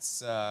home. Yeah, it's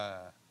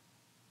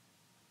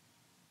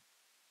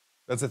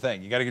that's the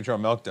thing. You got to get your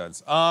own milk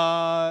duds.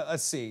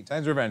 Let's see.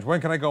 Titans Revenge. When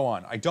can I go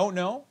on? I don't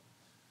know.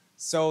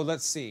 So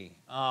let's see.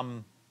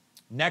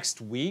 Next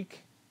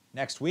week,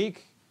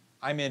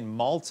 I'm in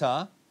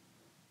Malta,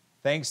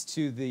 thanks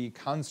to the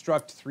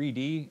Construct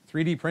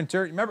 3D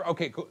printer. Remember?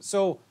 Okay, cool.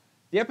 So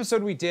the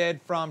episode we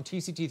did from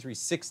TCT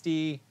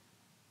 360,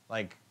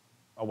 like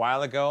a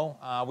while ago,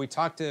 we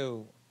talked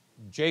to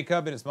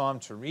Jacob and his mom,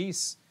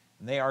 Therese,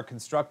 and they are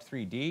Construct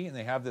 3D, and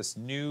they have this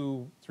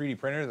new 3D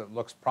printer that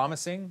looks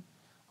promising,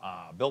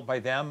 built by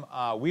them.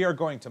 We are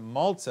going to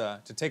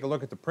Malta to take a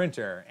look at the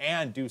printer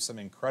and do some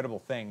incredible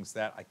things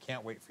that I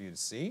can't wait for you to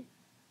see.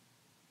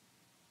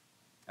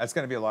 That's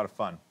going to be a lot of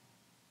fun.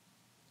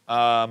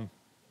 And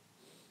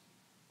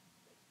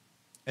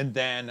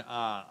then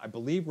I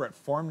believe we're at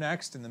Form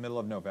Next in the middle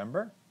of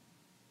November.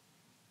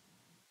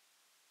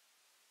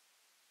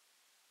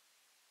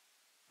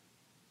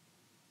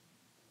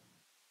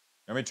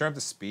 Let me turn up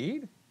the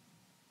speed.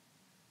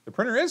 The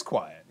printer is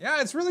quiet. Yeah,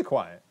 it's really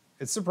quiet.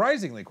 It's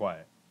surprisingly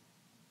quiet.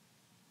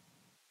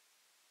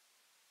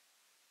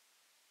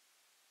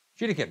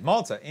 Cheetah Kid,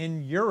 Malta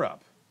in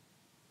Europe.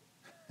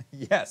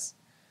 Yes,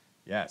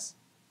 yes.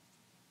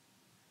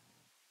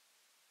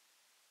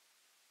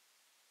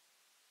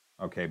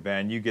 Okay,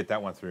 Ben, you get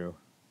that one through.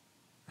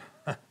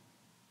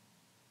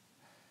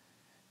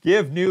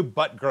 Give Noob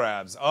butt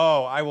grabs.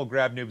 Oh, I will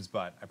grab Noob's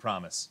butt. I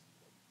promise,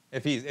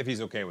 if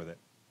he's okay with it.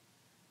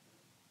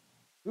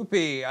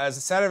 Oopie, as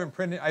a sad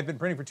I've been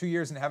printing for 2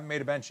 years and haven't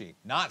made a Benchy.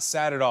 Not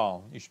sad at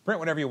all. You should print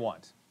whatever you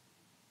want.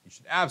 You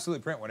should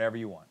absolutely print whatever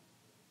you want.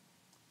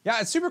 Yeah,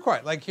 it's super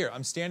quiet. Like here,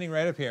 I'm standing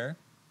right up here.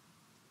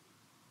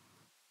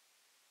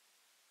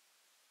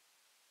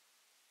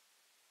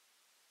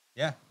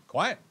 Yeah,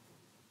 quiet.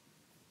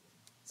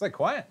 It's like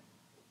quiet.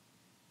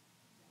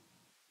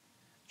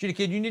 Cheetah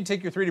Kid, you need to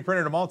take your 3D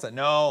printer to Malta.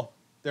 No,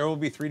 there will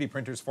be 3D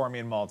printers for me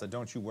in Malta.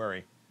 Don't you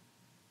worry.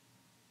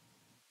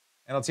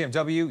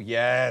 NLTMW,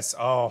 yes.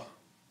 Oh,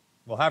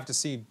 we'll have to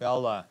see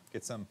Bella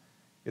get some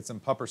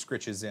pupper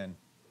scritches in.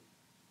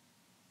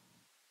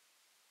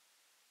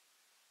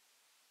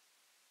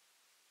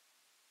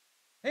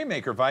 Hey,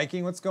 Maker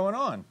Viking, what's going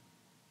on?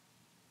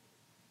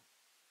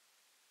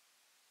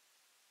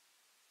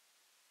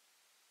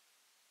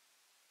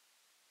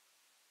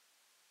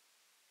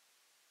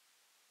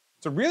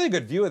 It's a really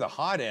good view of the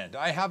hot end.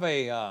 I have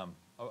a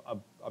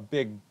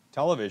big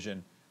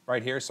television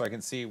right here so I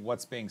can see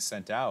what's being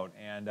sent out,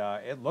 and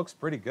it looks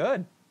pretty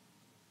good.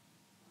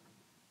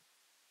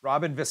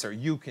 Robin Visser,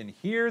 you can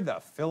hear the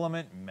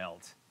filament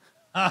melt.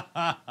 Hey,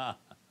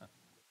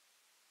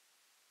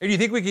 do you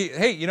think we could?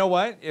 Hey, you know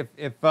what?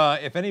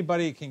 If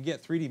anybody can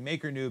get 3D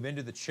Maker Noob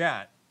into the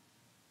chat,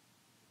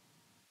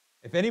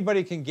 if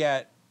anybody can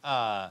get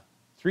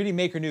 3D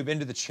Maker Noob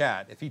into the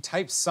chat, if he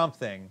types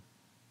something,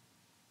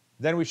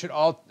 then we should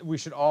all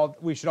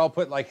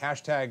put like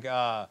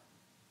hashtag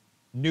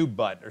noob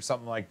butt or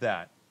something like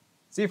that.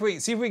 See if we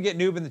can get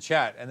noob in the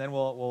chat, and then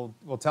we'll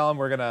tell him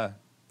we're gonna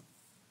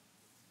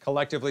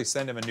collectively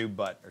send him a noob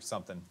butt or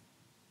something.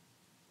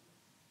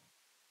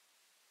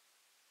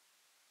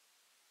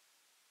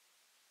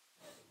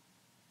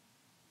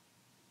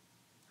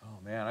 Oh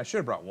man, I should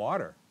have brought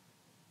water.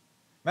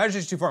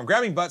 Imagine too far.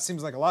 Grabbing butt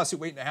seems like a lawsuit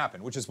waiting to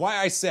happen, which is why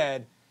I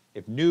said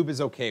if noob is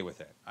okay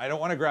with it. I don't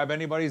want to grab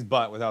anybody's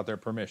butt without their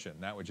permission.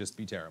 That would just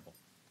be terrible.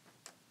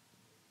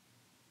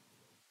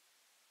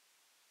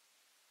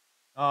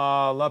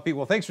 Lumpy,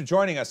 well, thanks for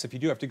joining us if you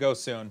do have to go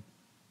soon.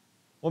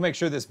 We'll make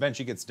sure this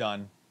Benchy gets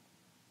done.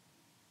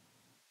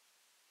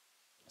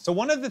 So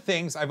one of the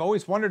things I've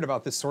always wondered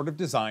about this sort of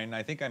design,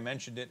 I think I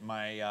mentioned it in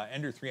my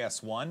Ender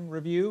 3S1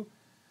 review,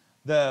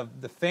 the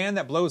fan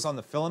that blows on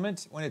the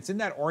filament, when it's in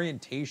that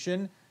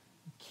orientation,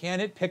 can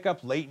it pick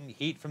up latent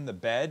heat from the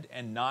bed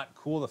and not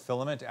cool the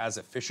filament as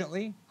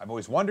efficiently? I've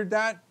always wondered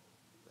that.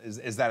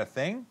 Is that a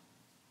thing?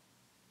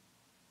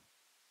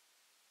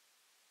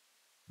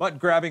 Butt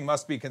grabbing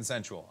must be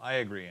consensual. I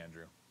agree,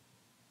 Andrew.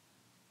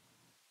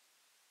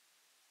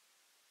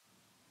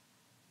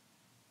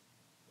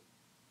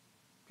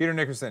 Peter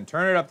Nickerson,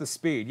 turn it up the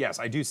speed. Yes,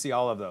 I do see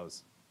all of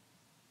those.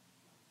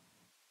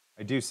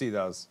 I do see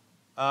those.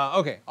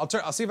 Okay,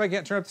 I'll see if I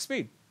can't turn up the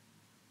speed.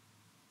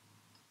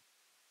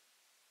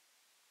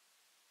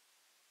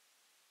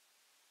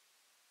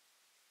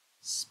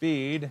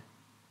 Speed.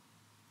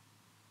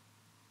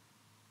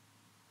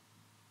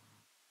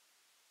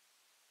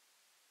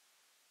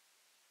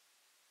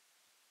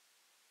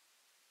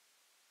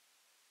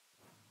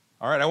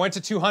 All right, I went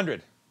to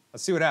 200.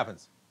 Let's see what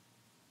happens.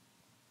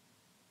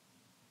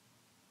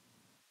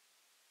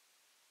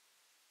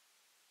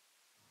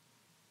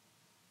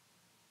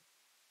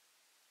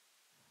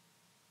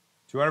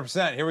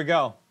 %. Here we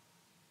go.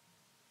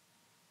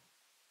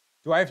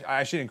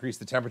 I should increase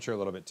the temperature a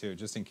little bit too,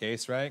 just in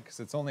case, right? Because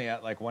it's only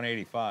at like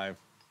 185.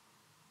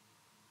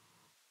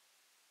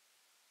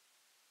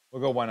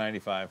 We'll go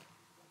 195.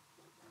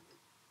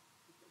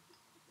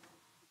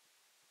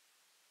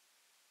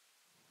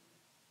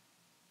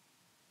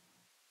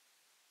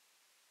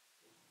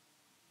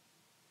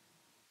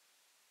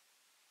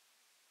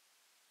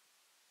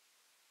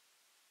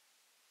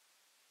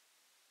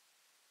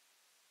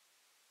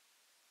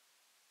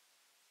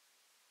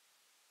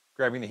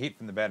 Grabbing the heat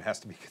from the bed has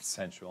to be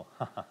consensual.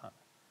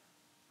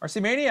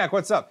 RC Maniac,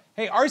 what's up?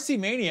 Hey, RC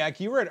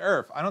Maniac, you were at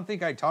IRF. I don't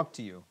think I talked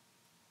to you.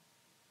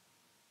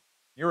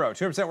 Euro,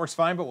 200% works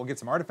fine, but we'll get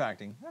some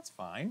artifacting. That's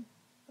fine.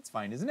 That's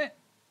fine, isn't it?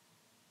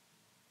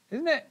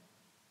 Isn't it?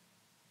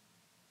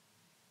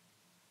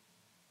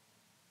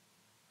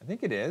 I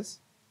think it is.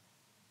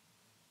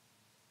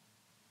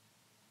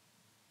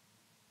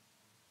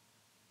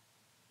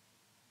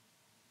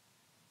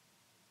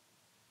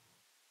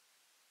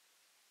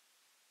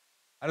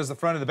 How does the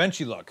front of the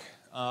Benchy look?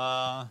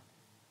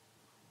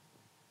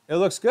 It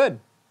looks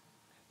good.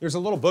 There's a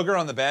little booger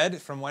on the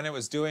bed from when it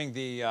was doing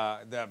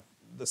the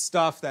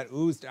stuff that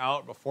oozed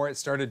out before it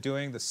started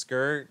doing the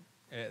skirt.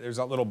 There's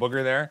that little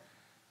booger there.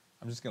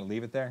 I'm just going to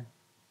leave it there.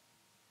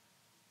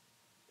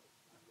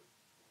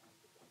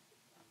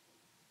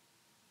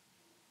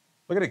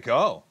 Look at it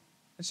go.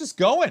 It's just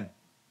going.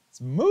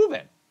 It's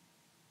moving.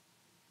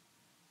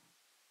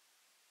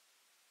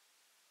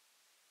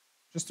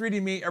 Just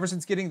 3D me, ever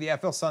since getting the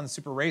FL Sun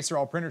Super Racer,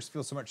 all printers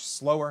feel so much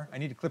slower. I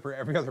need to clipper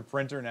every other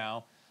printer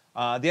now.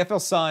 The FL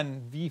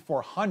Sun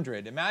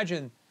V400,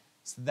 imagine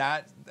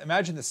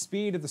the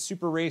speed of the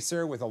Super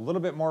Racer with a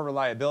little bit more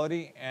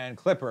reliability and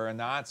clipper, and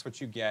that's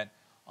what you get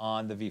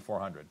on the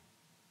V400.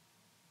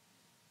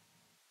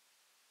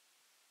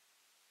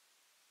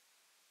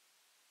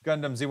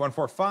 Gundam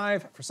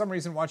Z145, for some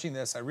reason watching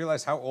this, I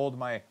realized how old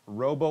my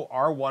Robo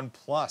R1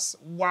 Plus.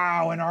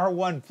 Wow, an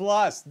R1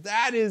 Plus,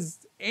 that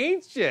is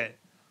ancient.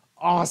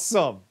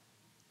 Awesome.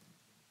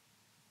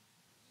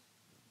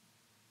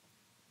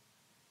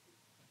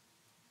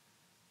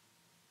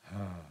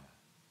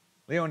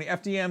 Leone,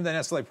 FDM, then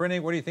SLA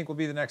printing. What do you think will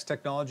be the next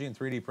technology in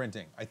 3D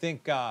printing? I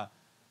think what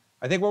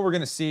we're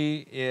going to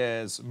see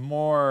is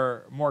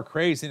more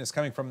craziness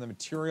coming from the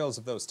materials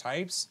of those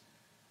types.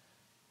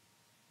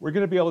 We're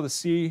going to be able to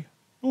see,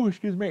 oh,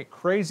 excuse me,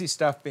 crazy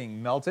stuff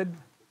being melted.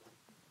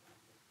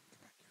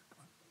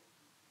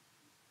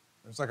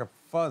 There's like a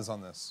fuzz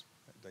on this.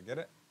 Did I get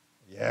it?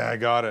 Yeah, I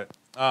got it.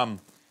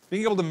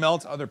 Being able to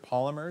melt other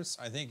polymers,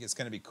 I think it's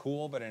going to be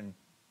cool, but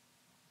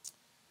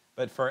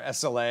for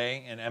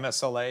SLA and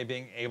MSLA,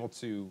 being able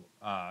to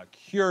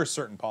cure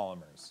certain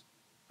polymers,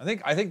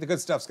 I think the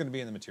good stuff's going to be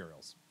in the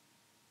materials.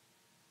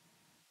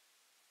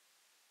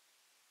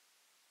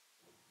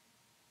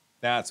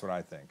 That's what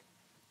I think.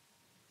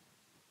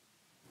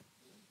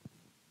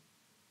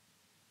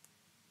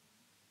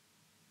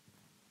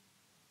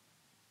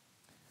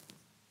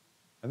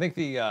 I think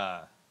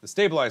the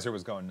stabilizer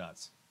was going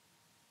nuts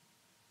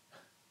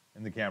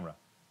in the camera.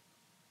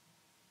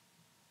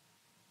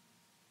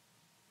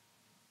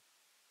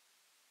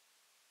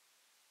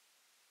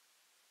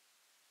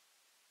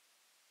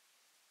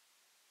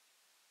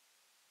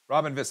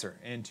 Robin Visser,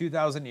 in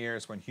 2,000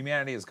 years, when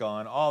humanity is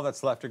gone, all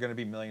that's left are going to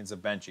be millions of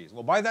benchies.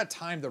 Well, by that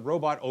time, the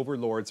robot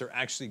overlords are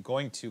actually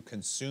going to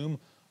consume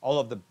all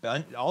of the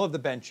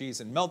benchies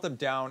and melt them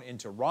down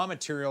into raw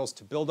materials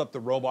to build up the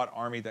robot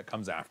army that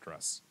comes after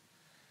us.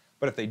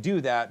 But if they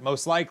do that,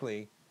 most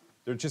likely,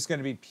 they're just going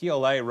to be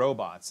PLA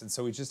robots, and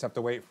so we just have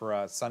to wait for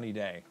a sunny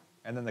day.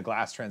 And then the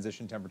glass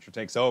transition temperature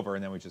takes over,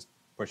 and then we just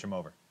push them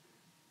over.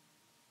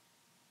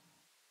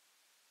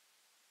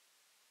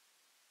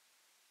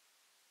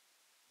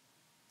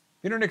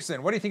 Peter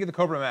Nixon, what do you think of the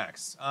Cobra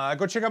Max?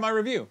 Go check out my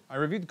review. I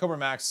reviewed the Cobra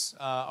Max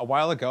a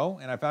while ago,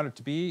 and I found it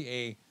to be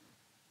a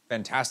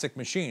fantastic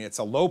machine. It's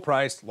a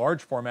low-priced,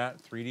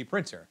 large-format 3D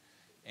printer.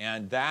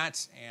 And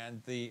that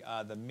and the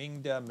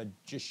Mingda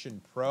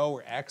Magician Pro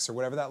or X or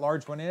whatever that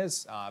large one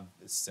is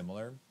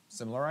similar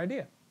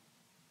idea.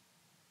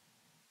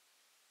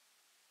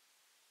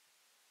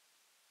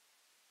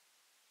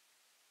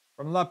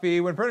 From Luppy,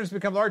 when printers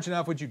become large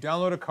enough, would you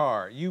download a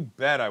car? You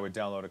bet I would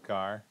download a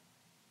car.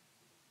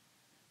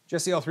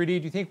 Jesse L3D, do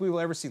you think we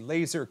will ever see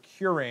laser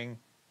curing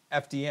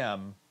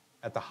FDM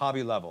at the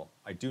hobby level?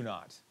 I do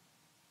not.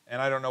 And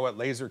I don't know what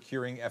laser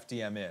curing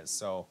FDM is,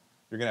 so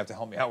you're going to have to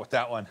help me out with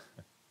that one.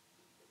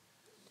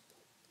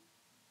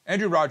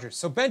 Andrew Rogers,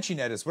 so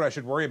BenchyNet is what I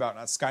should worry about,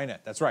 not Skynet.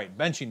 That's right,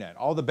 BenchyNet.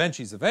 All the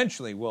benchies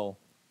eventually will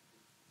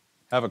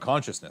have a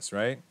consciousness,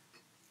 right?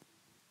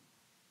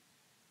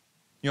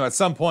 You know, at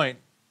some point,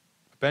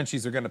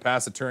 benchies are going to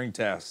pass a Turing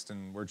test,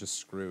 and we're just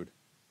screwed.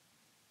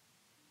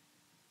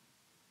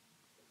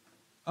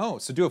 Oh,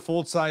 so do a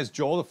full-size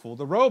Joel to fool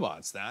the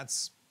robots.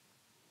 That's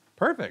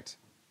perfect.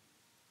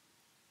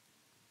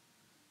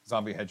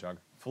 Zombie Hedgehog.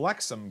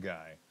 Flexum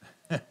guy.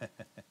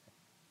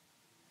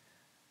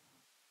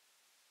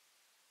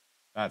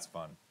 That's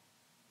fun.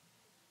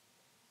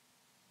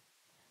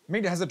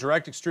 Mingda has a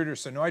direct extruder,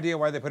 so no idea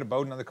why they put a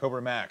Bowden on the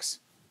Cobra Max.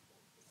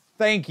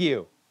 Thank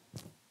you.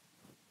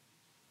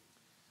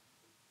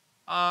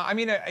 I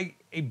mean,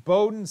 a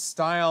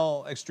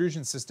Bowden-style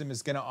extrusion system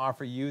is going to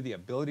offer you the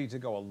ability to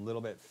go a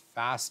little bit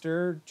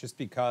faster just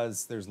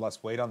because there's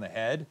less weight on the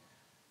head.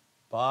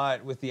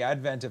 But with the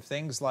advent of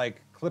things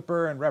like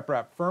Clipper and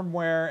RepRap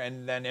firmware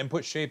and then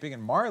input shaping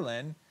and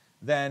Marlin,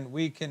 then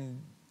we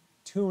can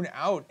tune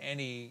out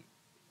any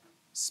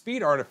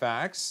speed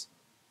artifacts.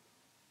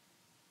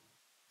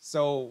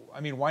 So, I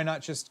mean, why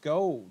not just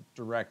go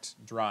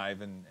direct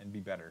drive and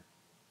be better?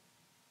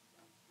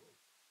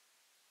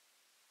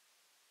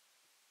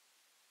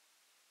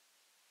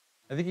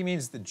 I think he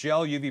means the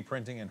gel UV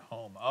printing in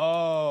home.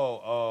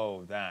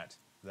 Oh, that.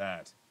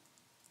 That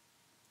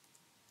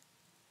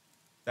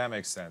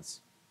makes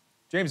sense.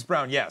 James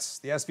Brown, yes.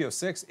 The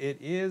Sv06, it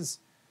is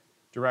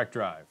direct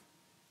drive.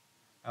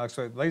 Alex,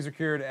 laser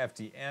cured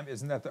FDM,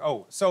 isn't that the...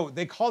 Oh, so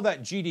they call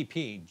that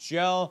GDP,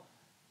 gel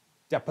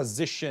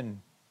deposition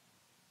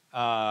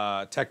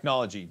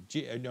technology.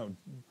 GP...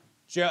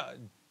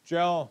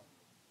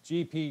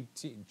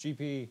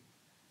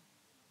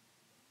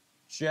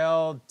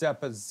 Gel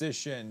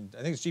deposition,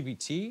 I think it's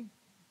GPT.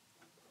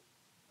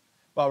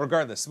 Well,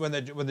 regardless, when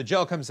the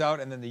gel comes out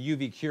and then the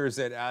UV cures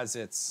it as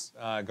it's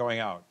going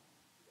out,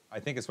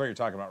 I think it's what you're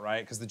talking about, right?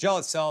 Because the gel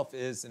itself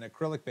is an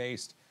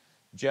acrylic-based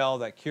gel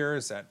that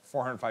cures at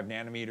 405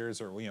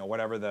 nanometers or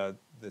whatever the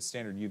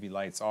standard UV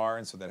lights are,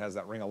 and so that has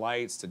that ring of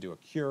lights to do a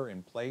cure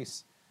in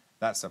place.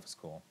 That stuff is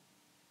cool.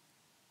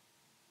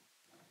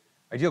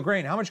 Ideal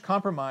Grain, how much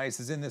compromise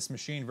is in this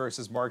machine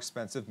versus more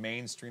expensive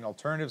mainstream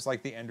alternatives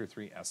like the Ender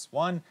 3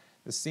 S1?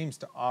 This seems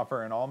to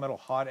offer an all-metal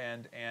hot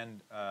end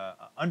and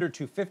under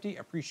 250.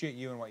 Appreciate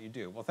you and what you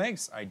do. Well,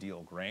 thanks,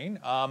 Ideal Grain.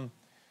 I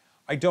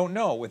don't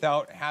know.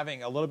 Without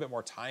having a little bit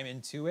more time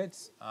into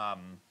it, I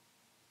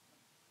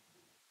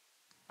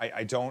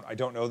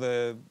don't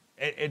know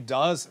It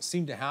does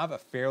seem to have a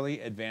fairly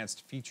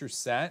advanced feature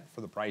set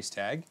for the price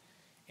tag.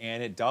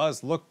 And it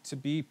does look to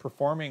be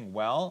performing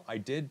well. I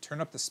did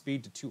turn up the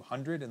speed to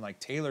 200, and like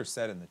Taylor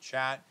said in the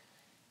chat,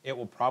 it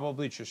will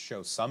probably just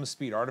show some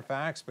speed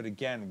artifacts. But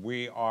again,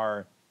 we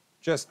are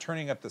just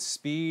turning up the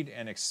speed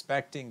and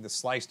expecting the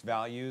sliced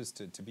values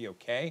to be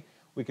okay.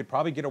 We could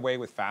probably get away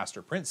with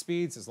faster print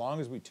speeds as long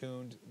as we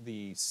tuned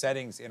the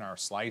settings in our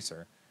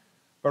slicer.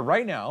 But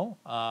right now,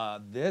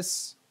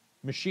 this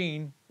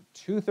machine,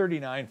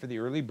 $239 for the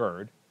early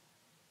bird,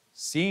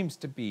 seems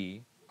to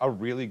be a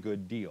really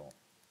good deal.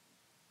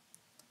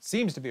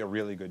 Seems to be a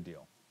really good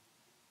deal.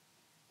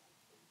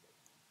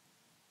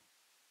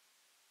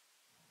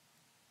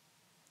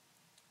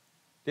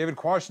 David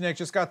Kwasnick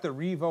just got the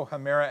Revo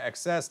Hamera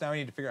XS. Now I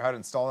need to figure out how to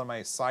install it on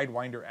my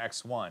Sidewinder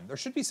X1. There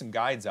should be some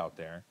guides out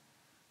there,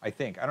 I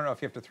think. I don't know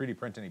if you have to 3D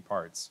print any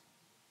parts.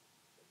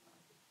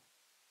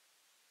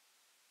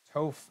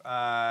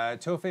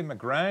 Tofe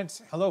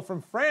Magrant, hello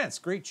from France.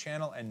 Great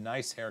channel and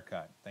nice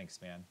haircut.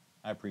 Thanks, man.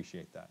 I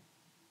appreciate that.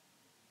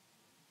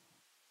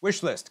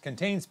 Wish list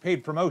contains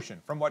paid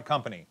promotion. From what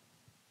company?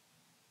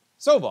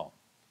 Sovol.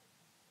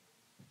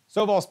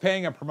 Sovol's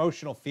paying a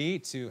promotional fee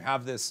to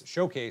have this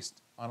showcased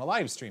on a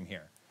live stream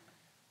here.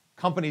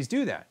 Companies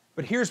do that.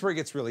 But here's where it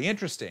gets really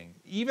interesting.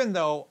 Even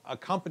though a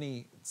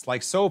company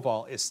like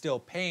Sovol is still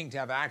paying to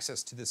have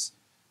access to this,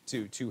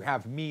 to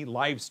have me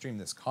live stream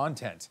this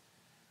content,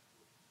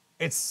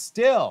 it's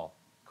still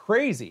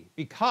crazy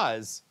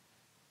because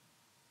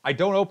I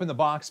don't open the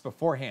box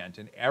beforehand,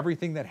 and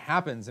everything that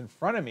happens in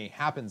front of me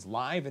happens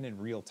live and in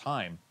real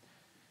time.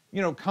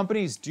 You know,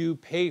 companies do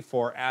pay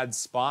for ad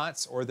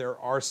spots, or there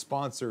are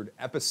sponsored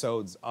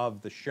episodes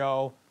of the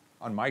show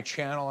on my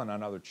channel and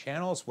on other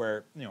channels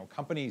where, you know,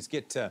 companies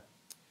get to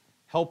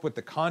help with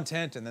the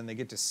content, and then they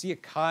get to see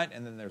it cut,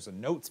 and then there's a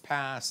notes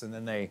pass, and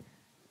then they,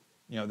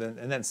 you know,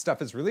 then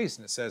stuff is released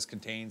and it says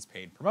contains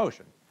paid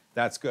promotion.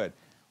 That's good.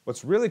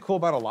 What's really cool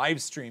about a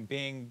live stream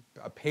being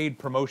a paid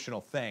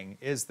promotional thing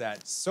is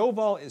that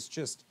Sovol is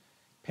just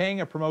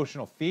paying a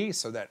promotional fee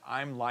so that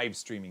I'm live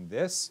streaming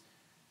this,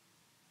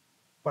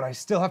 but I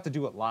still have to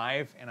do it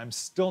live, and I'm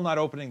still not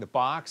opening the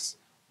box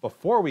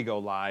before we go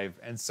live,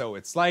 and so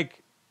it's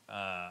like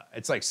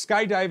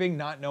skydiving,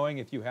 not knowing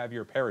if you have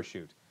your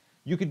parachute.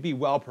 You could be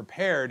well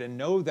prepared and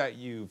know that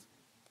you've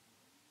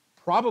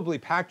probably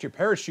packed your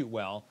parachute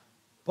well,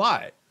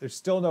 but there's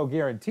still no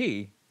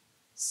guarantee,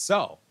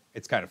 so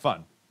it's kind of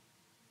fun.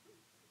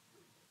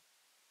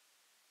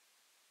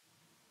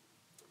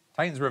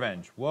 Titan's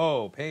Revenge.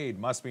 Whoa, paid.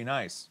 Must be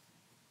nice.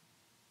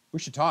 We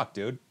should talk,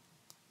 dude.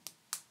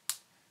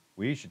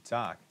 We should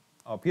talk.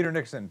 Oh, Peter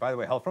Nixon, by the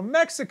way, hello from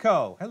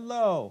Mexico.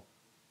 Hello.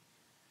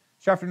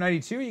 Chapter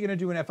 92, are you going to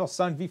do an FL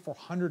Sun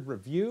V400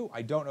 review?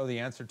 I don't know the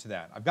answer to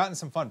that. I've gotten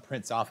some fun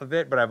prints off of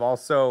it, but I've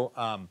also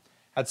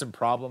had some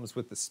problems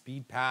with the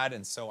speed pad,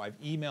 and so I've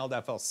emailed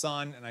FL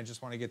Sun, and I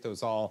just want to get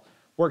those all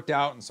worked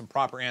out and some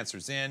proper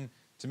answers in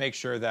to make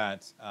sure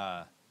that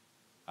it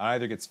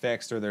either gets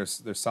fixed or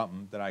there's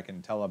something that I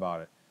can tell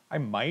about it. I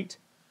might.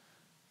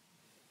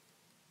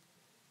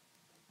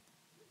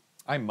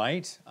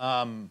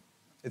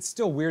 It's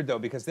still weird, though,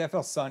 because the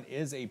FL Sun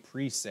is a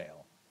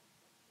pre-sale.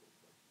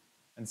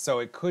 And so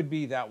it could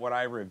be that what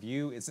I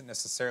review isn't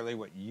necessarily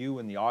what you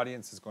and the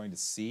audience is going to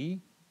see.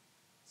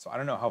 So I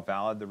don't know how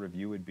valid the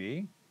review would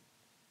be.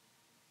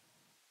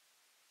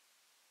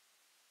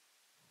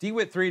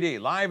 DeWitt 3D,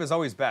 live is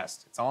always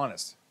best. It's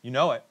honest. You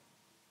know it.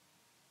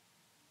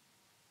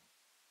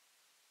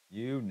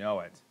 You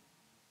know it.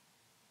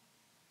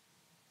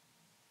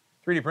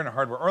 3D printer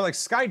hardware, or like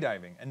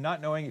skydiving and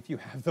not knowing if you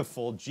have the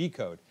full G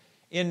code.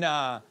 In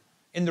the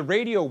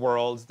radio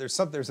world,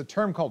 there's a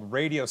term called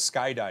radio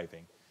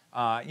skydiving.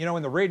 You know,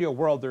 in the radio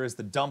world, there is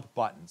the dump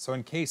button. So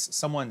in case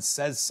someone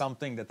says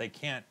something that they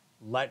can't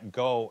let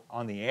go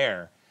on the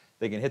air,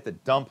 they can hit the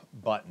dump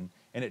button,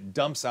 and it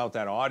dumps out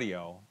that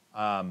audio.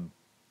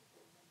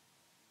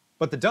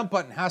 But the dump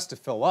button has to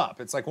fill up.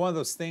 It's like one of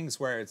those things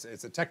where it's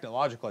a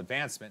technological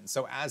advancement. And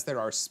so as there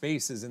are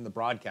spaces in the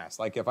broadcast,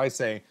 like if I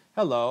say,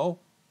 hello,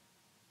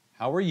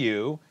 how are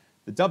you?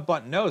 The dump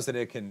button knows that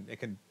it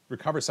can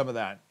recover some of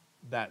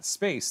that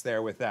space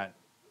there with that,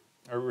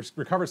 or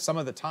recover some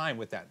of the time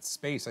with that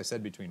space I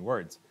said between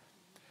words.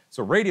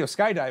 So radio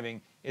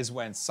skydiving is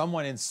when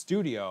someone in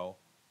studio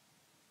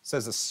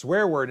says a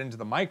swear word into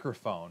the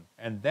microphone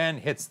and then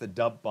hits the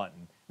dump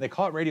button. They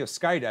call it radio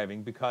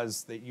skydiving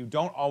because you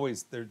don't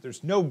always,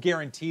 there's no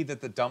guarantee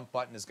that the dump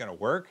button is going to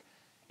work.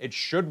 It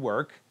should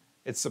work.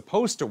 It's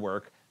supposed to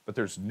work, but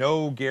there's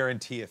no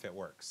guarantee if it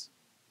works.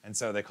 And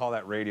so they call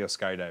that radio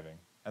skydiving.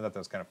 I thought that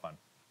was kind of fun.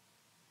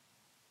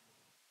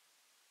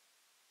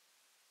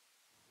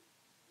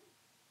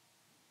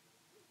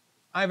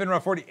 Ivan Raw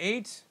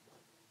 48.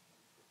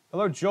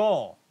 Hello,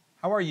 Joel.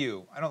 How are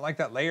you? I don't like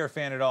that layer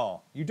fan at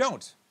all. You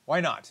don't?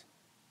 Why not?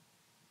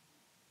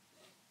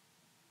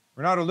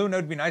 Renato Luna,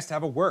 would be nice to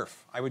have a WRF.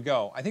 I would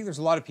go. I think there's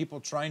a lot of people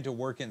trying to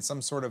work in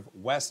some sort of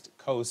West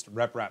Coast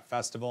Rep Rap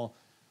Festival.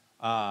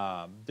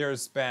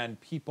 There's been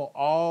people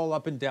all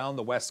up and down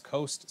the West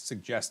Coast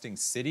suggesting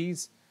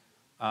cities.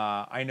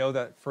 I know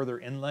that further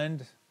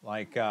inland,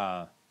 like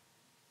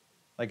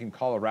in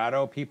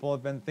Colorado, people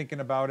have been thinking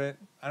about it.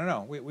 I don't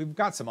know. We've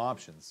got some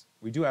options.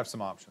 We do have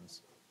some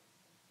options.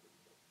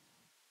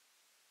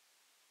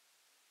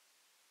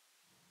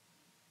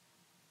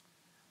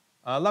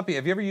 Luppy,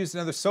 have you ever used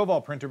another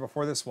Sovol printer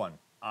before this one?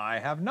 I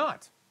have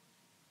not.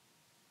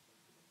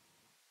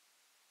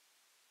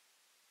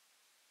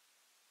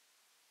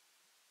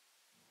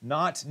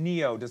 Not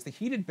Neo. Does the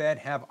heated bed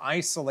have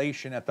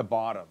isolation at the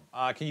bottom?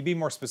 Can you be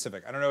more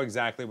specific? I don't know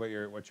exactly what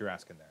you're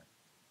asking there.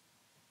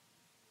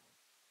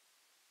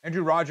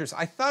 Andrew Rogers,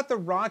 I thought the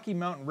Rocky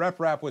Mountain Rep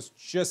Rap was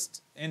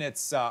just in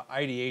its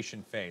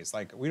ideation phase.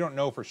 Like, we don't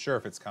know for sure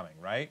if it's coming,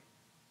 right?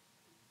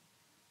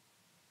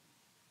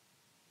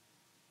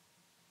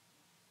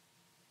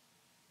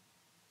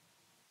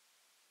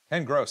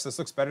 Ken Gross, this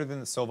looks better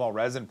than the Sovol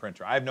resin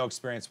printer. I have no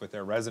experience with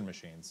their resin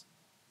machines.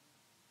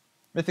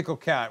 Mythical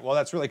Cat, well,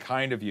 that's really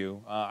kind of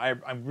you.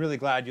 I'm really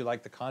glad you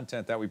like the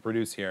content that we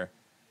produce here.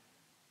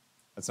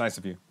 That's nice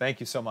of you. Thank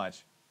you so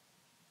much.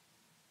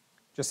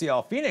 Jesse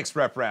L. Phoenix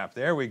Rep Rap.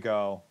 There we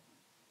go.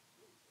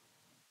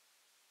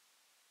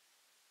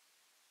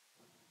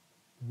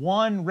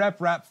 One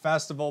Rep Rap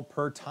festival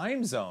per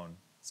time zone.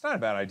 It's not a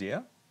bad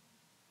idea.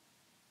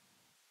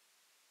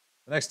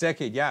 The next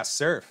decade, yeah,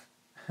 surf.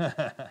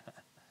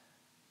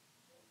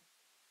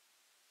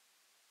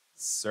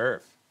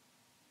 Surf.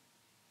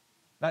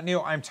 Not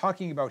Neil, I'm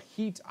talking about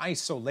heat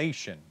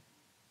isolation.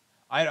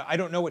 I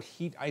don't know what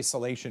heat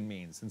isolation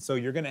means, and so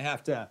you're gonna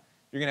have to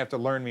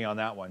learn me on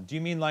that one. Do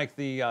you mean like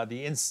the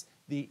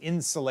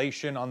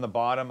insulation on the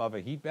bottom of a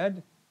heat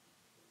bed?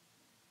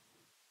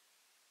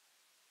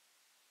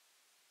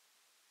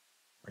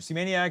 Mercy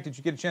Maniac, did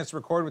you get a chance to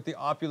record with the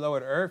Opulo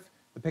at IRF,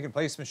 the pick and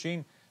place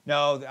machine?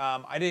 No,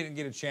 I didn't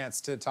get a chance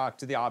to talk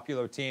to the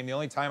Opulo team. The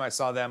only time I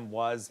saw them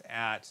was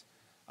at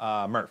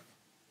Murph.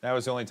 That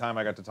was the only time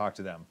I got to talk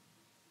to them.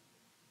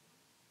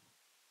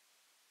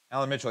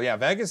 Alan Mitchell, yeah,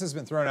 Vegas has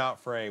been thrown out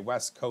for a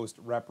West Coast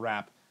Rep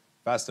Rap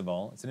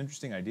festival. It's an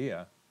interesting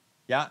idea.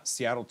 Yeah,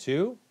 Seattle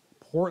too.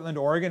 Portland,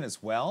 Oregon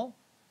as well.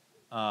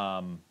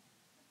 Lots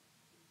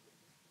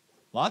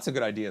of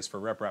good ideas for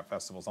Rep Rap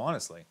festivals,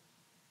 honestly.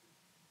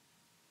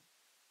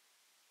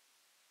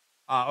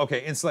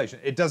 Okay, insulation.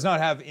 It does not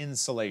have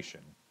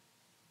insulation.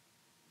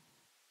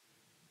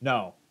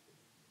 No.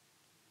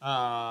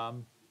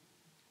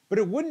 But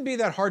it wouldn't be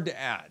that hard to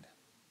add.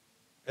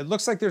 It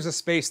looks like there's a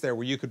space there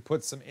where you could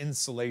put some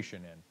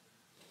insulation in.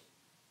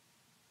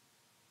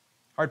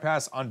 Hard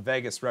pass on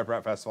Vegas Rep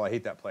Rap Festival. I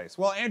hate that place.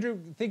 Well, Andrew,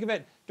 think of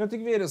it, don't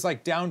think of it as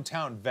like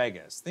downtown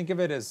Vegas. Think of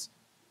it as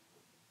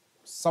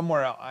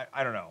somewhere,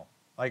 I don't know.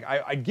 Like,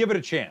 I'd give it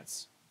a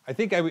chance. I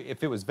think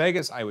if it was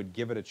Vegas, I would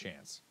give it a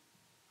chance.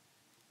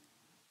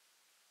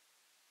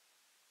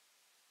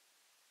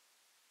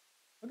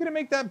 Look at it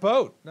make that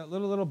boat, that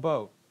little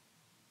boat.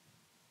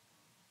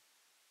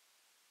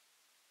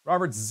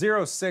 Robert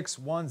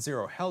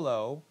 0610,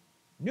 hello.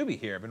 Newbie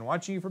here, I've been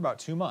watching you for about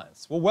 2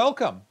 months. Well,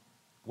 welcome,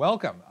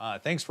 welcome.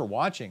 Thanks for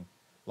watching.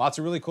 Lots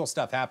of really cool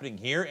stuff happening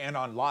here and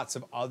on lots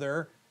of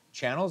other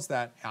channels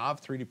that have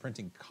 3D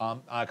printing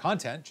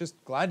content. Just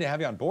glad to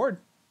have you on board.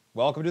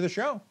 Welcome to the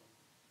show.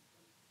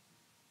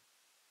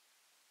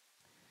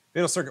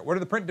 Fatal Circuit, what are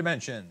the print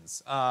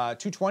dimensions?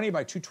 220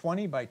 by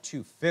 220 by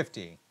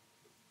 250.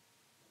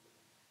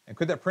 And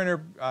could that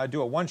printer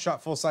do a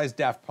one-shot full-size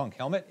Daft Punk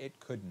helmet?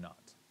 It could not.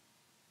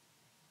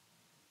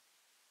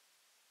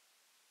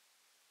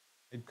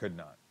 It could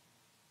not.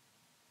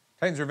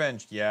 Titans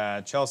Revenge. Yeah,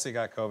 Chelsea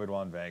got COVID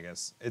while in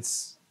Vegas. It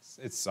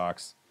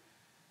sucks.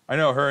 I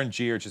know her and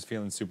G are just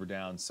feeling super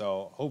down.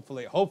 So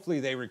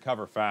hopefully they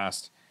recover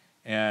fast.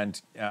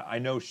 And I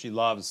know she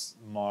loves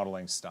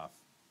modeling stuff.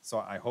 So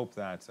I hope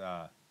that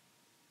I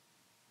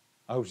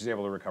hope she's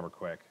able to recover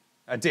quick.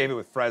 David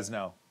with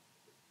Fresno.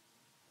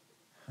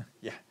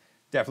 Yeah,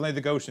 definitely the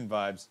Goshen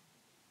vibes.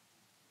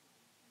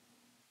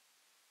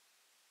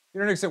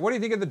 Peter Nick said, what do you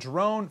think of the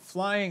drone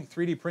flying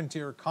 3D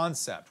printer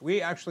concept?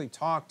 We actually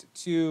talked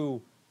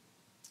to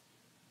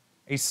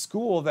a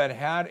school that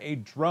had a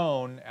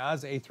drone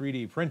as a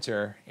 3D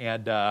printer,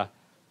 and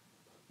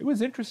it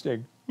was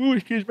interesting. Ooh,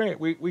 excuse me.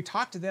 We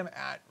talked to them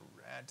at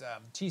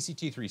TCT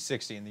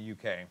 360 in the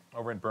UK,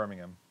 over in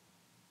Birmingham.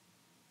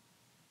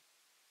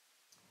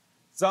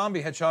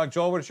 Zombie Hedgehog,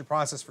 Joel, what is your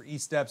process for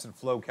E-steps and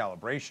flow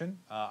calibration?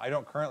 I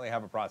don't currently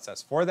have a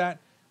process for that.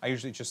 I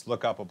usually just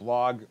look up a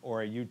blog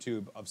or a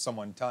YouTube of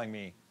someone telling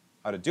me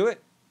how to do it,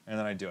 and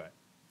then I do it.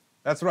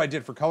 That's what I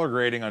did for color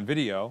grading on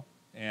video,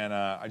 and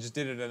I just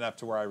did it enough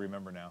to where I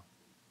remember now.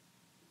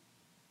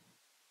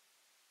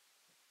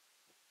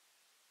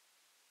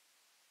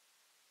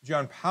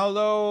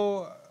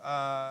 Gianpaolo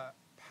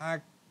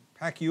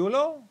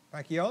Pacquiolo?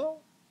 I don't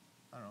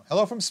know.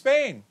 Hello from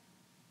Spain.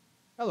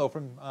 Hello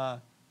from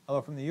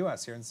the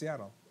U.S. here in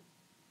Seattle.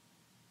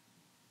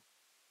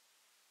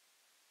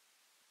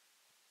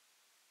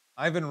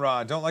 Ivan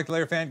Ra, don't like the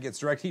layer fan, gets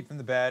direct heat from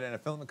the bed and a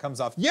filament comes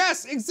off.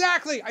 Yes,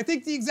 exactly. I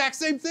think the exact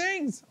same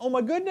things. Oh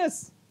my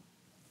goodness.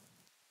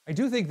 I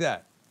do think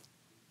that.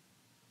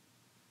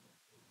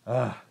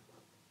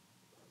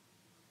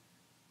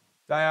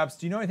 Diops,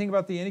 do you know anything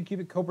about the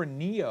Anycubic Cobra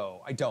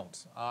Neo? I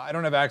don't. I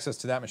don't have access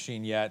to that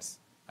machine yet.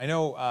 I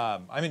know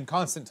I'm in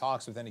constant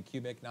talks with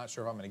Anycubic. Not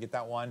sure if I'm going to get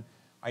that one.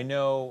 I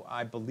know,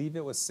 I believe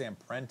it was Sam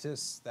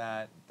Prentice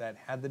that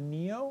had the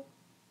Neo,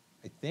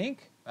 I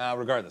think.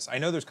 Regardless, I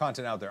know there's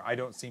content out there. I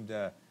don't seem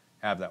to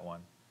have that one.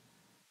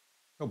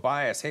 No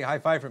bias. Hey, high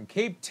five from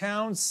Cape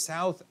Town,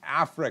 South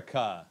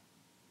Africa.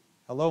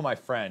 Hello, my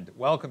friend.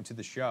 Welcome to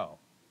the show.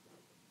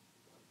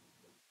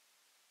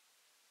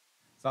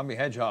 Zombie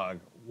Hedgehog.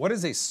 What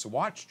is a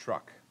swatch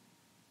truck?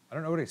 I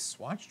don't know what a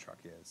swatch truck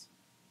is.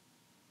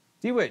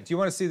 DeWitt, do you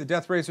want to see the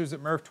Death Racers at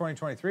Murph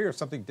 2023 or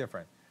something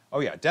different? Oh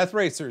yeah, Death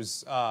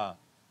Racers are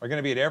going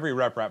to be at every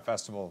Rep Rap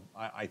Festival,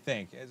 I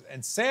think.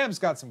 And Sam's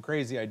got some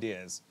crazy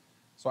ideas.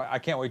 So I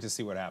can't wait to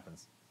see what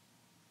happens.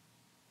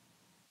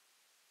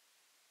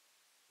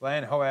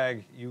 Glenn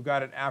Hoag, you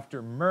got it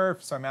after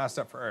Murph, so I masked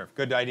up for Earth.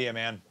 Good idea,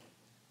 man.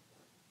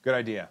 Good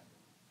idea.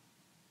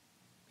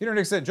 Peter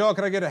Nick said, Joel,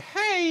 could I get a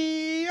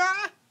hey?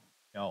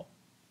 No.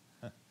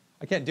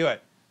 I can't do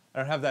it.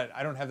 I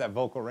don't have that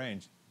vocal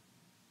range.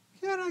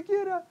 Can I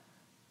get a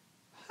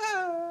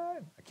hey?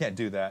 I can't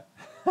do that.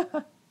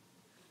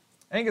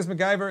 Angus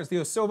MacGyver, is the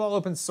Sovol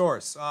open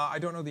source? I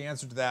don't know the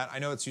answer to that. I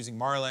know it's using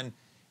Marlin,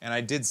 and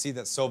I did see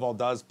that Sovol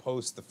does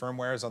post the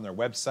firmwares on their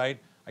website.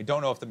 I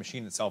don't know if the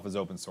machine itself is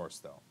open source,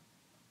 though.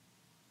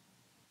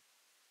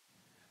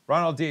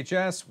 Ronald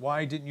DHS,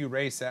 why didn't you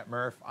race at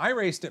Murph? I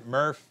raced at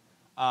Murph.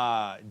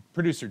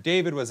 Producer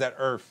David was at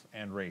Earth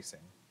and racing.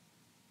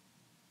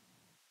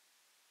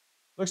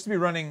 Looks to be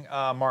running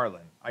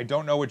Marlin. I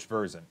don't know which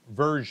version.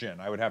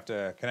 I would have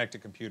to connect a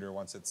computer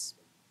once it's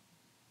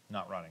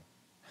not running.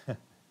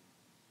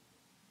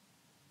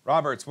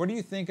 Roberts, what do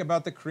you think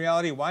about the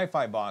Creality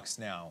Wi-Fi box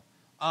now?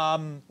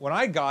 When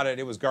I got it,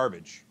 it was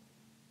garbage.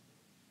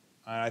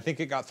 I think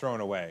it got thrown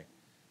away.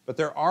 But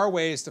there are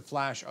ways to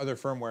flash other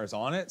firmwares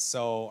on it,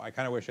 so I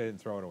kind of wish I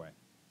didn't throw it away.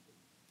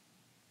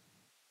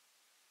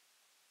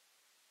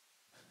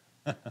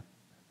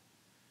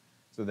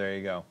 So there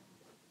you go.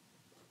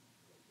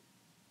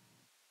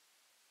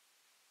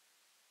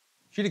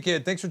 Cheetah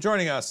Kid, thanks for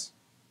joining us.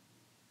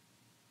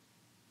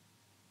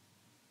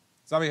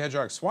 Zombie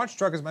Hedgehog, Swatch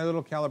Truck is my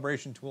little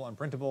calibration tool on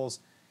printables.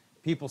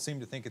 People seem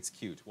to think it's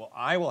cute. Well,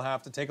 I will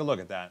have to take a look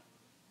at that.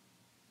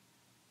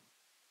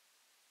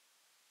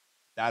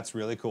 That's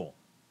really cool.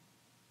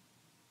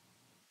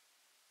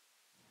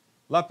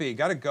 Luppy,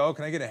 gotta go.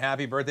 Can I get a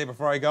happy birthday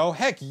before I go?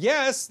 Heck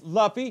yes,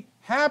 Luppy.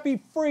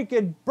 Happy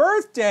freaking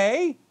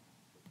birthday.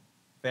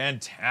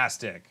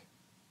 Fantastic.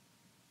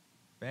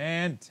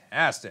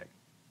 Fantastic.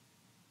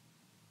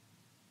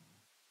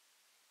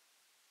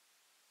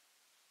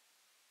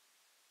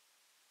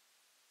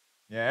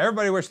 Yeah,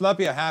 everybody wish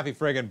Luppy a happy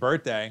friggin'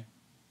 birthday.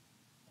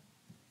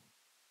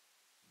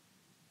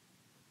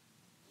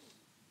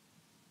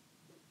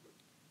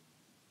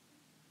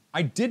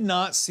 I did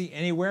not see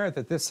anywhere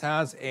that this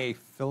has a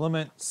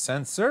filament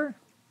sensor.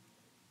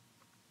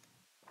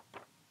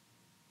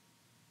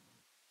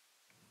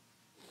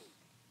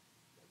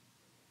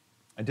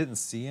 I didn't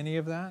see any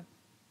of that.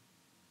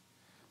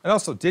 It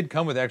also did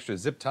come with extra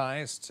zip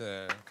ties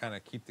to kind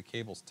of keep the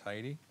cables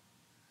tidy.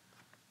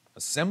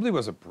 Assembly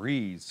was a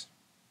breeze.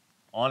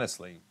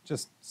 Honestly,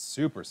 just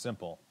super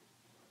simple.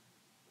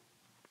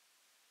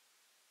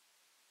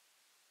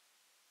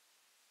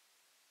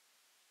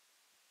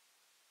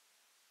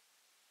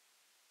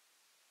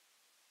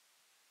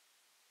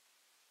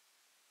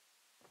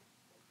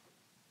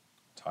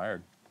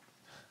 Tired.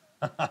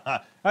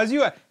 How's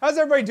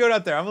everybody doing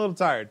out there? I'm a little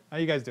tired. How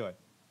you guys doing?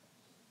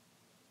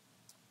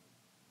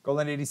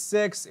 Golden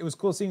 86. It was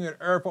cool seeing you at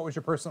Earth. What was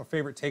your personal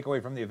favorite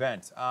takeaway from the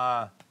event?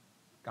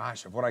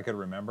 Gosh, of what I could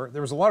remember.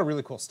 There was a lot of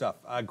really cool stuff.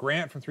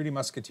 Grant from 3D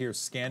Musketeers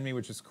scanned me,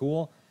 which is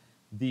cool.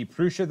 The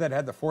Prusa that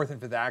had the 4th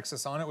and 5th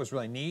axis on it was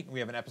really neat.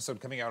 We have an episode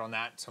coming out on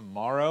that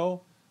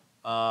tomorrow.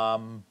 I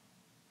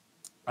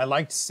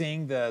liked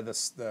seeing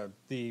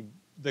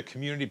the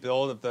community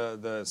build of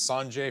the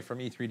Sanjay from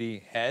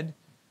E3D head.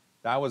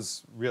 That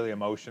was really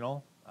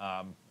emotional.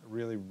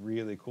 Really,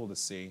 really cool to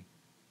see.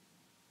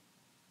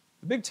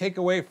 The big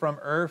takeaway from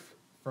Earth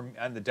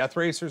and the Death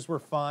Racers were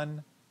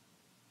fun.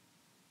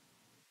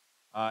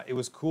 It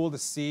was cool to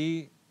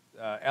see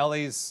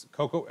Ellie's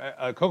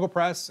Coco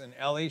Press and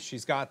Ellie.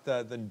 She's got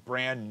the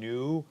brand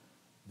new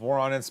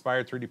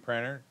Voron-inspired 3D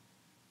printer.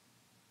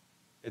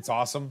 It's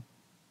awesome,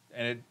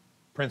 and it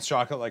prints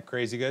chocolate like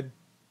crazy good.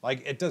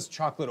 Like, it does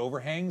chocolate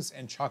overhangs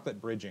and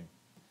chocolate bridging.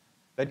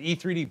 That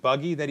E3D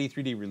buggy that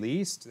E3D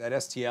released, that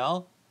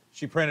STL,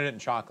 she printed it in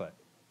chocolate.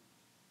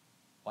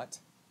 What?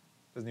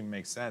 Doesn't even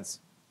make sense.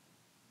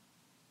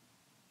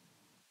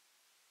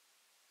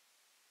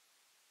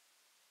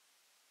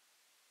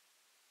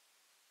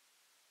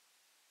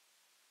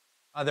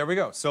 There we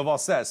go. Sovol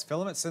says,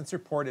 filament sensor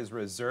port is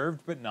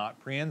reserved but not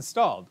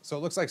pre-installed. So it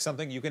looks like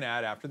something you can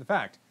add after the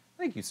fact.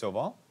 Thank you,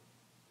 Sovol.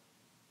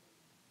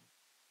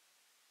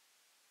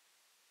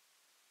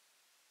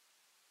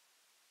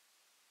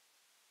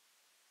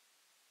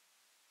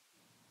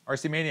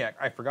 RC Maniac,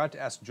 I forgot to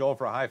ask Joel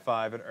for a high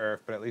five at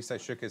Earth, but at least I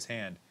shook his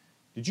hand.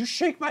 Did you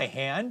shake my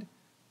hand?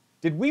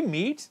 Did we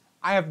meet?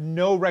 I have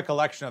no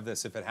recollection of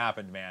this if it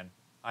happened, man.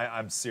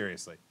 I'm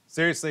seriously.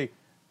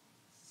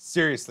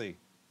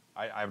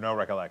 I have no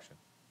recollection.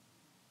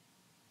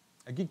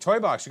 A Geek Toy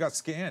Box, you got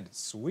scanned.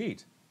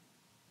 Sweet.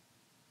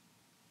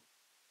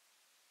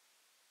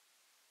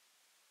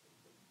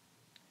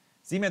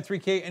 Z-Man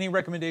 3K, any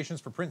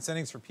recommendations for print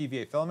settings for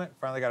PVA filament?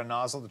 Finally got a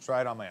nozzle to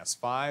try it on my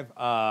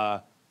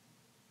S5.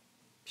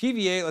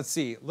 PVA, let's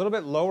see, a little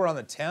bit lower on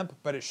the temp,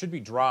 but it should be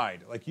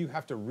dried. Like, you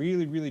have to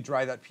really, really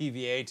dry that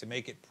PVA to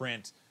make it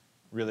print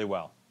really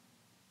well.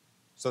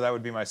 So that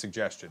would be my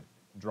suggestion.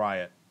 Dry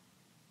it.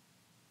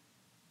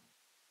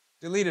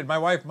 Deleted. My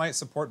wife might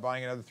support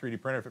buying another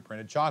 3D printer if it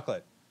printed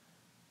chocolate.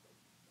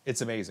 It's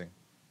amazing.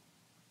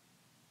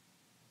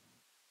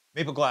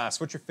 Maple Glass,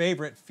 what's your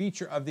favorite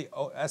feature of the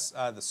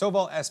the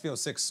Sovol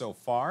Sv06 so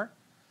far?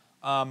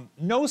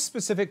 No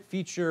specific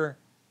feature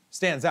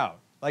stands out.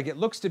 Like, it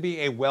looks to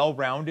be a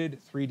well-rounded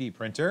 3D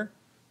printer.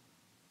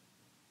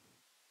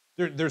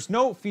 There's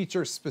no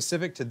feature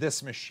specific to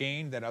this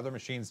machine that other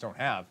machines don't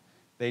have.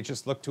 They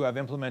just look to have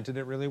implemented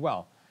it really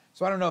well.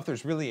 So I don't know if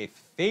there's really a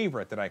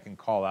favorite that I can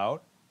call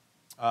out.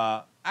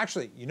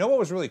 Actually, you know what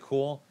was really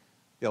cool?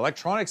 The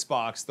electronics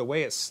box, the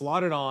way it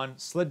slotted on,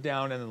 slid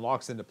down, and then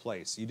locks into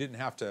place. You didn't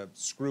have to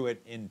screw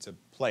it into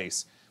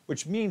place,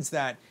 which means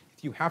that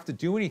if you have to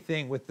do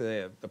anything with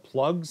the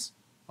plugs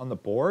on the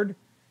board,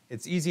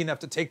 it's easy enough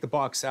to take the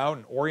box out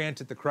and orient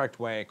it the correct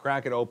way,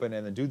 crack it open,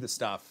 and then do the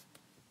stuff,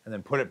 and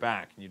then put it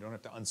back, and you don't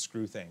have to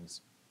unscrew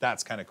things.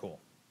 That's kind of cool.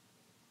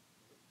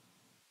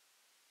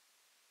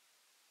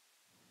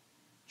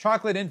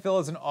 Chocolate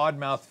infill is an odd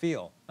mouth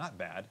feel. Not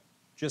bad,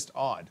 just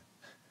odd.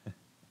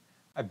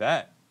 I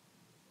bet.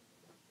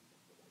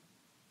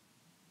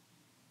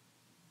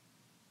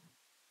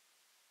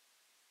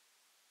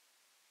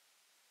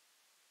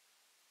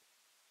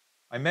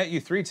 I met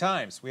you 3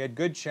 times. We had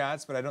good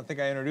chats, but I don't think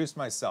I introduced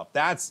myself.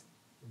 That's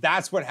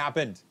what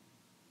happened.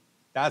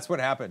 That's what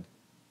happened.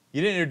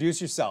 You didn't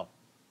introduce yourself.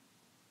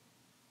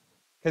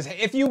 Because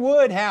if you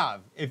would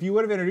have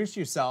introduced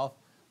yourself,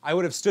 I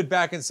would have stood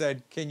back and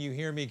said, "Can you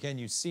hear me? Can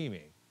you see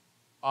me?"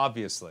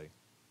 Obviously.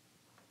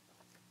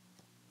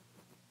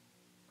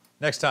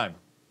 Next time.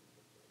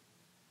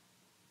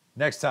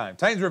 Next time.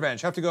 Titans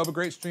Revenge. Have to go, but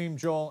great stream,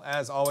 Joel.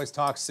 As always,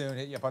 talk soon.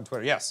 Hit you up on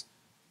Twitter. Yes.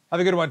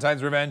 Have a good one,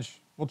 Titans Revenge.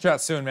 We'll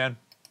chat soon, man.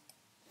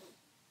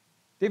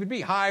 David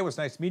B. Hi, was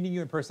nice meeting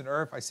you in person,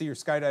 Irf. I see you're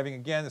skydiving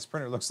again. This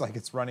printer looks like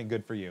it's running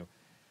good for you.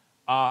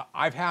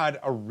 I've had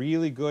a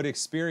really good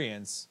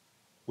experience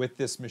with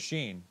this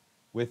machine,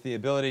 with the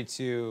ability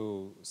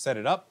to set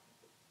it up,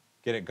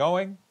 get it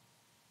going,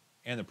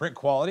 and the print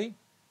quality.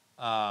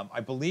 I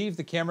believe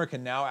the camera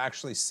can now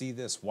actually see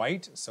this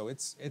white, so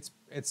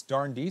it's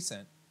darn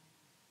decent.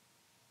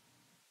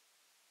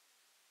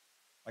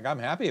 Like, I'm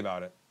happy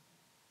about it.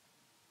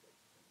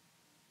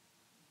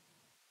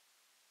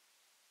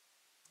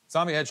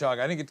 Zombie Hedgehog,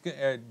 I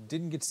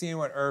didn't get to see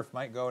anyone at Earth.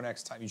 Might go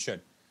next time. You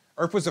should.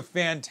 Earth was a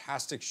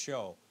fantastic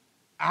show.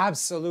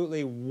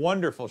 Absolutely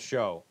wonderful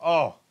show.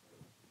 Oh.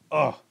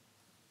 Oh,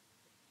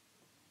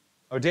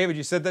 David,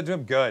 you said that to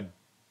him? Good.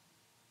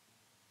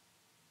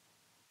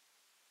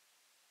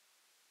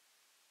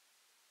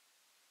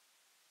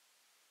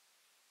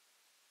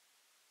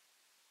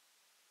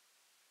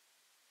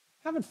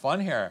 Having fun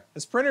here.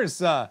 This printer's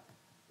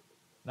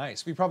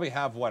nice. We probably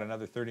have, what,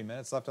 another 30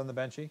 minutes left on the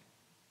benchy?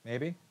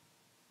 Maybe?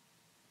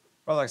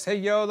 Rolex, hey,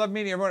 yo, love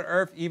meeting everyone on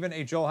Earth. Even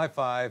a Joel high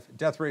five.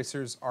 Death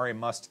Racers are a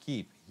must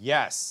keep.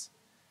 Yes,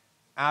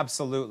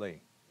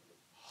 absolutely.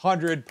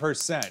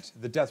 100%.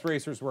 The Death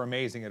Racers were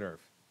amazing at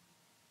Earth.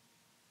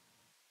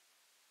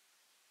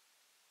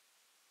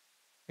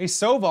 Hey,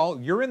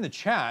 Sovol, you're in the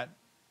chat.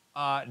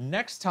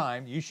 Next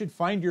time, you should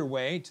find your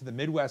way to the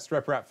Midwest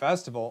Rep Rap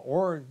Festival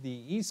or the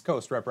East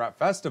Coast Rep Rap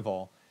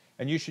Festival,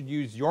 and you should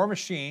use your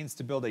machines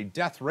to build a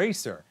Death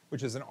Racer,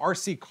 which is an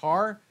RC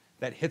car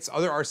that hits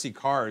other RC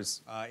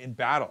cars in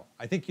battle.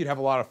 I think you'd have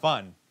a lot of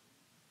fun.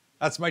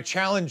 That's my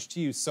challenge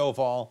to you,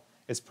 Sovol,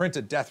 is print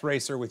a Death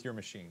Racer with your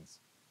machines.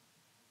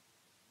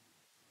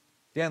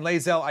 Dan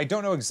Lazel, I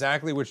don't know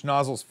exactly which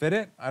nozzles fit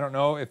it. I don't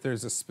know if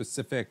there's a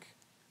specific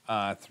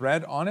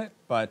thread on it,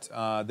 but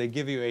they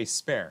give you a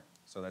spare,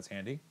 so that's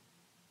handy.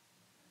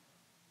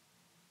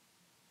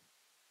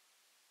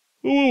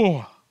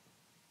 Ooh.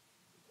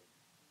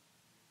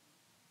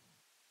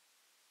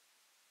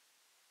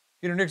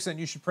 Peter Nixon,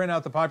 you should print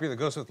out the popular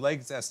Ghost with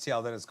Legs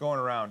STL that is going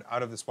around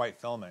out of this white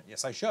filament.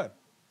 Yes, I should.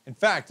 In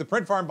fact, the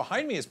print farm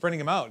behind me is printing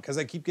them out because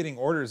I keep getting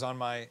orders on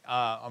my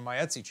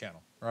Etsy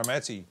channel, or on my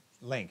Etsy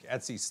link,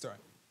 Etsy store.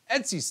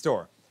 Etsy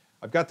store.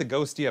 I've got the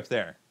ghosty up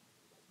there.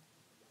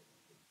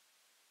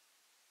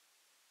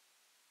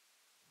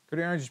 Could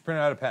Aaron just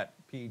print out a PET?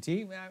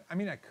 I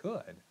mean, I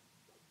could.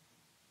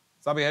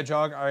 Zombie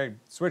Hedgehog, I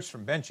switched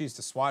from benchies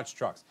to Swatch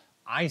trucks.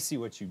 I see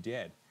what you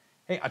did.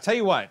 Hey, I'll tell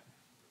you what.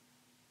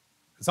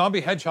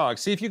 Zombie Hedgehog,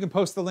 see if you can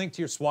post the link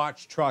to your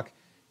Swatch truck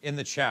in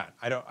the chat.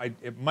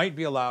 It might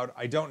be allowed.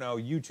 I don't know.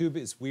 YouTube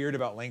is weird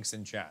about links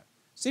in chat.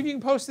 See if you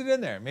can post it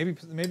in there.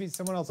 Maybe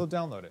someone else will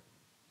download it.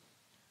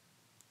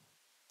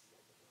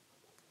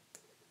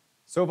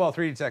 Sovol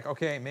 3D Tech.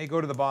 Okay, may go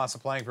to the boss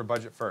applying for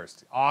budget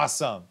first.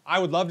 Awesome. I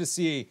would love to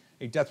see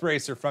a Death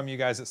Racer from you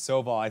guys at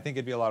Sovol. I think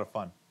it'd be a lot of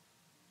fun.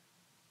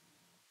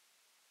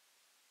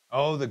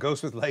 Oh, the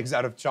ghost with legs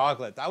out of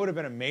chocolate. That would have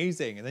been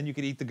amazing. And then you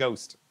could eat the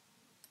ghost.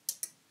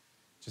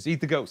 Just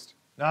eat the ghost.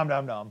 Nom,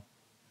 nom, nom.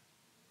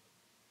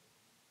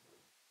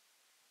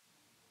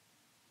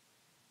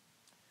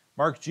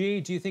 Mark G,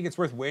 do you think it's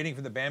worth waiting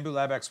for the Bamboo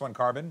Lab X1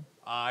 Carbon?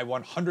 I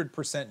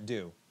 100%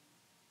 do.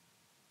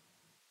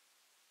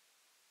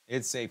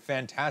 It's a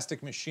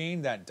fantastic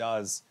machine that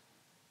does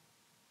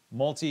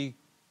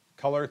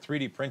multi-color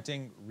 3D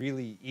printing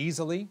really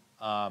easily.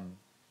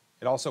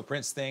 It also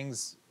prints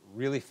things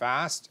really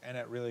fast and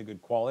at really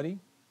good quality.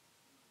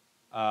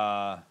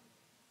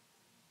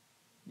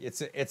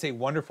 it's a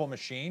wonderful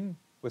machine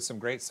with some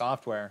great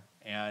software,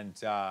 and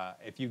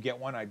if you get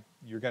one,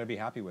 you're going to be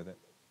happy with it.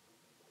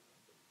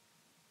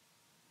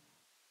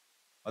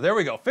 Oh, there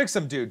we go. Fix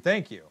them, dude.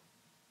 Thank you.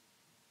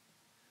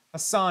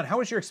 Hassan, how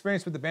was your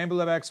experience with the Bambu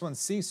Lab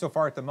X1C so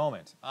far at the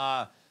moment?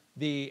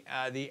 The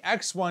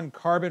X1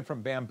 Carbon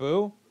from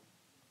Bambu,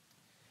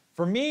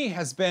 for me,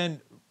 has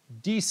been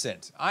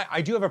decent.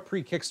 I do have a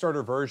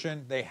pre-Kickstarter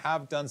version. They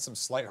have done some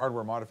slight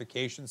hardware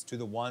modifications to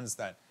the ones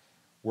that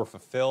were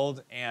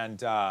fulfilled,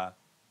 and I've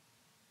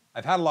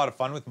had a lot of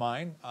fun with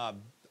mine.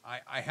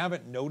 I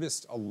haven't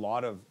noticed a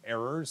lot of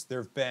errors.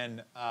 There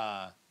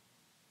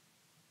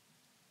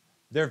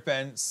have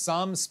been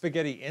some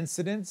spaghetti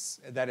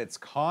incidents that it's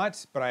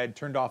caught, but I had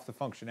turned off the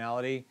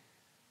functionality.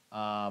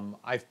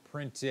 I've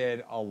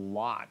printed a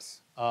lot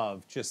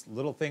of just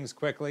little things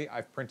quickly.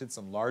 I've printed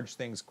some large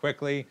things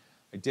quickly.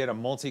 I did a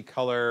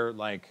multicolor,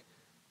 like,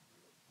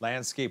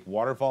 landscape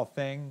waterfall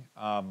thing.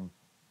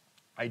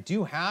 I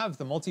do have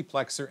the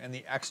multiplexer and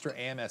the extra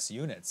AMS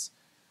units,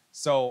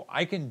 so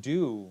I can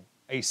do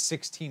a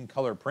 16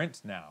 color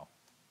print now.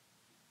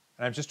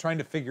 And I'm just trying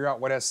to figure out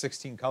what has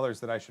 16 colors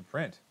that I should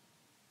print.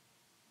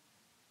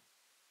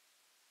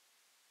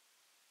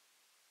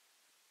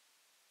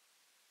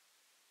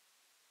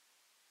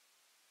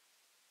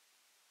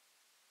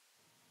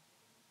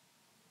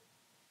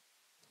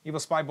 Evil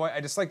Spy Boy,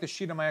 I just like the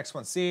sheet on my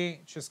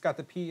X1C. Just got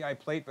the PEI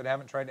plate, but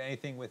haven't tried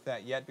anything with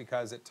that yet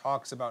because it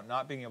talks about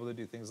not being able to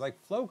do things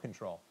like flow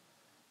control.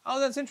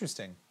 Oh, that's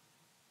interesting.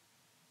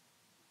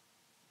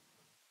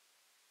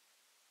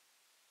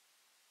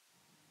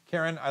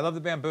 Karen, I love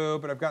the Bambu,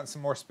 but I've gotten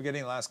some more spaghetti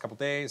in the last couple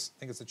days. I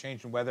think it's a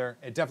change in weather.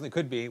 It definitely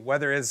could be.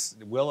 Weather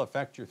will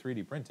affect your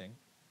 3D printing.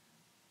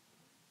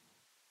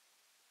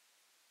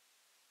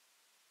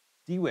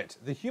 DeWitt,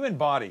 the human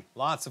body,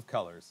 lots of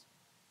colors.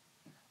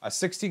 A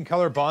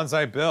 16-color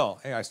bonsai bill.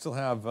 Hey, I still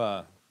have...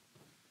 I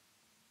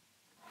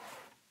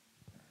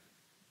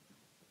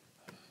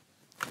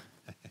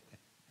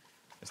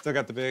still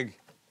got the big...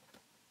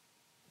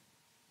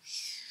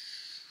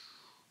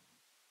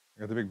 I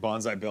got the big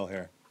bonsai bill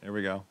here. There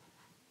we go.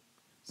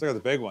 Still got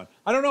the big one.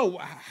 I don't know.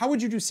 How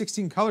would you do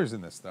 16 colors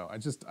in this, though? I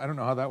don't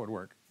know how that would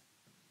work.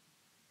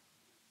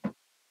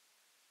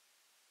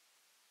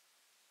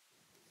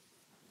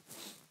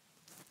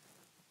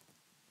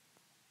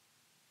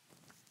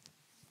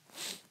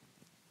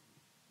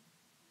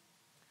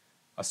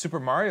 A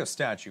Super Mario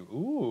statue.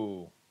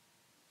 Ooh.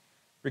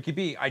 Ricky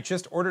B, I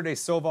just ordered a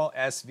Sovol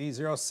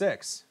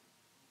Sv06.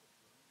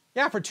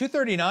 Yeah, for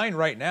 $239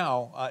 right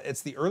now.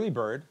 It's the early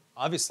bird,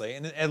 obviously.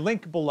 And a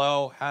link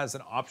below has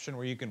an option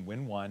where you can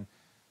win one.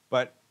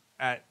 But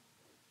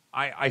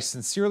I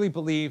sincerely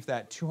believe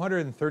that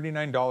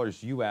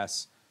 $239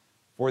 US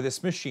for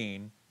this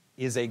machine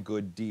is a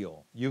good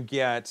deal. You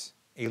get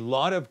a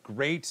lot of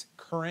great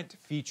current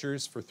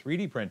features for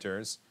 3D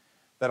printers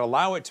that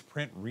allow it to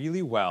print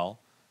really well.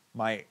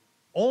 My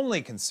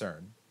only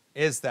concern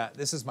is that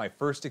this is my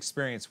first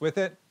experience with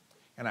it,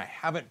 and I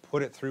haven't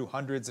put it through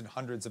hundreds and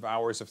hundreds of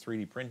hours of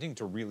 3D printing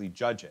to really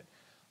judge it.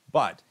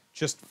 But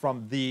just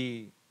from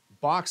the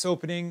box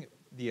opening,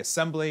 the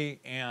assembly,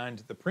 and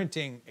the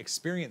printing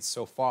experience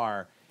so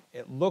far,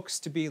 it looks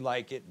to be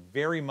like it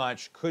very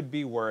much could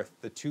be worth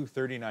the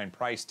 $239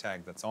 price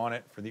tag that's on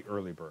it for the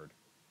early bird.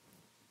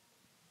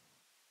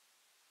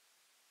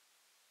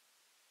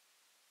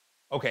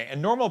 Okay,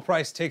 and normal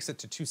price takes it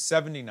to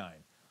 $279.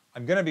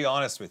 I'm going to be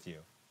honest with you.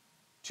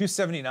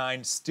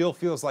 $279 still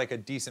feels like a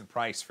decent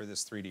price for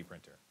this 3D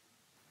printer.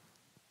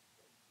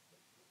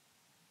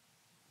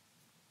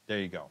 There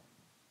you go.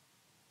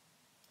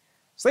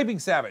 Sleeping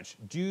Savage,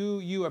 do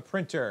you have a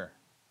printer,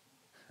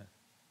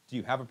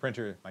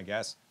 I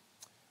guess,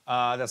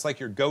 that's like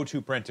your go-to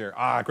printer?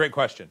 Ah, great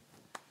question.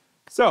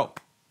 So,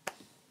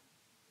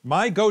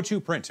 my go-to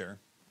printer,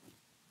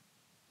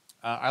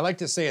 I like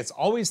to say it's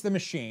always the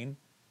machine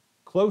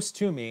close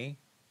to me,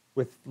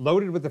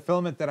 loaded with the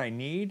filament that I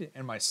need,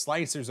 and my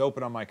slicers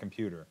open on my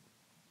computer.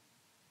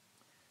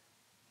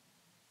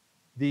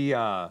 The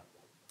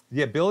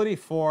ability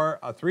for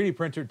a 3D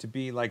printer to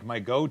be like my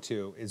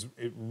go-to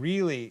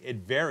it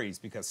varies,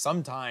 because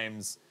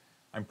sometimes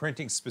I'm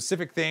printing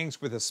specific things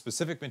with a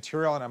specific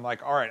material, and I'm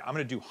like, all right, I'm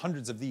going to do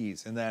hundreds of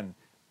these, and then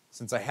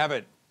since I have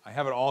it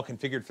all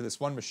configured for this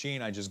one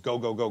machine, I just go,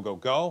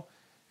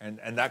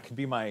 and that could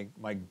be my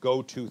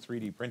go-to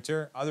 3D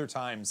printer. Other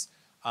times,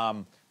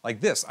 like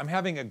this, I'm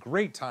having a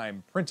great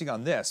time printing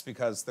on this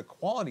because the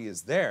quality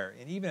is there,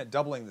 and even at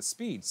doubling the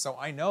speed. So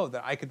I know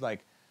that I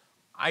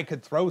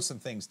could throw some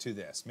things to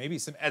this, maybe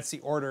some Etsy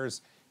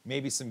orders,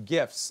 maybe some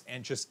gifts,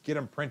 and just get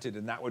them printed,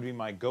 and that would be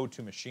my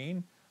go-to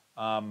machine.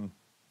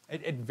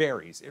 It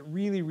varies. It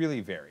really, really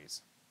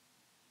varies.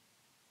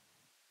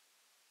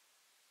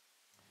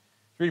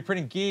 3D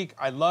Printing Geek,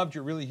 I loved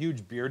your really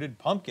huge bearded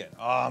pumpkin.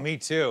 Oh, me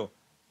too.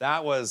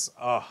 That was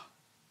a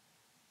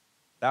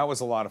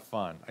lot of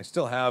fun. I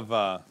still have...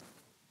 Oh,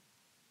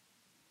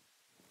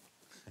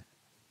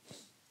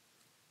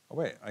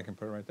 wait, I can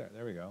put it right there.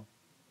 There we go.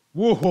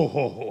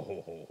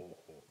 Whoa!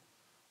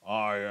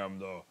 I am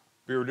the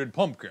bearded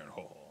pumpkin.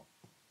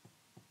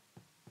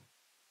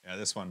 Yeah,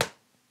 this one,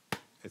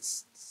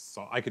 it's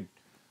so I could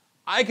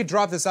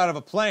drop this out of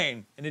a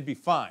plane and it'd be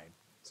fine.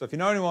 So if you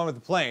know anyone with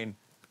a plane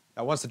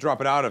that wants to drop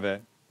it out of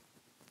it,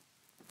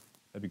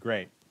 that'd be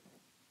great.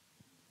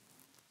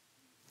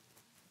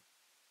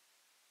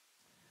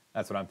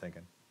 That's what I'm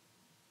thinking.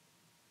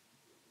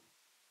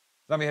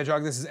 Zombie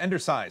Hedgehog, this is Ender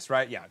size,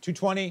 right? Yeah,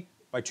 220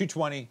 by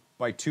 220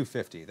 by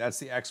 250. That's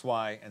the X,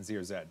 Y, and Z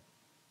or Z.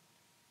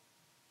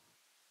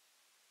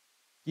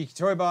 Geeky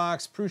Toy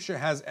Box, Prusa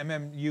has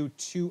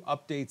MMU2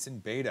 updates in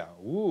beta.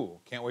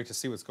 Ooh, can't wait to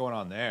see what's going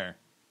on there.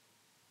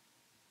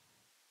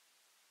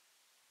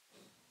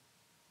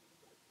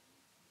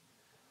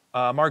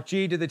 Mark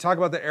G, did they talk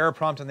about the error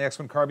prompt on the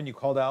X1 Carbon you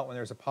called out when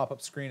there's a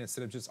pop-up screen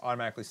instead of just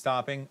automatically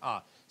stopping?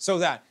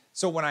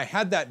 So when I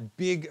had that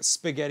big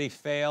spaghetti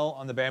fail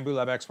on the Bamboo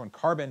Lab X1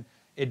 Carbon,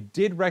 it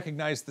did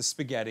recognize the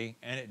spaghetti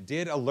and it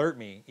did alert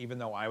me, even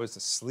though I was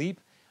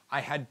asleep.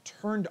 I had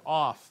turned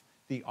off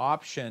the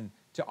option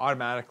to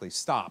automatically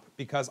stop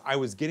because I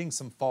was getting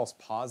some false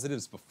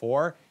positives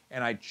before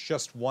and I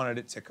just wanted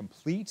it to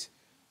complete.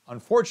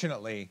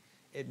 Unfortunately,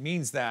 it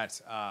means that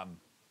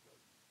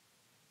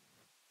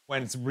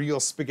when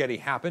real spaghetti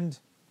happened,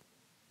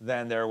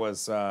 then there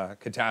was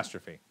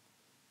catastrophe.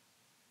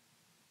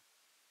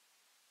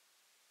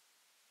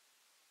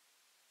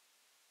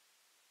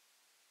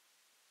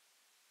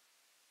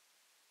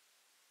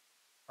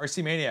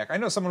 RC Maniac, I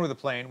know someone with a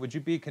plane. Would you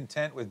be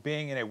content with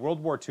being in a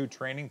World War II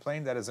training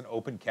plane that is an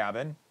open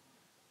cabin?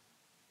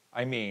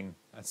 I mean,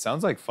 that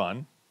sounds like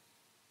fun.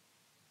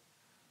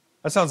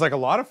 That sounds like a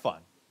lot of fun.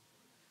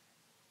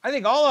 I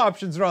think all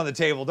options are on the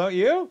table, don't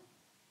you?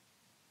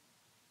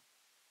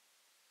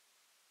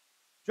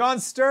 John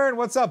Stern,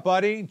 what's up,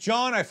 buddy?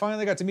 John, I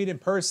finally got to meet in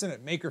person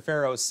at Maker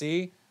Faire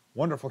OC.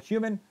 Wonderful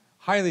human.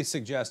 Highly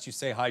suggest you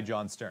say hi,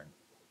 John Stern.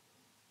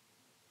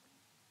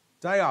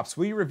 Diops,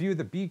 will you review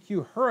the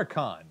BQ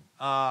Huracan?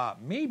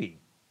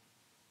 Maybe.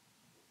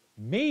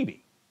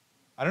 Maybe.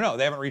 I don't know.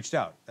 They haven't reached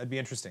out. That'd be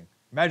interesting.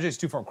 Imagine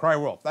 2 from Cry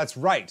Wolf. That's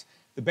right.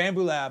 The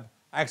Bamboo Lab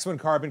X1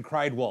 Carbon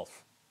cried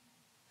wolf.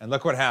 And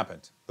look what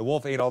happened. The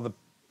wolf ate all the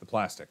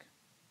plastic.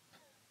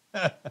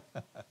 That's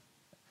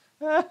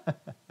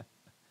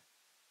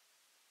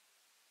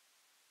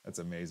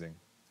amazing.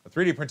 A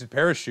 3D printed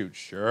parachute,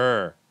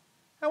 sure.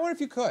 I wonder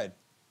if you could.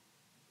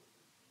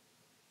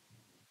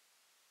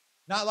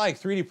 Not like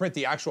 3D print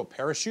the actual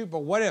parachute, but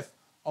what if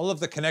all of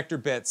the connector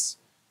bits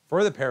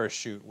for the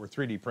parachute were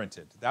 3D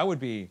printed? That would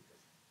be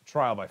a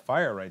trial by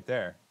fire right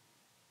there.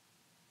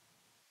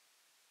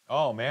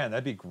 Oh man,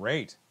 that'd be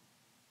great.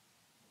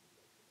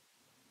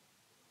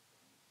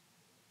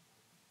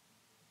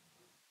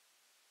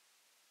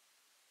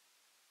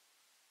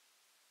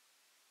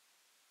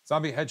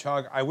 Zombie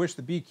Hedgehog, I wish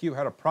the BQ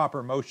had a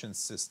proper motion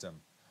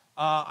system.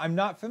 I'm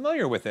not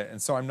familiar with it,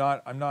 and so I'm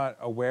not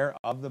aware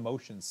of the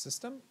motion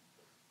system.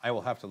 I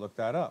will have to look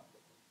that up.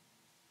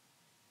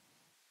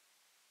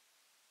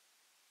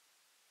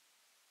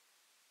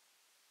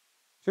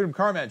 Shoot him,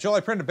 Carman. Joel, I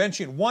printed a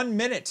Benchy in 1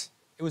 minute.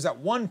 It was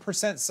at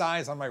 1%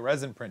 size on my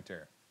resin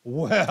printer.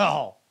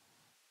 Well,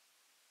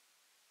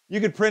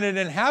 you could print it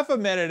in half a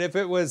minute if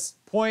it was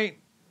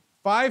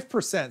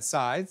 0.5%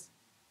 size.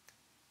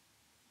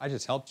 I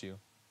just helped you.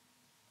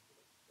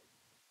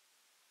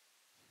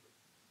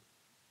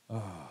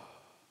 Oh.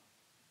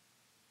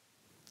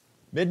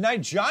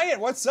 Midnight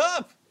Giant, what's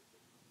up?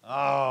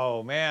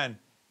 Oh, man.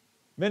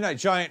 Midnight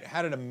Giant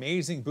had an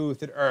amazing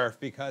booth at IRF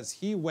because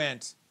he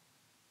went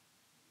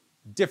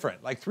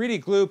different. Like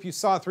 3D Gloop, you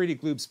saw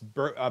 3D Gloop's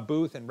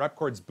booth and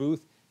Repcord's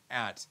booth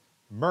at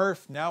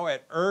Murph. Now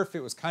at IRF,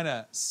 it was kind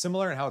of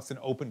similar in how it's an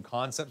open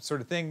concept sort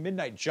of thing.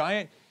 Midnight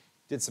Giant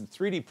did some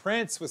 3D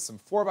prints with some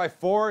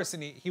 4x4s,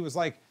 and he was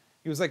like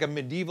a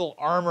medieval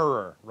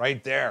armorer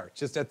right there,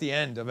 just at the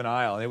end of an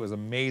aisle. It was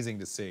amazing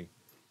to see.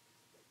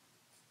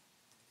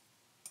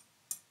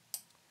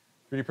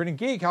 3D Printing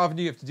Geek, how often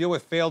do you have to deal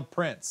with failed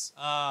prints?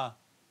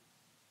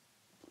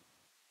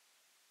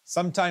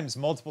 Sometimes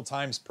multiple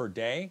times per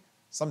day.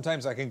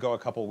 Sometimes I can go a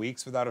couple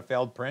weeks without a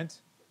failed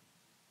print.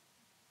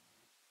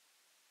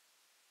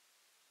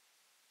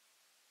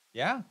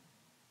 Yeah.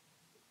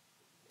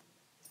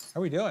 How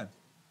are we doing?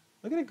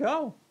 Look at it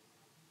go.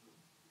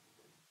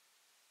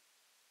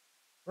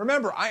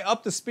 Remember, I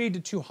upped the speed to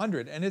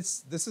 200, and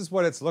this is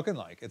what it's looking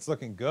like. It's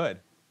looking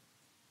good.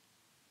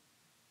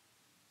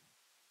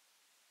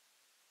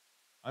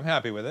 I'm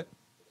happy with it.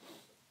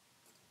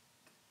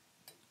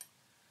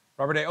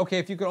 Robert A. Okay,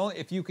 if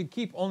you could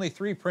keep only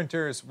 3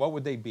 printers, what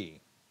would they be?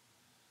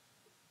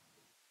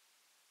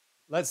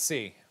 Let's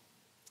see.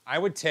 I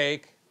would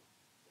take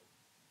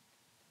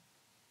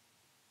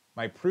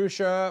my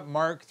Prusa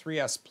Mark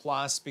 3S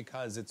Plus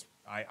because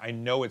I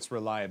know its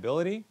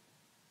reliability.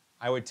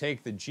 I would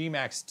take the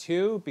G-Max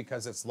 2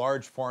 because it's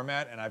large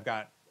format and I've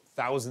got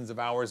thousands of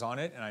hours on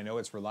it and I know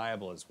it's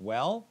reliable as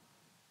well.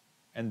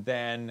 And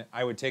then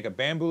I would take a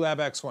Bamboo Lab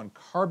X1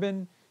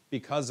 Carbon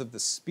because of the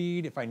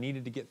speed if I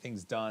needed to get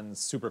things done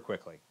super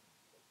quickly.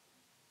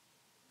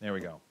 There we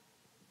go.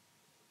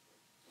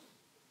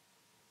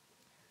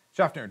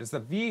 Schaffner, does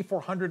the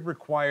V400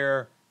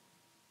 require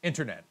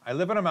Internet. I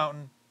live on a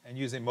mountain and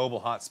use a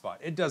mobile hotspot.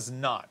 It does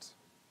not.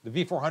 The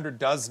V400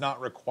 does not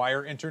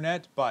require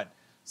internet, but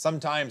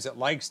sometimes it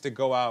likes to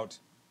go out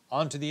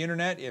onto the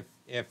internet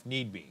if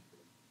need be.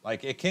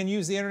 Like, it can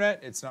use the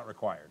internet, it's not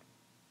required.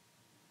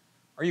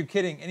 Are you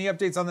kidding? Any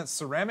updates on that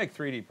ceramic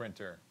 3D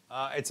printer?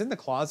 It's in the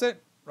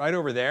closet right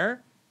over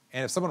there,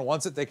 and if someone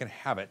wants it, they can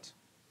have it.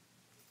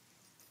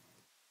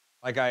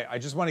 Like, I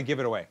just want to give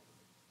it away.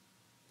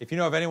 If you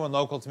know of anyone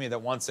local to me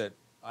that wants it,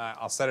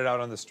 I'll set it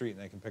out on the street and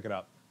they can pick it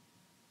up.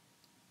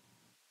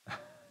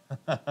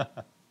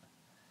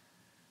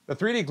 The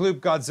 3D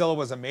Gloop Godzilla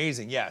was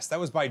amazing. Yes, that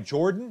was by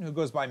Jordan, who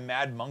goes by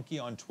Mad Monkey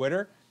on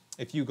Twitter.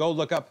 If you go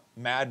look up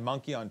Mad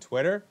Monkey on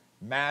Twitter,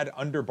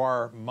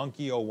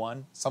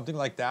 Mad_Monkey01, something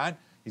like that.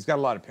 He's got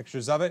a lot of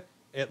pictures of it.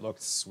 It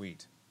looks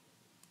sweet.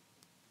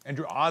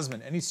 Andrew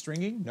Osmond, any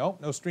stringing? Nope,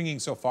 no stringing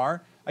so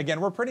far.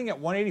 Again, we're printing at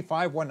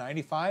 185,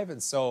 195,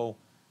 and so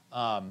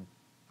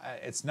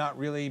it's not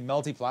really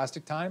melty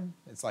plastic time.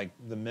 It's like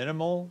the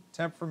minimal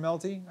temp for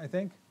melty, I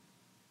think.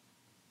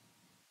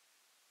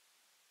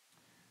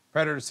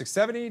 Predator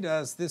 670,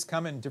 does this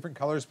come in different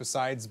colors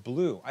besides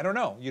blue? I don't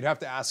know. You'd have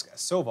to ask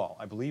Sovol.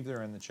 I believe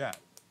they're in the chat.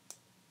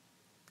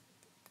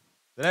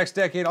 The next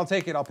decade, I'll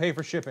take it. I'll pay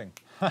for shipping.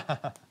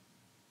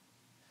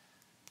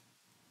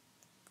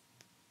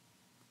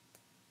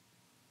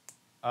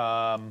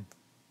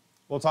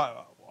 We'll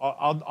talk.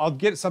 I'll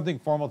get something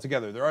formal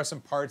together. There are some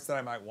parts that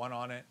I might want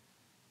on it,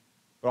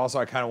 but also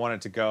I kind of want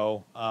it to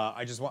go.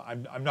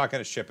 I'm not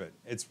going to ship it.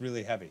 It's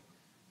really heavy.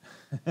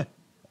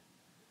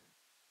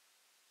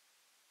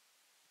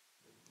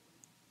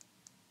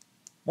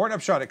 Morton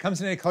Upshot, it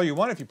comes in any color you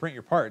want if you print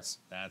your parts.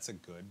 That's a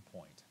good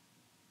point.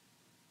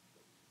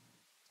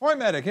 Hi,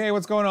 Medic. Hey,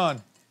 what's going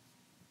on?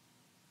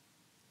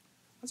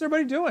 How's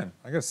everybody doing?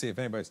 I gotta see if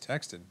anybody's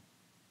texted.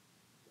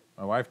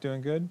 My wife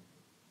doing good?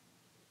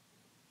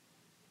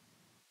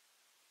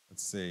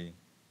 Let's see.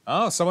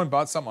 Oh, someone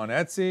bought something on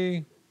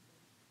Etsy.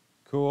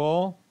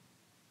 Cool.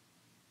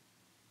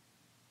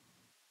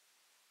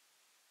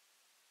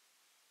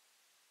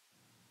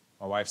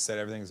 My wife said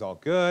everything's all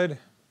good.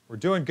 We're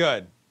doing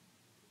good.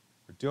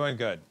 We're doing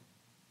good.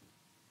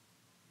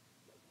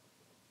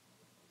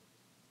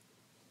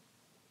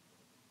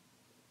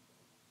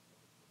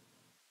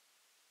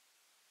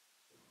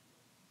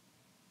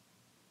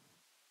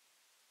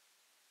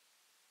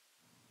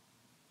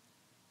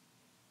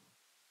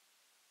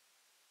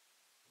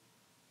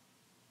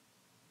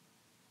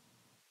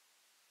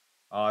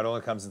 Oh, it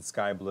only comes in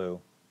sky blue.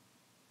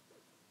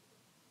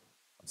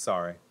 I'm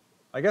sorry.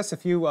 I guess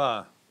if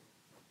you're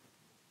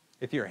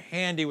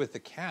handy with the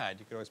CAD,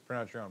 you could always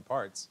print out your own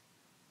parts.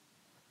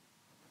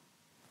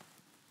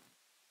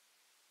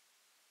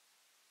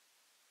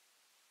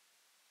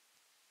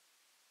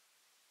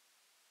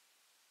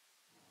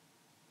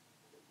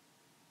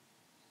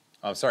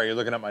 Oh, sorry, you're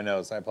looking at my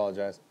nose. I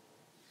apologize.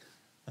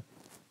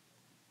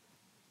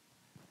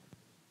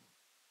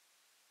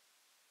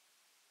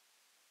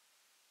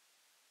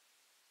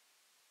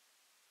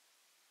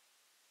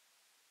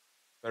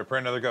 Better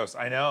print another ghost.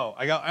 I know.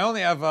 I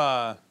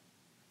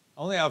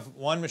only have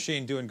one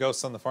machine doing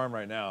ghosts on the farm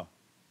right now.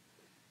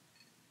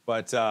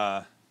 But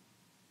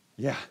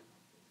yeah,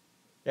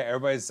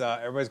 everybody's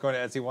going to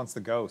Etsy wants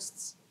the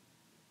ghosts.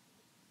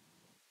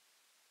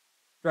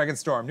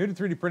 Dragonstorm, new to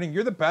 3D printing.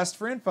 You're the best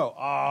for info.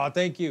 Aw,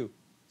 thank you.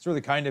 It's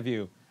really kind of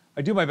you.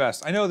 I do my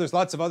best. I know there's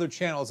lots of other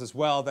channels as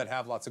well that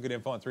have lots of good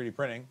info on 3D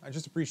printing. I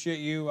just appreciate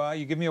you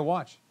give me a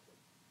watch.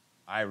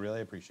 I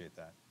really appreciate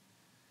that.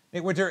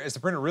 Nick Winter, is the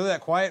printer really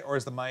that quiet, or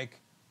is the mic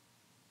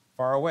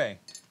far away?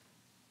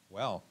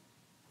 Well,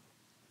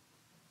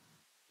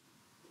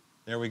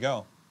 there we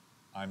go.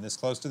 I'm this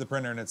close to the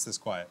printer and it's this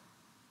quiet.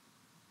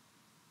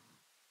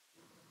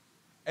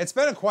 It's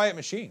been a quiet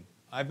machine.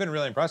 I've been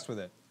really impressed with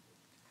it.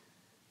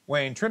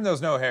 Wayne, trim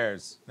those nose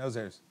hairs.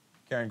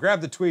 Karen,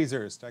 grab the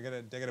tweezers. Did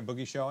I get a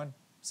boogie showing?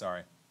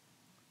 Sorry.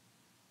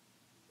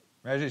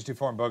 Measures to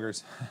form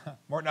boogers.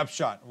 Morton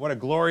Upshot. What a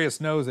glorious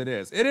nose it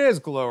is. It is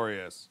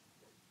glorious.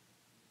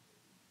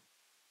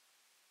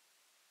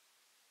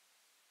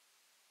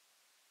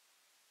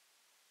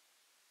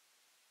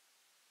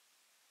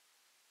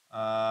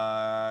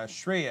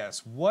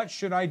 Shreyas, what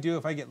should I do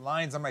if I get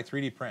lines on my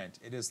 3D print?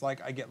 It is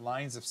like I get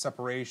lines of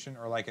separation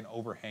or like an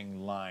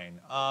overhang line.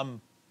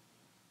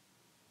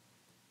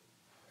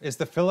 Is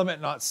the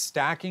filament not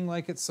stacking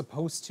like it's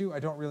supposed to?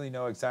 I don't really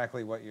know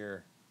exactly what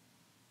you're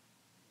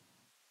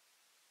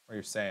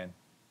saying.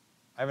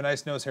 I have a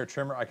nice nose hair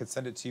trimmer. I could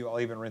send it to you. I'll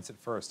even rinse it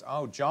first.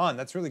 Oh, John,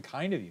 that's really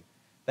kind of you.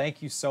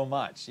 Thank you so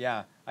much.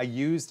 Yeah, a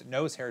used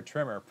nose hair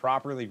trimmer,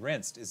 properly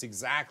rinsed, is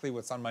exactly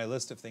what's on my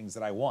list of things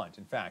that I want.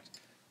 In fact,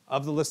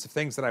 of the list of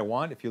things that I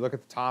want, if you look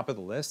at the top of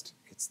the list,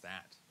 it's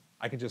that.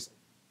 I can just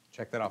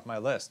check that off my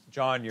list.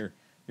 John, you're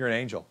an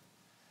angel.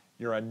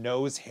 You're a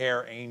nose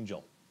hair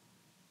angel.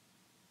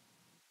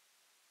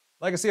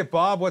 Legacy of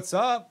Bob, what's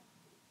up?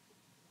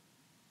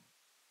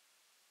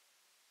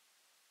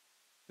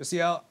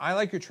 Jessiel, I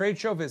like your trade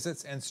show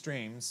visits and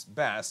streams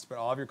best, but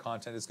all of your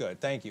content is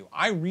good. Thank you.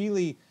 I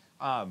really,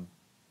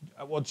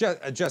 well,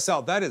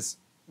 Jessel, that is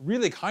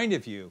really kind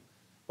of you.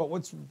 But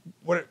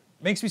what it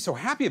makes me so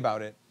happy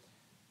about it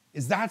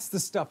is that's the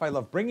stuff I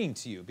love bringing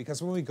to you,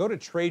 because when we go to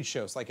trade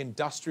shows, like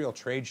industrial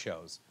trade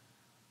shows,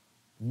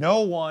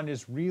 no one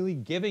is really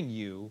giving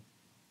you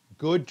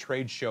good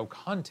trade show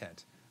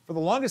content. For the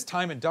longest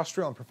time,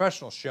 industrial and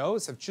professional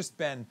shows have just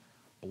been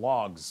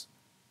blogs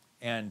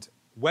and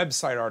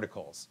website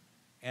articles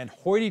and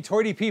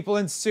hoity-toity people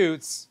in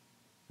suits,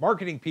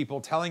 marketing people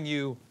telling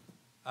you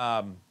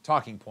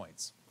talking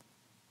points.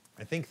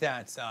 I think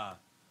that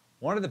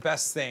one of the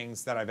best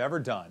things that I've ever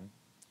done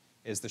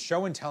is the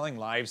show and telling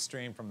live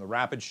stream from the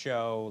Rapid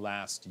Show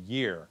last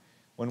year,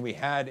 when we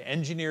had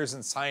engineers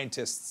and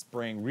scientists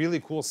bring really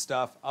cool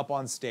stuff up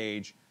on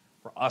stage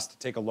for us to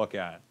take a look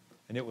at.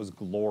 And it was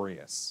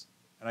glorious.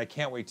 And I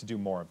can't wait to do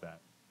more of that.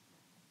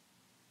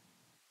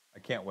 I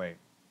can't wait.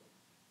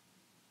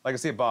 Like I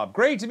say, Bob,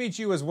 great to meet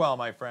you as well,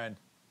 my friend.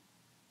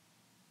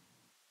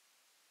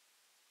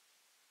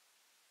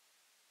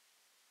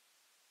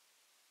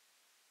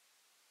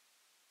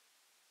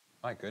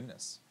 My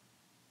goodness.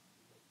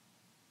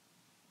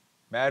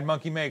 Mad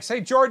Monkey Makes. Hey,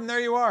 Jordan, there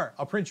you are.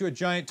 I'll print you a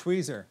giant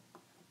tweezer.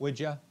 Would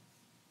ya?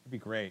 That'd be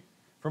great.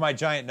 For my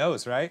giant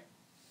nose, right?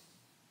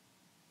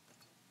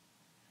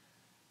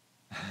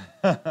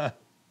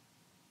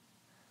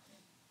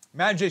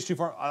 Mad J's too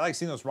far. I like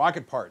seeing those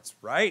rocket parts,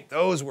 right?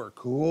 Those were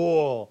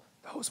cool.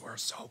 Those were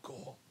so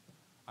cool.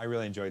 I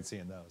really enjoyed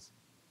seeing those.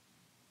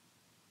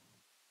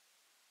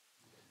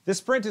 This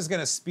sprint is going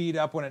to speed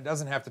up when it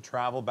doesn't have to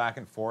travel back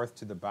and forth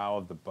to the bow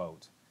of the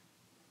boat.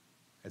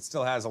 It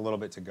still has a little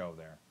bit to go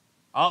there.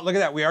 Oh, look at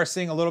that. We are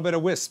seeing a little bit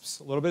of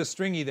wisps, a little bit of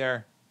stringy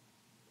there.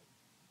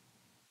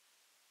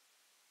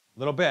 A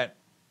little bit.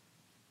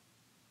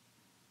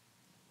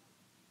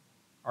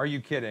 Are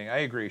you kidding? I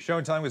agree. Show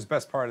and telling was the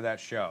best part of that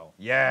show.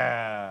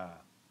 Yeah.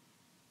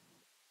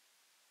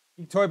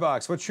 Toy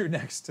Box, what's your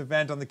next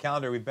event on the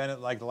calendar? We've been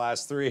at like the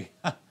last three.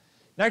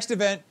 Next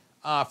event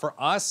for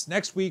us,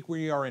 next week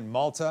we are in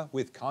Malta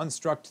with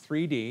Construct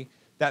 3D,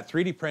 that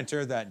 3D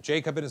printer that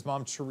Jacob and his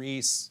mom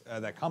Therese,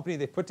 that company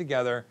they put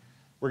together.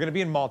 We're going to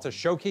be in Malta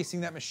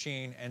showcasing that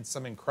machine and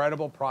some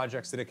incredible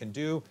projects that it can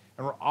do.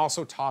 And we're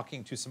also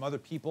talking to some other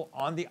people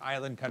on the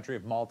island country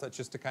of Malta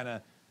just to kind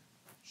of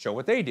show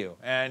what they do.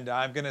 And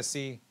I'm going to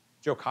see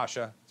Joe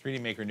Kasha,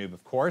 3D Maker Noob,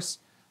 of course.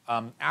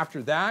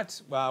 After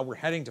that, we're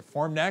heading to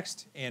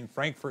Formnext in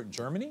Frankfurt,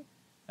 Germany.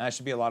 That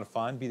should be a lot of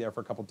fun. Be there for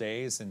a couple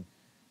days and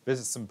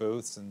visit some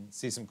booths and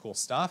see some cool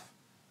stuff.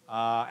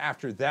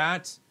 After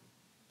that,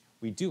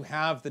 we do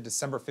have the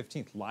December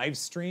 15th live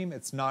stream.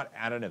 It's not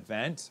at an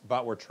event,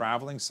 but we're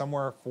traveling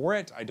somewhere for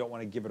it. I don't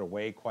want to give it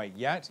away quite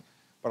yet,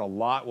 but a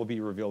lot will be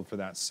revealed for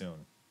that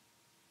soon.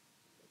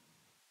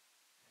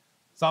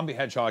 Zombie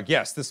Hedgehog,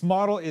 yes, this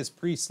model is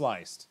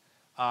pre-sliced.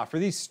 For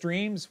these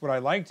streams, what I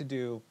like to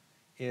do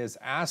is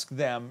ask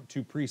them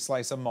to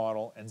pre-slice a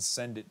model and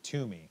send it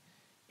to me.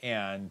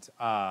 And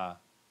that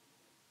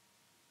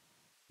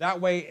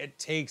way it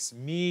takes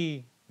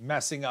me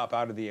messing up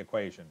out of the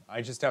equation.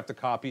 I just have to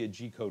copy a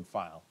G-code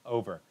file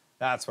over.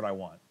 That's what I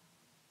want.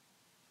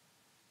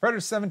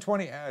 Predator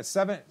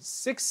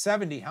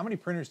 670, how many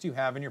printers do you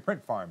have in your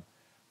print farm?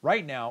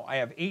 Right now, I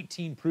have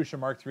 18 Prusa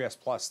Mark IIIS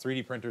Plus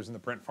 3D printers in the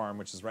print farm,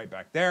 which is right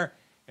back there.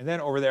 And then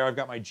over there, I've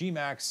got my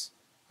G-Max,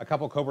 a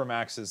couple Cobra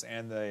Maxes,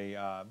 and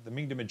the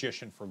Mingda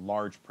Magician for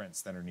large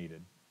prints that are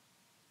needed.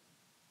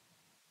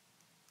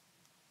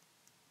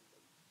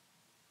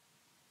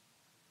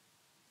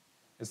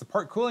 Is the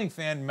part cooling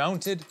fan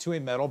mounted to a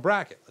metal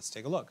bracket? Let's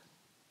take a look.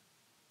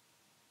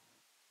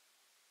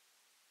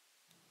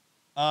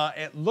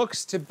 It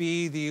looks to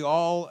be the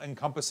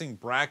all-encompassing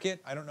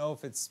bracket. I don't know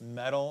if it's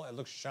metal. It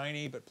looks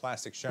shiny, but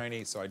plastic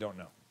shiny, so I don't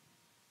know.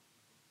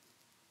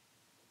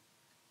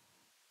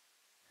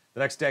 The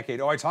next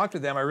decade. Oh, I talked to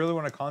them. I really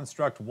want to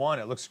construct one.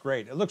 It looks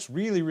great. It looks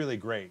really, really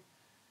great.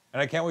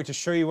 And I can't wait to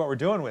show you what we're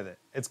doing with it.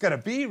 It's going to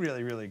be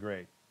really, really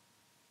great.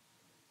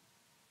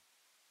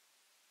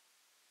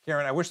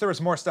 Karen, I wish there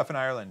was more stuff in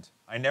Ireland.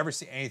 I never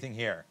see anything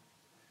here.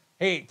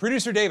 Hey,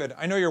 producer David,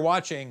 I know you're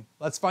watching.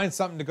 Let's find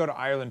something to go to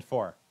Ireland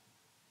for.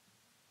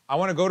 I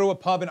want to go to a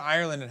pub in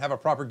Ireland and have a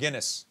proper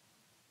Guinness.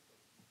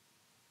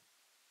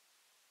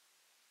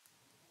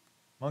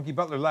 Monkey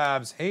Butler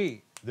Labs,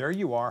 hey, there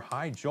you are.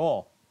 Hi,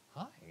 Joel.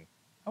 Hi,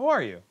 how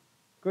are you?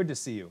 Good to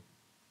see you.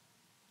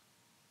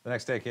 The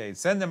next decade,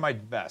 send them my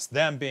best.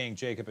 Them being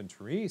Jacob and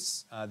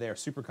Therese. They are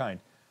super kind.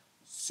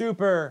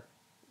 Super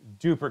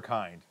duper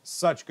kind.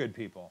 Such good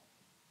people.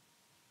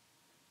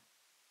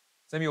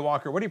 Samuel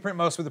Walker, what do you print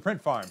most with the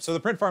print farm? So the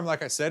print farm,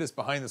 like I said, is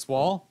behind this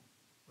wall,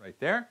 right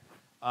there.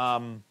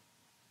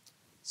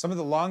 Some of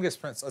the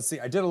longest prints, let's see,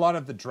 I did a lot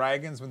of the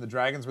dragons when the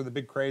dragons were the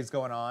big craze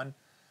going on.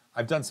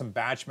 I've done some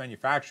batch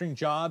manufacturing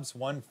jobs,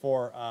 one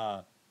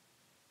for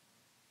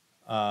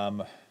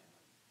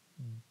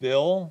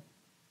Bill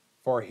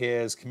for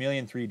his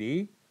Chameleon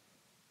 3D,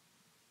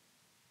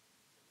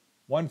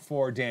 one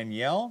for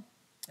Danielle,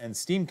 and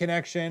Steam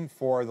Connection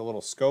for the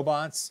little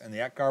Scobots and the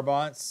Ekgar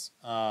bots.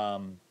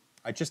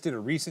 I just did a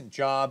recent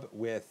job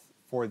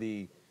for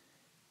the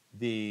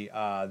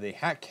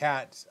Hat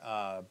Cat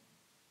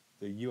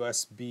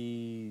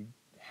USB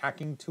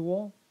hacking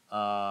tool.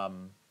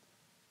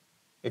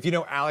 If you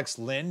know Alex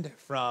Lind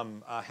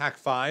from Hack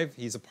 5,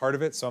 he's a part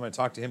of it, so I'm going to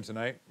talk to him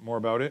tonight more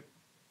about it.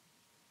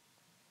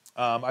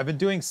 I've been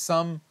doing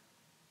some,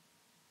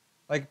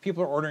 like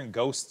people are ordering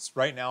ghosts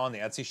right now on the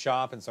Etsy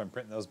shop, and so I'm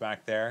printing those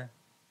back there.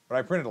 But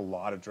I printed a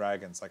lot of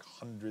dragons, like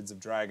hundreds of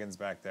dragons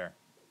back there.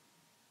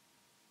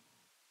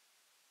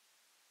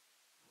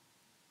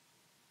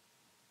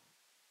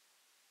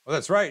 Oh,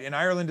 that's right. In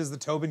Ireland is the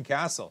Tobin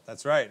Castle.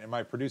 That's right. And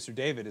my producer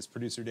David is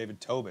producer David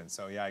Tobin.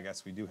 So yeah, I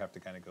guess we do have to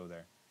kind of go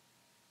there.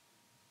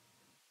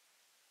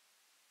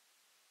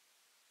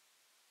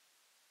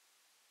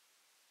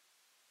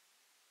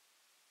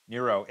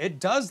 Nero. It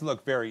does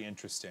look very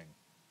interesting.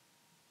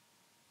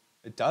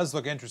 It does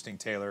look interesting,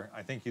 Taylor.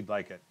 I think you'd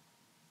like it.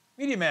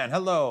 Media Man,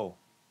 hello.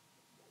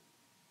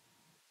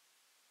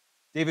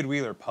 David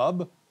Wheeler,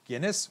 pub,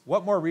 Guinness.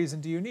 What more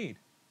reason do you need?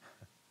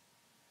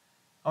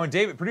 Oh,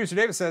 and producer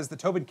David says the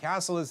Tobin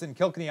Castle is in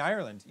Kilkenny,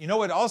 Ireland. You know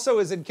what also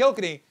is in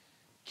Kilkenny?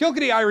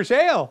 Kilkenny Irish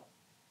Ale.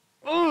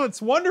 Oh,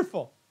 it's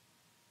wonderful.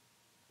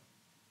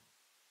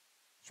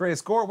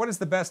 Shreyas Gore, what is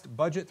the best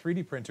budget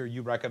 3D printer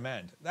you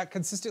recommend? That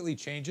consistently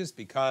changes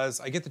because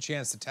I get the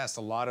chance to test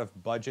a lot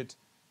of budget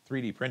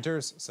 3D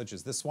printers, such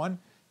as this one.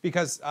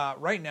 Because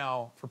right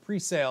now, for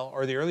pre-sale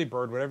or the early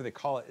bird, whatever they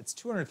call it, it's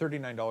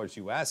 $239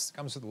 US.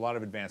 Comes with a lot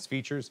of advanced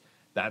features.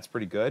 That's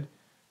pretty good.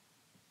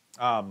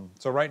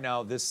 So right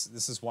now, this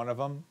is one of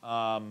them.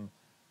 What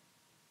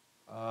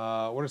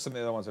are some of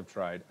the other ones I've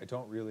tried? I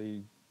don't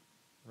really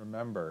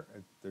remember.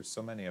 There's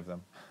so many of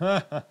them.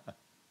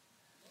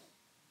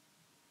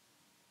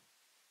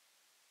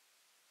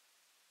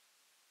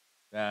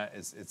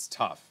 It's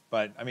tough,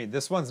 but I mean,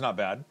 this one's not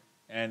bad,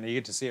 and you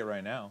get to see it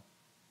right now.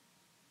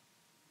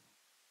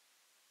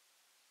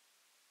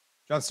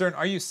 John Stern,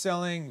 are you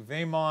selling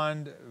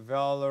Vaymond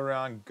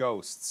Valorant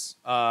Ghosts?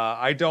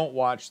 I don't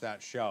watch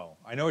that show.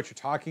 I know what you're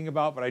talking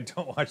about, but I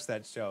don't watch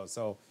that show,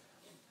 so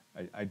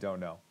I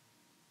don't know.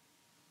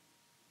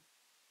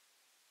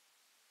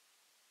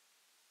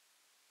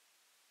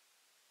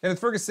 Kenneth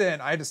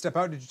Ferguson, I had to step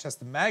out. Did you test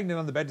the magnet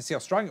on the bed to see how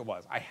strong it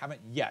was? I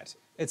haven't yet.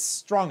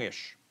 It's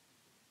strongish.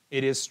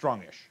 It is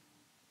strongish.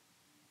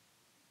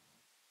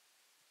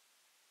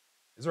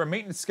 Is there a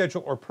maintenance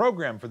schedule or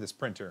program for this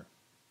printer?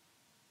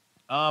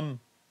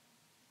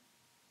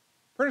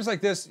 Printers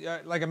like this,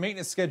 like a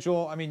maintenance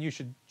schedule, I mean, you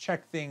should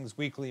check things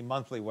weekly,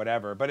 monthly,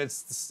 whatever, but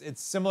it's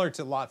similar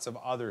to lots of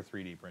other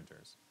 3D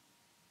printers.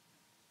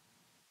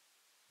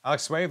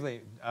 Alex Swavely,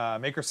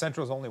 Maker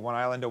Central is only one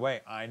island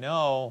away. I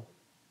know.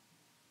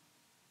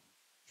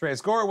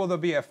 Shreyas Gore, will there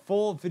be a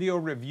full video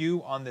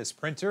review on this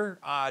printer?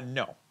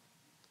 No.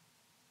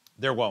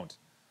 There won't.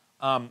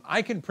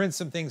 I can print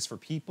some things for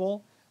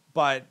people,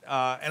 but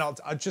and I'll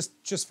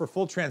just for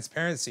full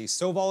transparency,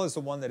 Sovol is the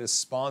one that is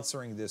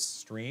sponsoring this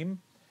stream,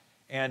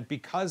 and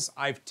because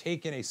I've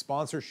taken a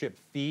sponsorship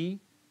fee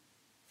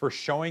for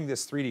showing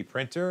this 3D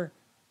printer,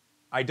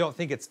 I don't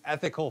think it's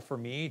ethical for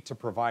me to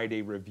provide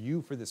a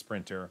review for this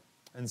printer,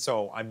 and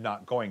so I'm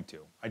not going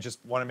to. I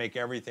just want to make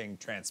everything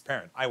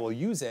transparent. I will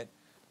use it.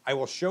 I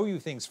will show you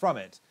things from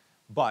it.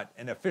 But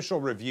an official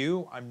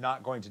review, I'm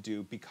not going to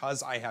do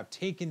because I have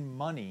taken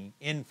money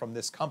in from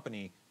this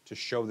company to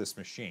show this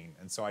machine.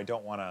 And so I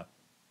don't want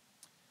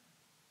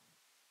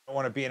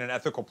to be in an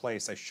ethical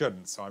place. I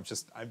shouldn't. So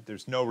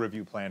there's no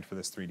review planned for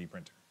this 3D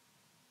printer.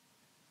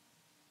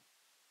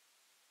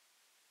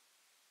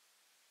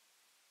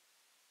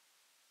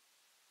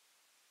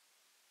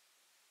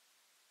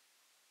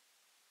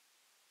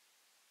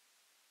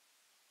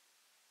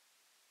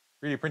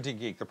 "3D Printing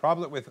Geek, the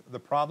problem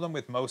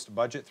with most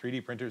budget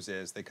 3D printers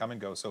is they come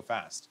and go so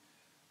fast."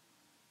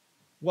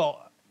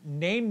 Well,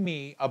 name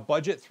me a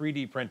budget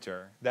 3D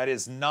printer that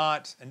is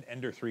not an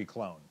Ender 3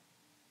 clone.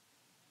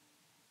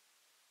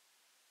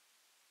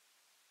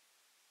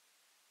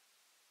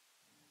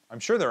 I'm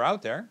sure they're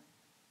out there,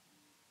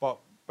 but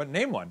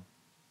name one.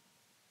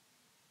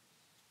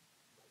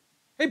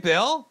 Hey,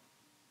 Bill.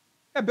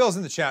 Yeah, Bill's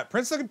in the chat.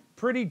 Print's looking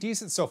pretty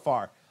decent so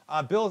far.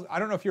 Bill, I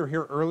don't know if you were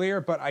here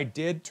earlier, but I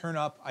did turn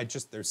up,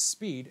 there's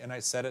speed, and I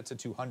set it to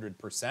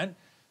 200%.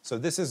 So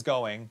this is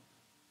going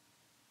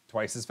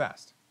twice as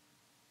fast.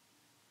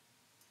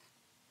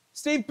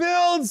 Steve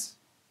Builds!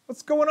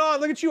 What's going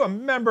on? Look at you, a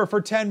member for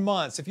 10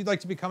 months. If you'd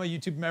like to become a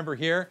YouTube member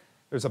here,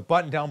 there's a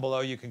button down below.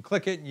 You can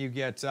click it, and you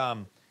get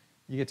to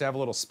have a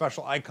little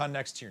special icon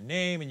next to your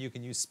name, and you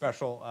can use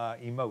special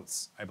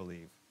emotes, I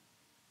believe.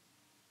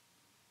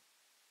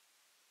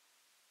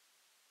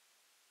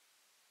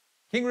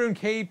 Kingroon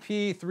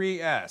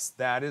KP3S,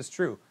 that is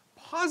true.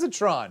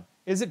 Positron,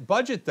 is it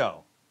budget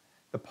though?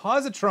 The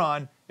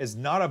Positron is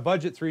not a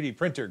budget 3D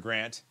printer,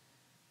 Grant.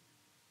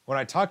 When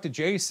I talked to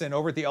Jason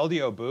over at the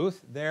LDO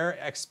booth, they're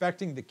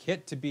expecting the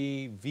kit to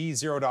be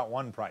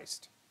V0.1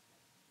 priced.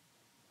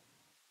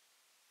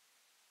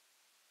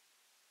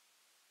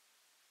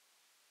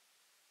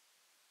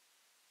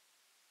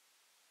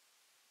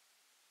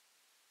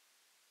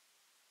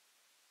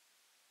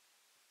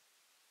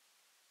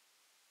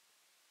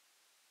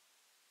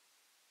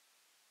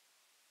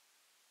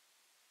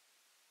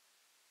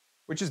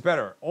 Which is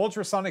better,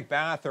 ultrasonic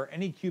bath or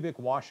Anycubic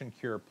Wash and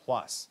Cure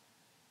Plus?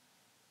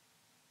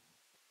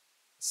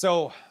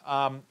 So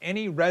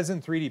any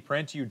resin 3D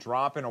print you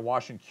drop in a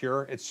wash and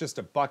cure, it's just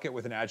a bucket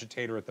with an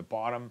agitator at the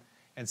bottom.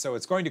 And so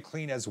it's going to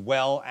clean as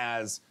well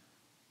as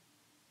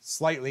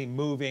slightly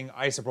moving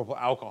isopropyl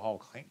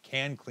alcohol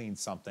can clean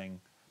something.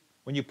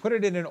 When you put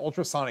it in an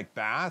ultrasonic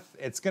bath,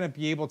 it's going to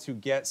be able to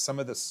get some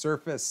of the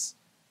surface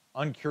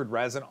uncured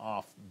resin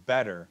off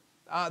better.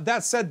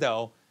 That said,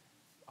 though,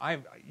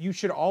 you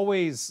should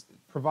always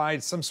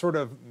provide some sort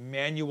of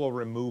manual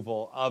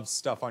removal of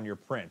stuff on your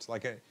print.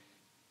 Like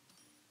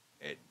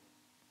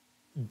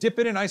dip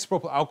it in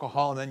isopropyl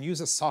alcohol and then use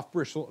a soft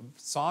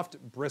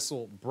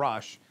bristle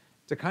brush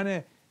to kind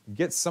of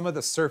get some of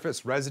the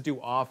surface residue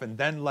off and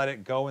then let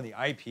it go in the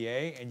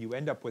IPA, and you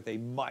end up with a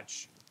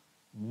much,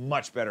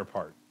 much better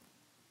part.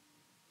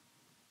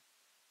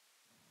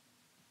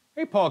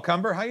 Hey, Paul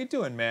Cumber, how you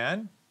doing,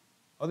 man?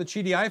 Oh, the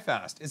Cheaty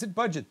Fast. Is it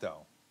budget,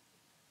 though?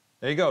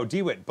 There you go,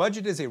 DeWitt.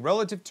 Budget is a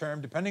relative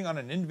term depending on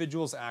an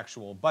individual's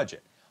actual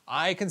budget.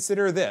 I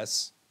consider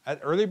this, at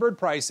early bird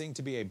pricing,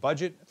 to be a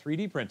budget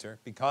 3D printer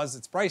because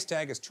its price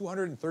tag is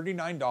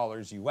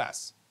 $239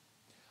 US.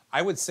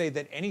 I would say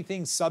that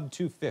anything sub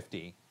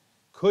 $250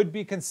 could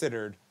be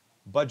considered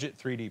budget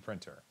 3D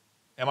printer.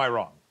 Am I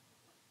wrong?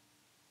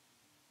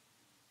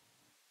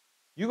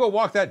 You go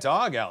walk that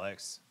dog,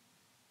 Alex.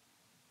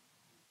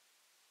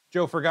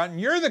 Joe Forgotten,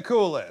 you're the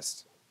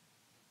coolest.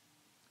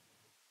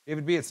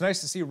 David B, it's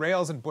nice to see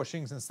rails and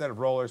bushings instead of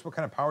rollers. What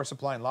kind of power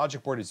supply and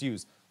logic board is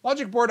used?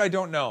 Logic board, I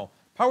don't know.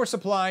 Power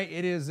supply,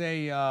 it is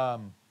a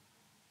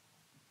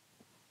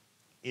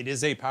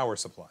power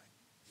supply.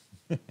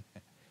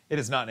 It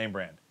is not name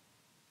brand.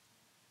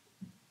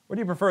 What do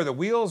you prefer, the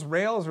wheels,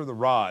 rails, or the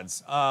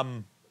rods?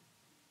 I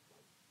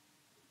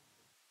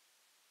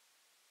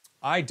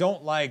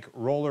don't like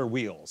roller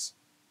wheels.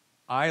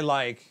 I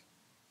like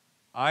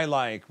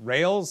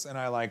rails and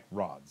I like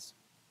rods.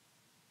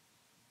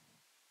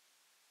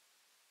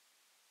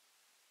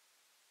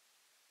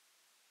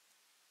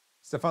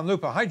 Stefan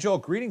Lupa, hi Joel,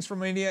 greetings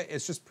from India.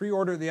 It's just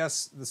pre-ordered the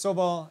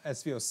Sovol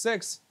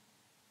Sv06.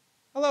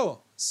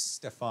 Hello,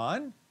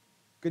 Stefan.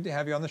 Good to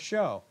have you on the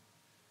show.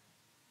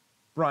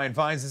 Brian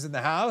Vines is in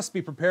the house.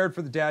 Be prepared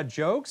for the dad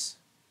jokes.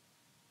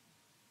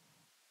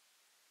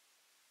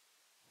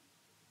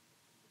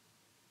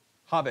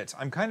 Hobbit,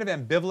 I'm kind of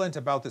ambivalent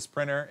about this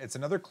printer. It's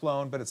another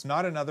clone, but it's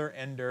not another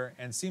Ender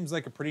and seems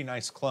like a pretty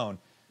nice clone.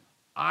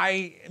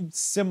 I am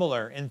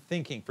similar in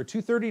thinking. For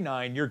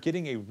 $239, you're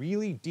getting a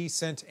really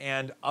decent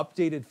and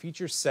updated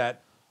feature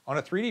set on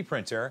a 3D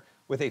printer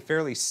with a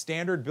fairly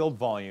standard build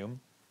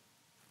volume.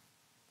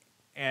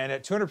 And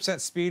at 200%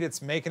 speed,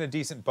 it's making a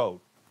decent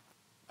boat.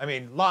 I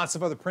mean, lots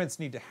of other prints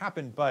need to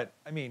happen, but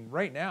I mean,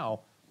 right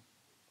now,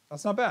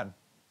 that's not bad.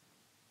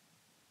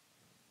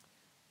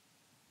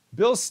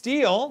 Bill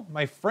Steele,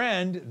 my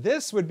friend,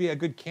 this would be a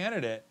good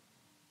candidate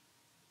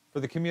for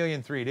the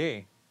Chameleon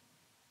 3D.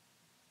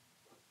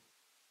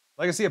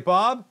 Legacy of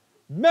Bob,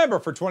 member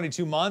for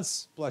 22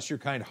 months. Bless your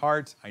kind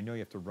heart. I know you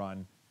have to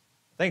run.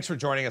 Thanks for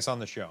joining us on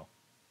the show.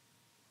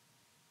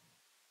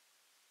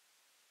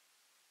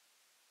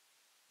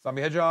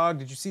 Zombie Hedgehog,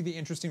 did you see the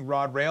interesting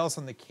rod rails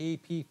on the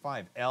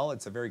KP5L?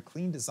 It's a very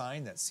clean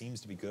design that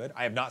seems to be good.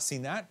 I have not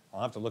seen that.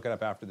 I'll have to look it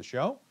up after the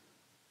show.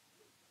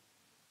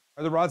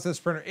 Are the rods in this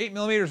printer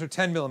 8mm or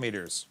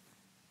 10mm?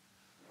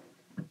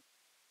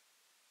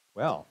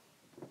 Well,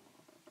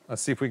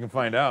 let's see if we can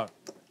find out.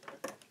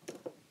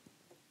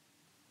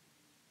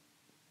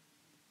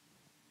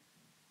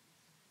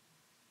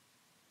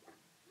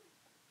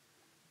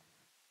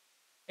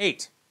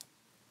 Eight.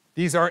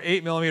 These are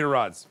 8mm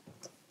rods.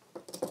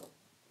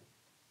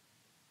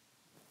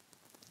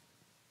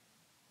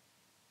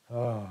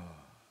 Oh.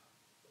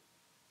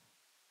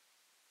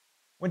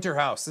 Winter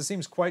House, this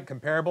seems quite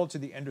comparable to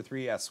the Ender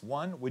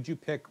 3S1. Would you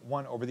pick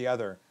one over the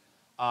other?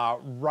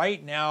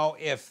 Right now,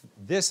 if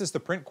this is the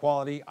print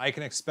quality I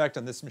can expect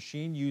on this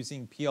machine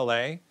using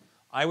PLA,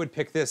 I would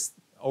pick this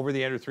over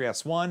the Ender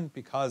 3S1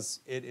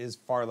 because it is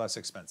far less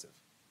expensive.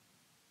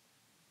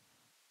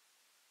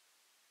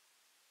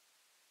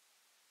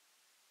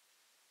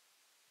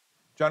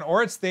 John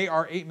Oritz, they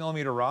are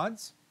 8mm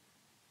rods.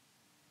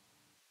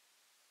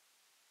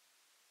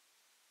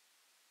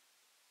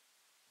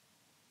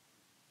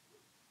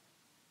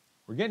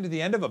 We're getting to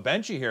the end of a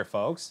benchy here,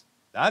 folks.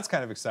 That's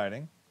kind of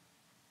exciting.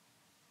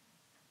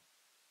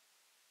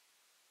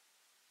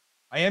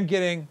 I am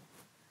hearing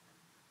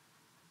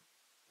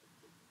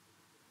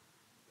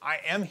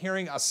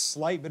a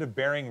slight bit of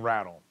bearing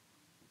rattle.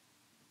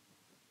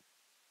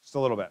 Just a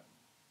little bit.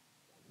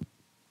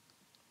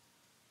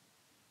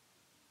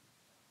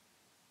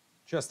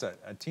 Just a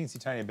teensy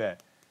tiny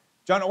bit.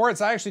 John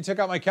Oritz, I actually took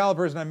out my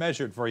calipers and I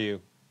measured for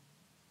you.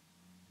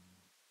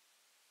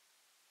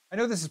 I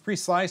know this is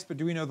pre-sliced, but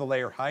do we know the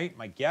layer height?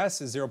 My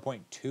guess is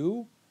 0.2.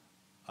 Wait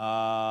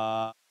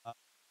a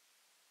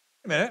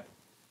minute.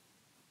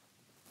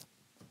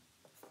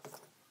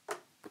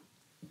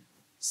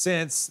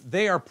 Since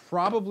they are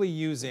probably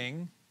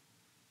using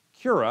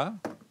Cura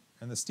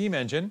and the steam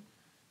engine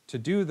to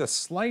do the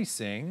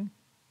slicing,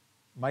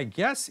 my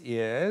guess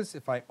is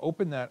if I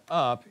open that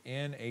up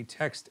in a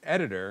text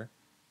editor,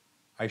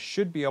 I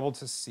should be able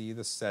to see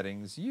the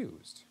settings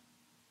used.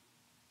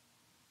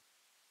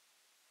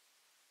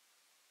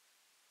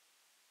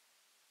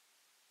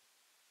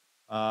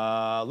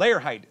 Layer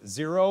height,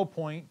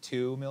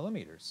 0.2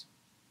 millimeters.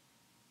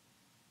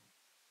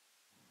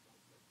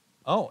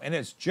 Oh, and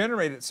it's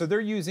generated, so they're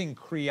using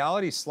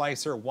Creality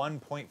Slicer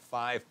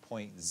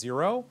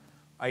 1.5.0.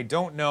 I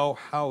don't know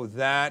how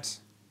that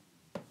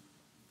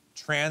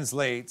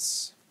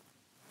translates.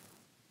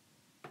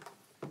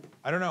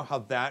 I don't know how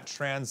that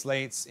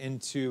translates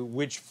into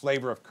which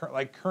flavor of,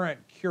 like current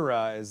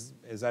Cura is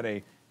at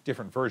a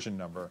different version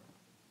number.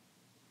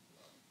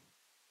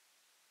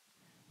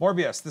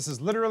 Morbius, this is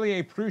literally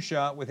a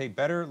Prusa with a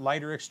better,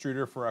 lighter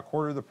extruder for a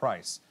quarter of the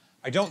price.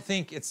 I don't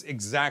think it's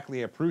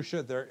exactly a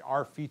Prusa. There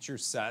are feature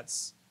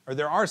sets, or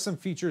there are some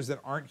features that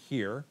aren't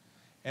here.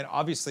 And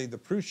obviously the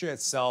Prusa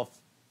itself,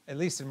 at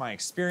least in my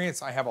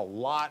experience, I have a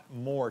lot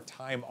more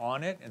time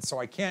on it. And so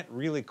I can't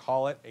really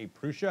call it a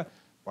Prusa,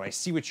 but I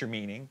see what you're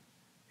meaning.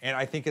 And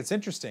I think it's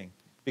interesting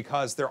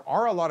because there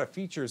are a lot of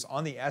features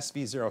on the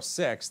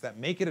SV06 that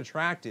make it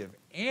attractive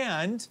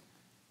and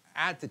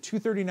at the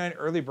 $239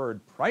 early bird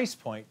price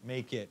point,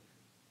 make it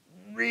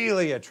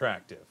really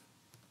attractive.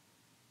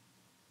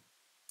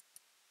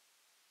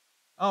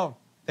 Oh,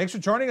 thanks for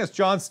joining us,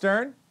 John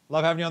Stern.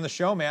 Love having you on the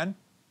show, man.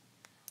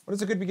 What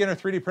is a good beginner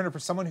 3D printer for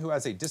someone who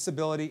has a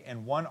disability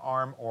in one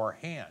arm or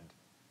hand?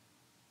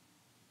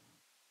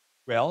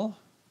 Well,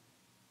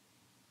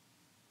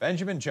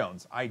 Benjamin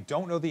Jones, I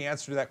don't know the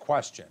answer to that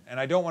question, and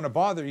I don't want to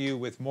bother you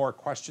with more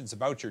questions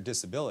about your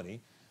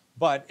disability,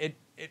 but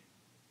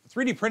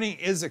 3D printing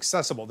is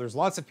accessible. There's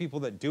lots of people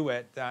that do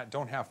it that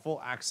don't have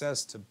full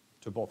access to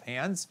both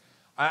hands.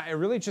 It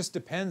really just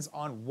depends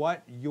on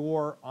what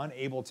you're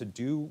unable to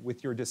do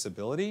with your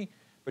disability,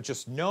 but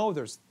just know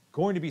there's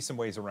going to be some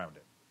ways around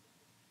it.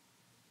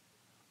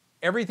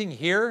 Everything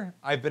here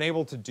I've been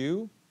able to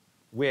do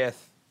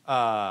with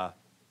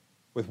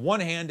one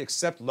hand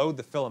except load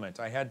the filament.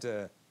 I had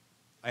to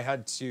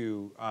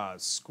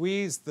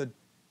squeeze the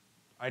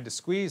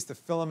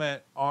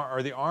filament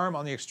or the arm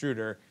on the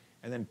extruder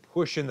and then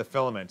push in the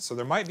filament. So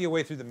there might be a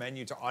way through the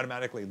menu to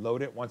automatically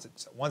load it once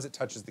it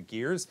touches the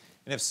gears,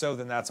 and if so,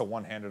 then that's a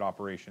one-handed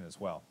operation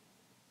as well.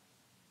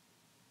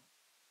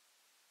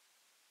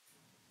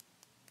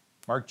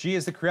 Mark G,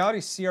 is the Creality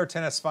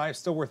CR10S5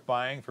 still worth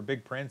buying for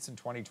big prints in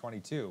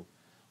 2022?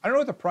 I don't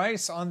know what the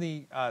price on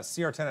the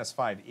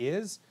CR10S5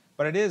 is,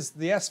 but it is,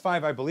 the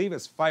S5 I believe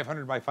is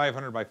 500 by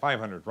 500 by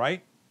 500,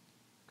 right?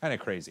 Kind of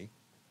crazy.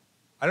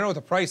 I don't know what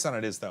the price on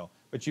it is though.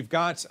 But you've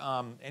got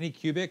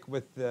Anycubic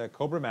with the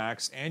Cobra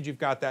Max, and you've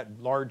got that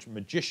large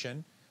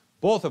Magician,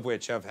 both of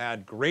which have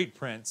had great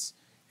prints,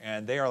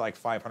 and they are like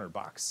 $500,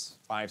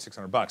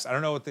 $600. I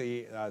don't know what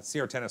the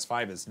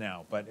CR10S5 is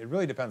now, but it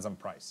really depends on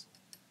price.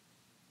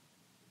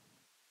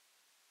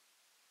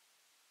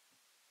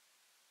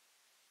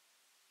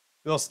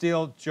 Bill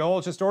Steele,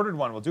 Joel just ordered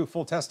one. We'll do a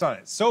full test on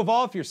it.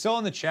 Sovol, if you're still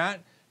in the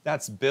chat,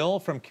 that's Bill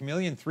from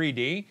Chameleon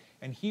 3D,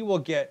 and he will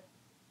get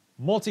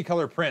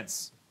multicolor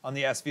prints on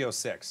the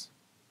SV06.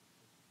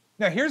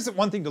 Now, here's the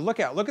one thing to look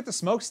at. Look at the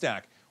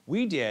smokestack.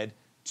 We did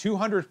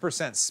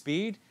 200%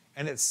 speed,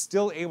 and it's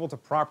still able to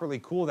properly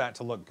cool that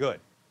to look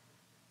good.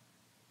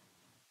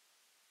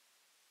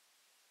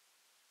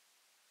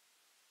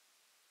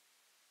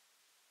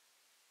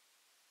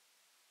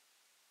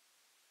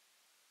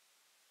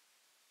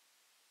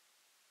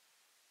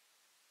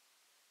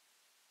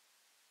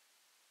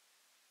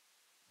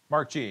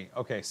 Mark G,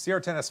 okay,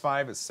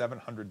 CR10S5 is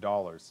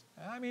 $700.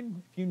 I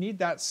mean, if you need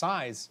that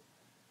size.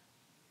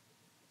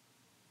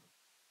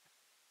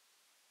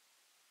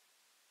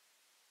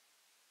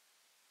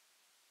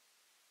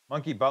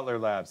 Monkey Butler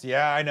Labs.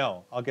 Yeah, I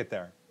know. I'll get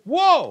there.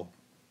 Whoa!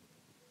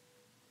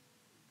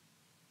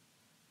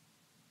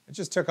 It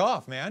just took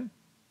off, man.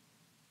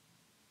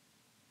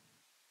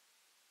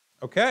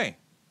 Okay.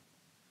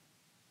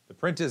 The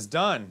print is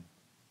done.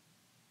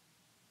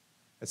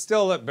 It's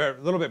still a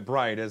little bit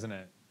bright, isn't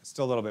it? It's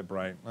still a little bit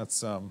bright.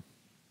 Let's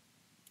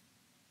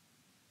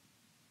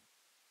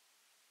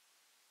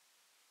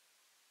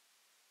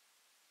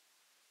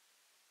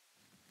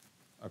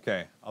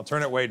okay, I'll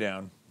turn it way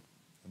down.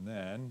 And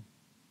then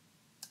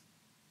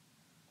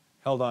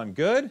held on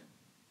good.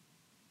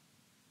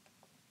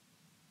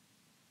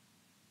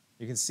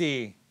 You can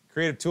see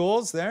Creative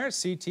Tools there,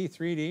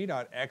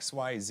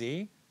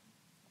 ct3d.xyz.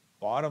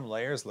 Bottom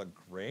layers look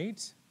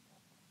great.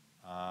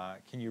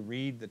 Can you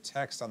read the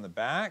text on the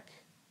back?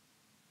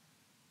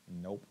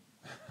 Nope,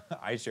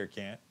 I sure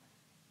can't.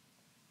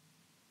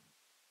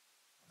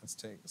 Let's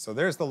take, so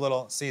there's the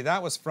little, see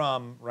that was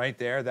from right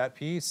there, that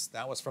piece,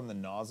 that was from the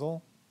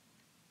nozzle.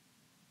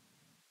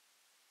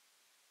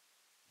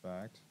 In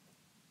fact,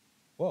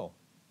 whoa,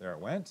 there it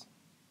went.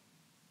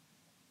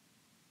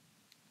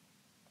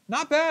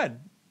 Not bad.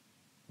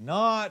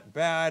 Not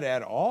bad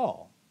at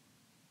all.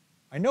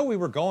 I know we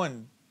were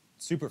going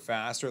super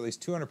fast, or at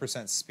least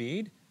 200%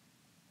 speed,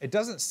 it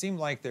doesn't seem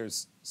like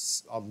there's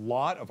a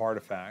lot of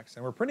artifacts,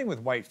 and we're printing with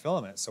white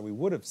filament, so we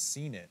would have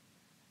seen it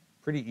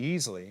pretty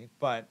easily,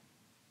 but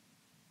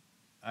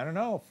I don't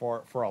know,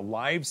 for a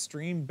live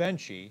stream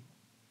benchy,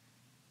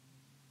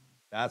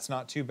 that's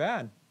not too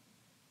bad.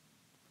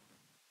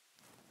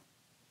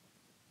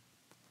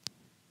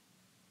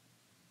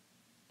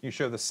 Can you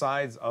show the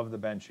sides of the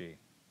benchy?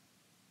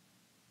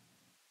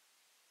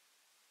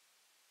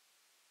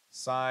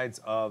 Sides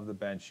of the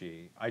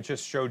benchy. I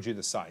just showed you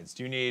the sides.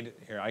 Do you need,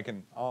 here,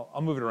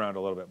 I'll move it around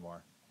a little bit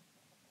more.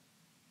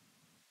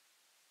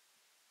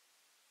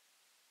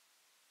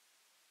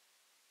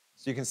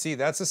 So you can see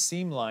that's a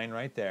seam line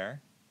right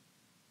there.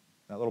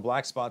 That little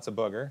black spot's a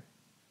booger.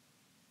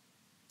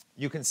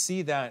 You can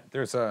see that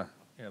there's a,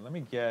 here, let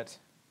me get,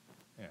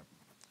 yeah.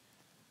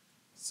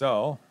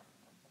 So,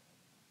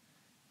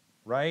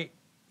 right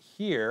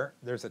here,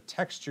 there's a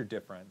texture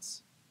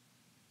difference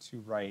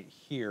to right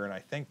here, and I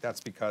think that's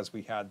because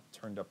we had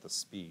turned up the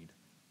speed.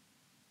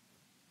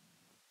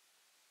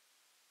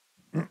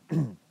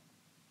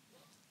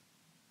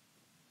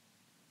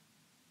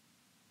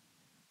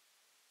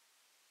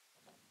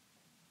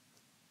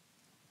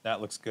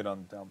 That looks good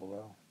on down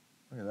below.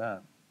 Look at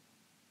that.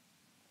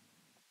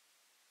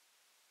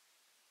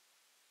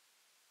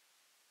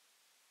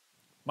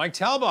 Mike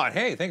Talbot,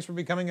 hey, thanks for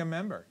becoming a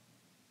member.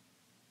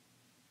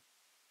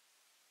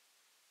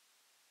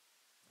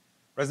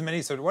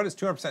 Resume, so what is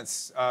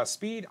 200%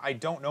 speed? I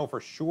don't know for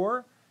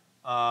sure.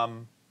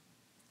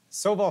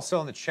 Sovol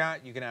still in the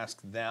chat. You can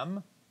ask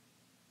them.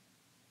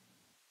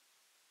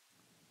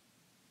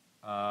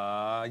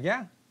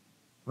 Yeah.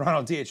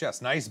 Ronald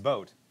DHS, nice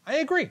boat. I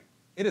agree.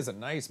 It is a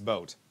nice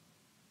boat.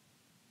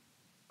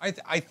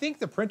 I think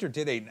the printer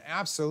did an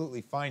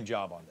absolutely fine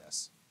job on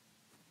this.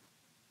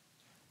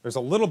 There's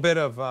a little bit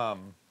of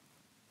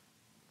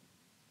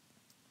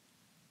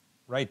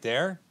right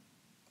there.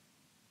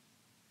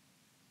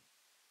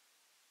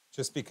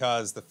 Just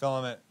because the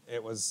filament,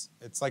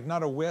 it's like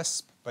not a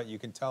wisp, but you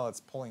can tell it's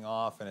pulling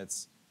off and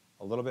it's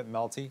a little bit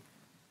melty.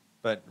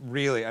 But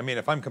really, I mean,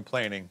 if I'm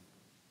complaining,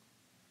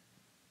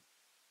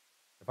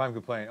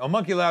 oh,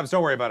 Monkey Labs,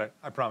 don't worry about it.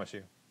 I promise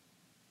you.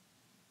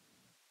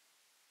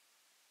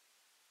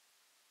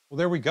 Well,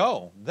 there we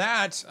go.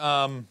 That,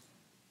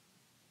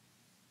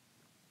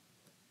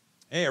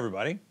 hey,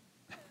 everybody.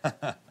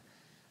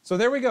 So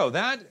there we go.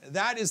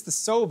 That is the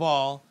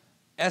Sovol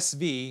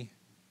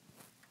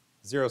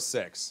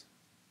Sv06.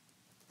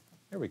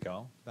 There we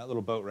go. That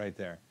little boat right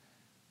there.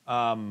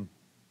 I'm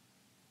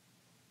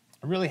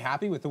really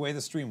happy with the way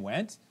the stream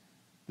went.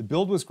 The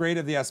build was great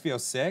of the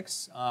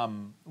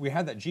Sv06. We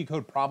had that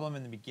G-code problem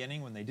in the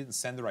beginning when they didn't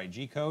send the right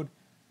G-code.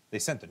 They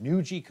sent the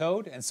new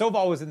G-code, and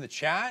Sovol was in the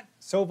chat.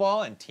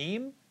 Sovol and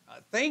team,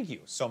 thank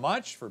you so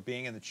much for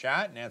being in the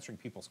chat and answering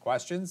people's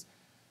questions.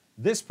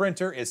 This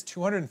printer is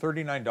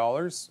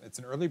 $239. It's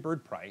an early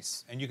bird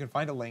price, and you can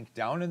find a link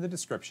down in the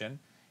description.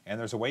 And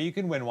there's a way you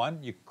can win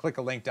one. You can click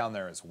a link down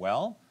there as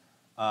well.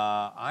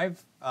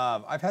 I've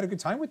had a good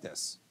time with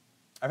this.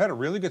 I've had a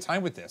really good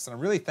time with this, and I'm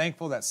really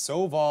thankful that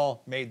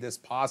Sovol made this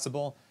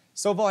possible.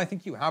 Sovol, I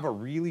think you have a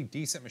really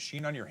decent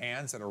machine on your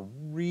hands at a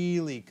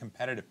really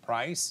competitive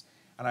price,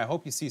 and I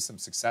hope you see some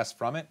success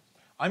from it.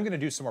 I'm going to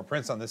do some more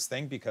prints on this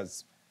thing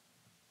because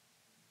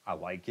I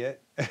like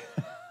it.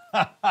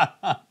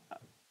 I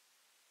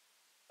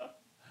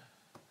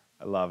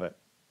love it.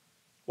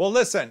 Well,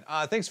 listen,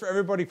 thanks for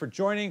everybody for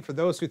joining. For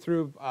those who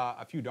threw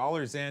a few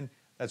dollars in,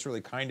 that's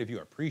really kind of you.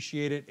 I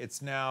appreciate it.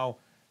 It's now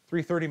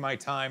 3:30 my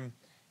time,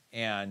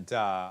 and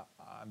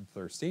I'm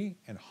thirsty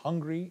and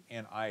hungry,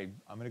 and I'm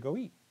going to go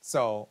eat.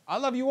 So I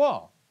love you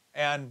all,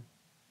 and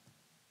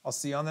I'll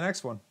see you on the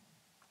next one.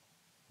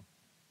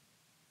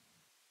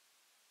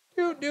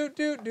 Do, do,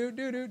 do, do,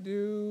 do, do,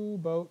 do,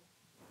 boat.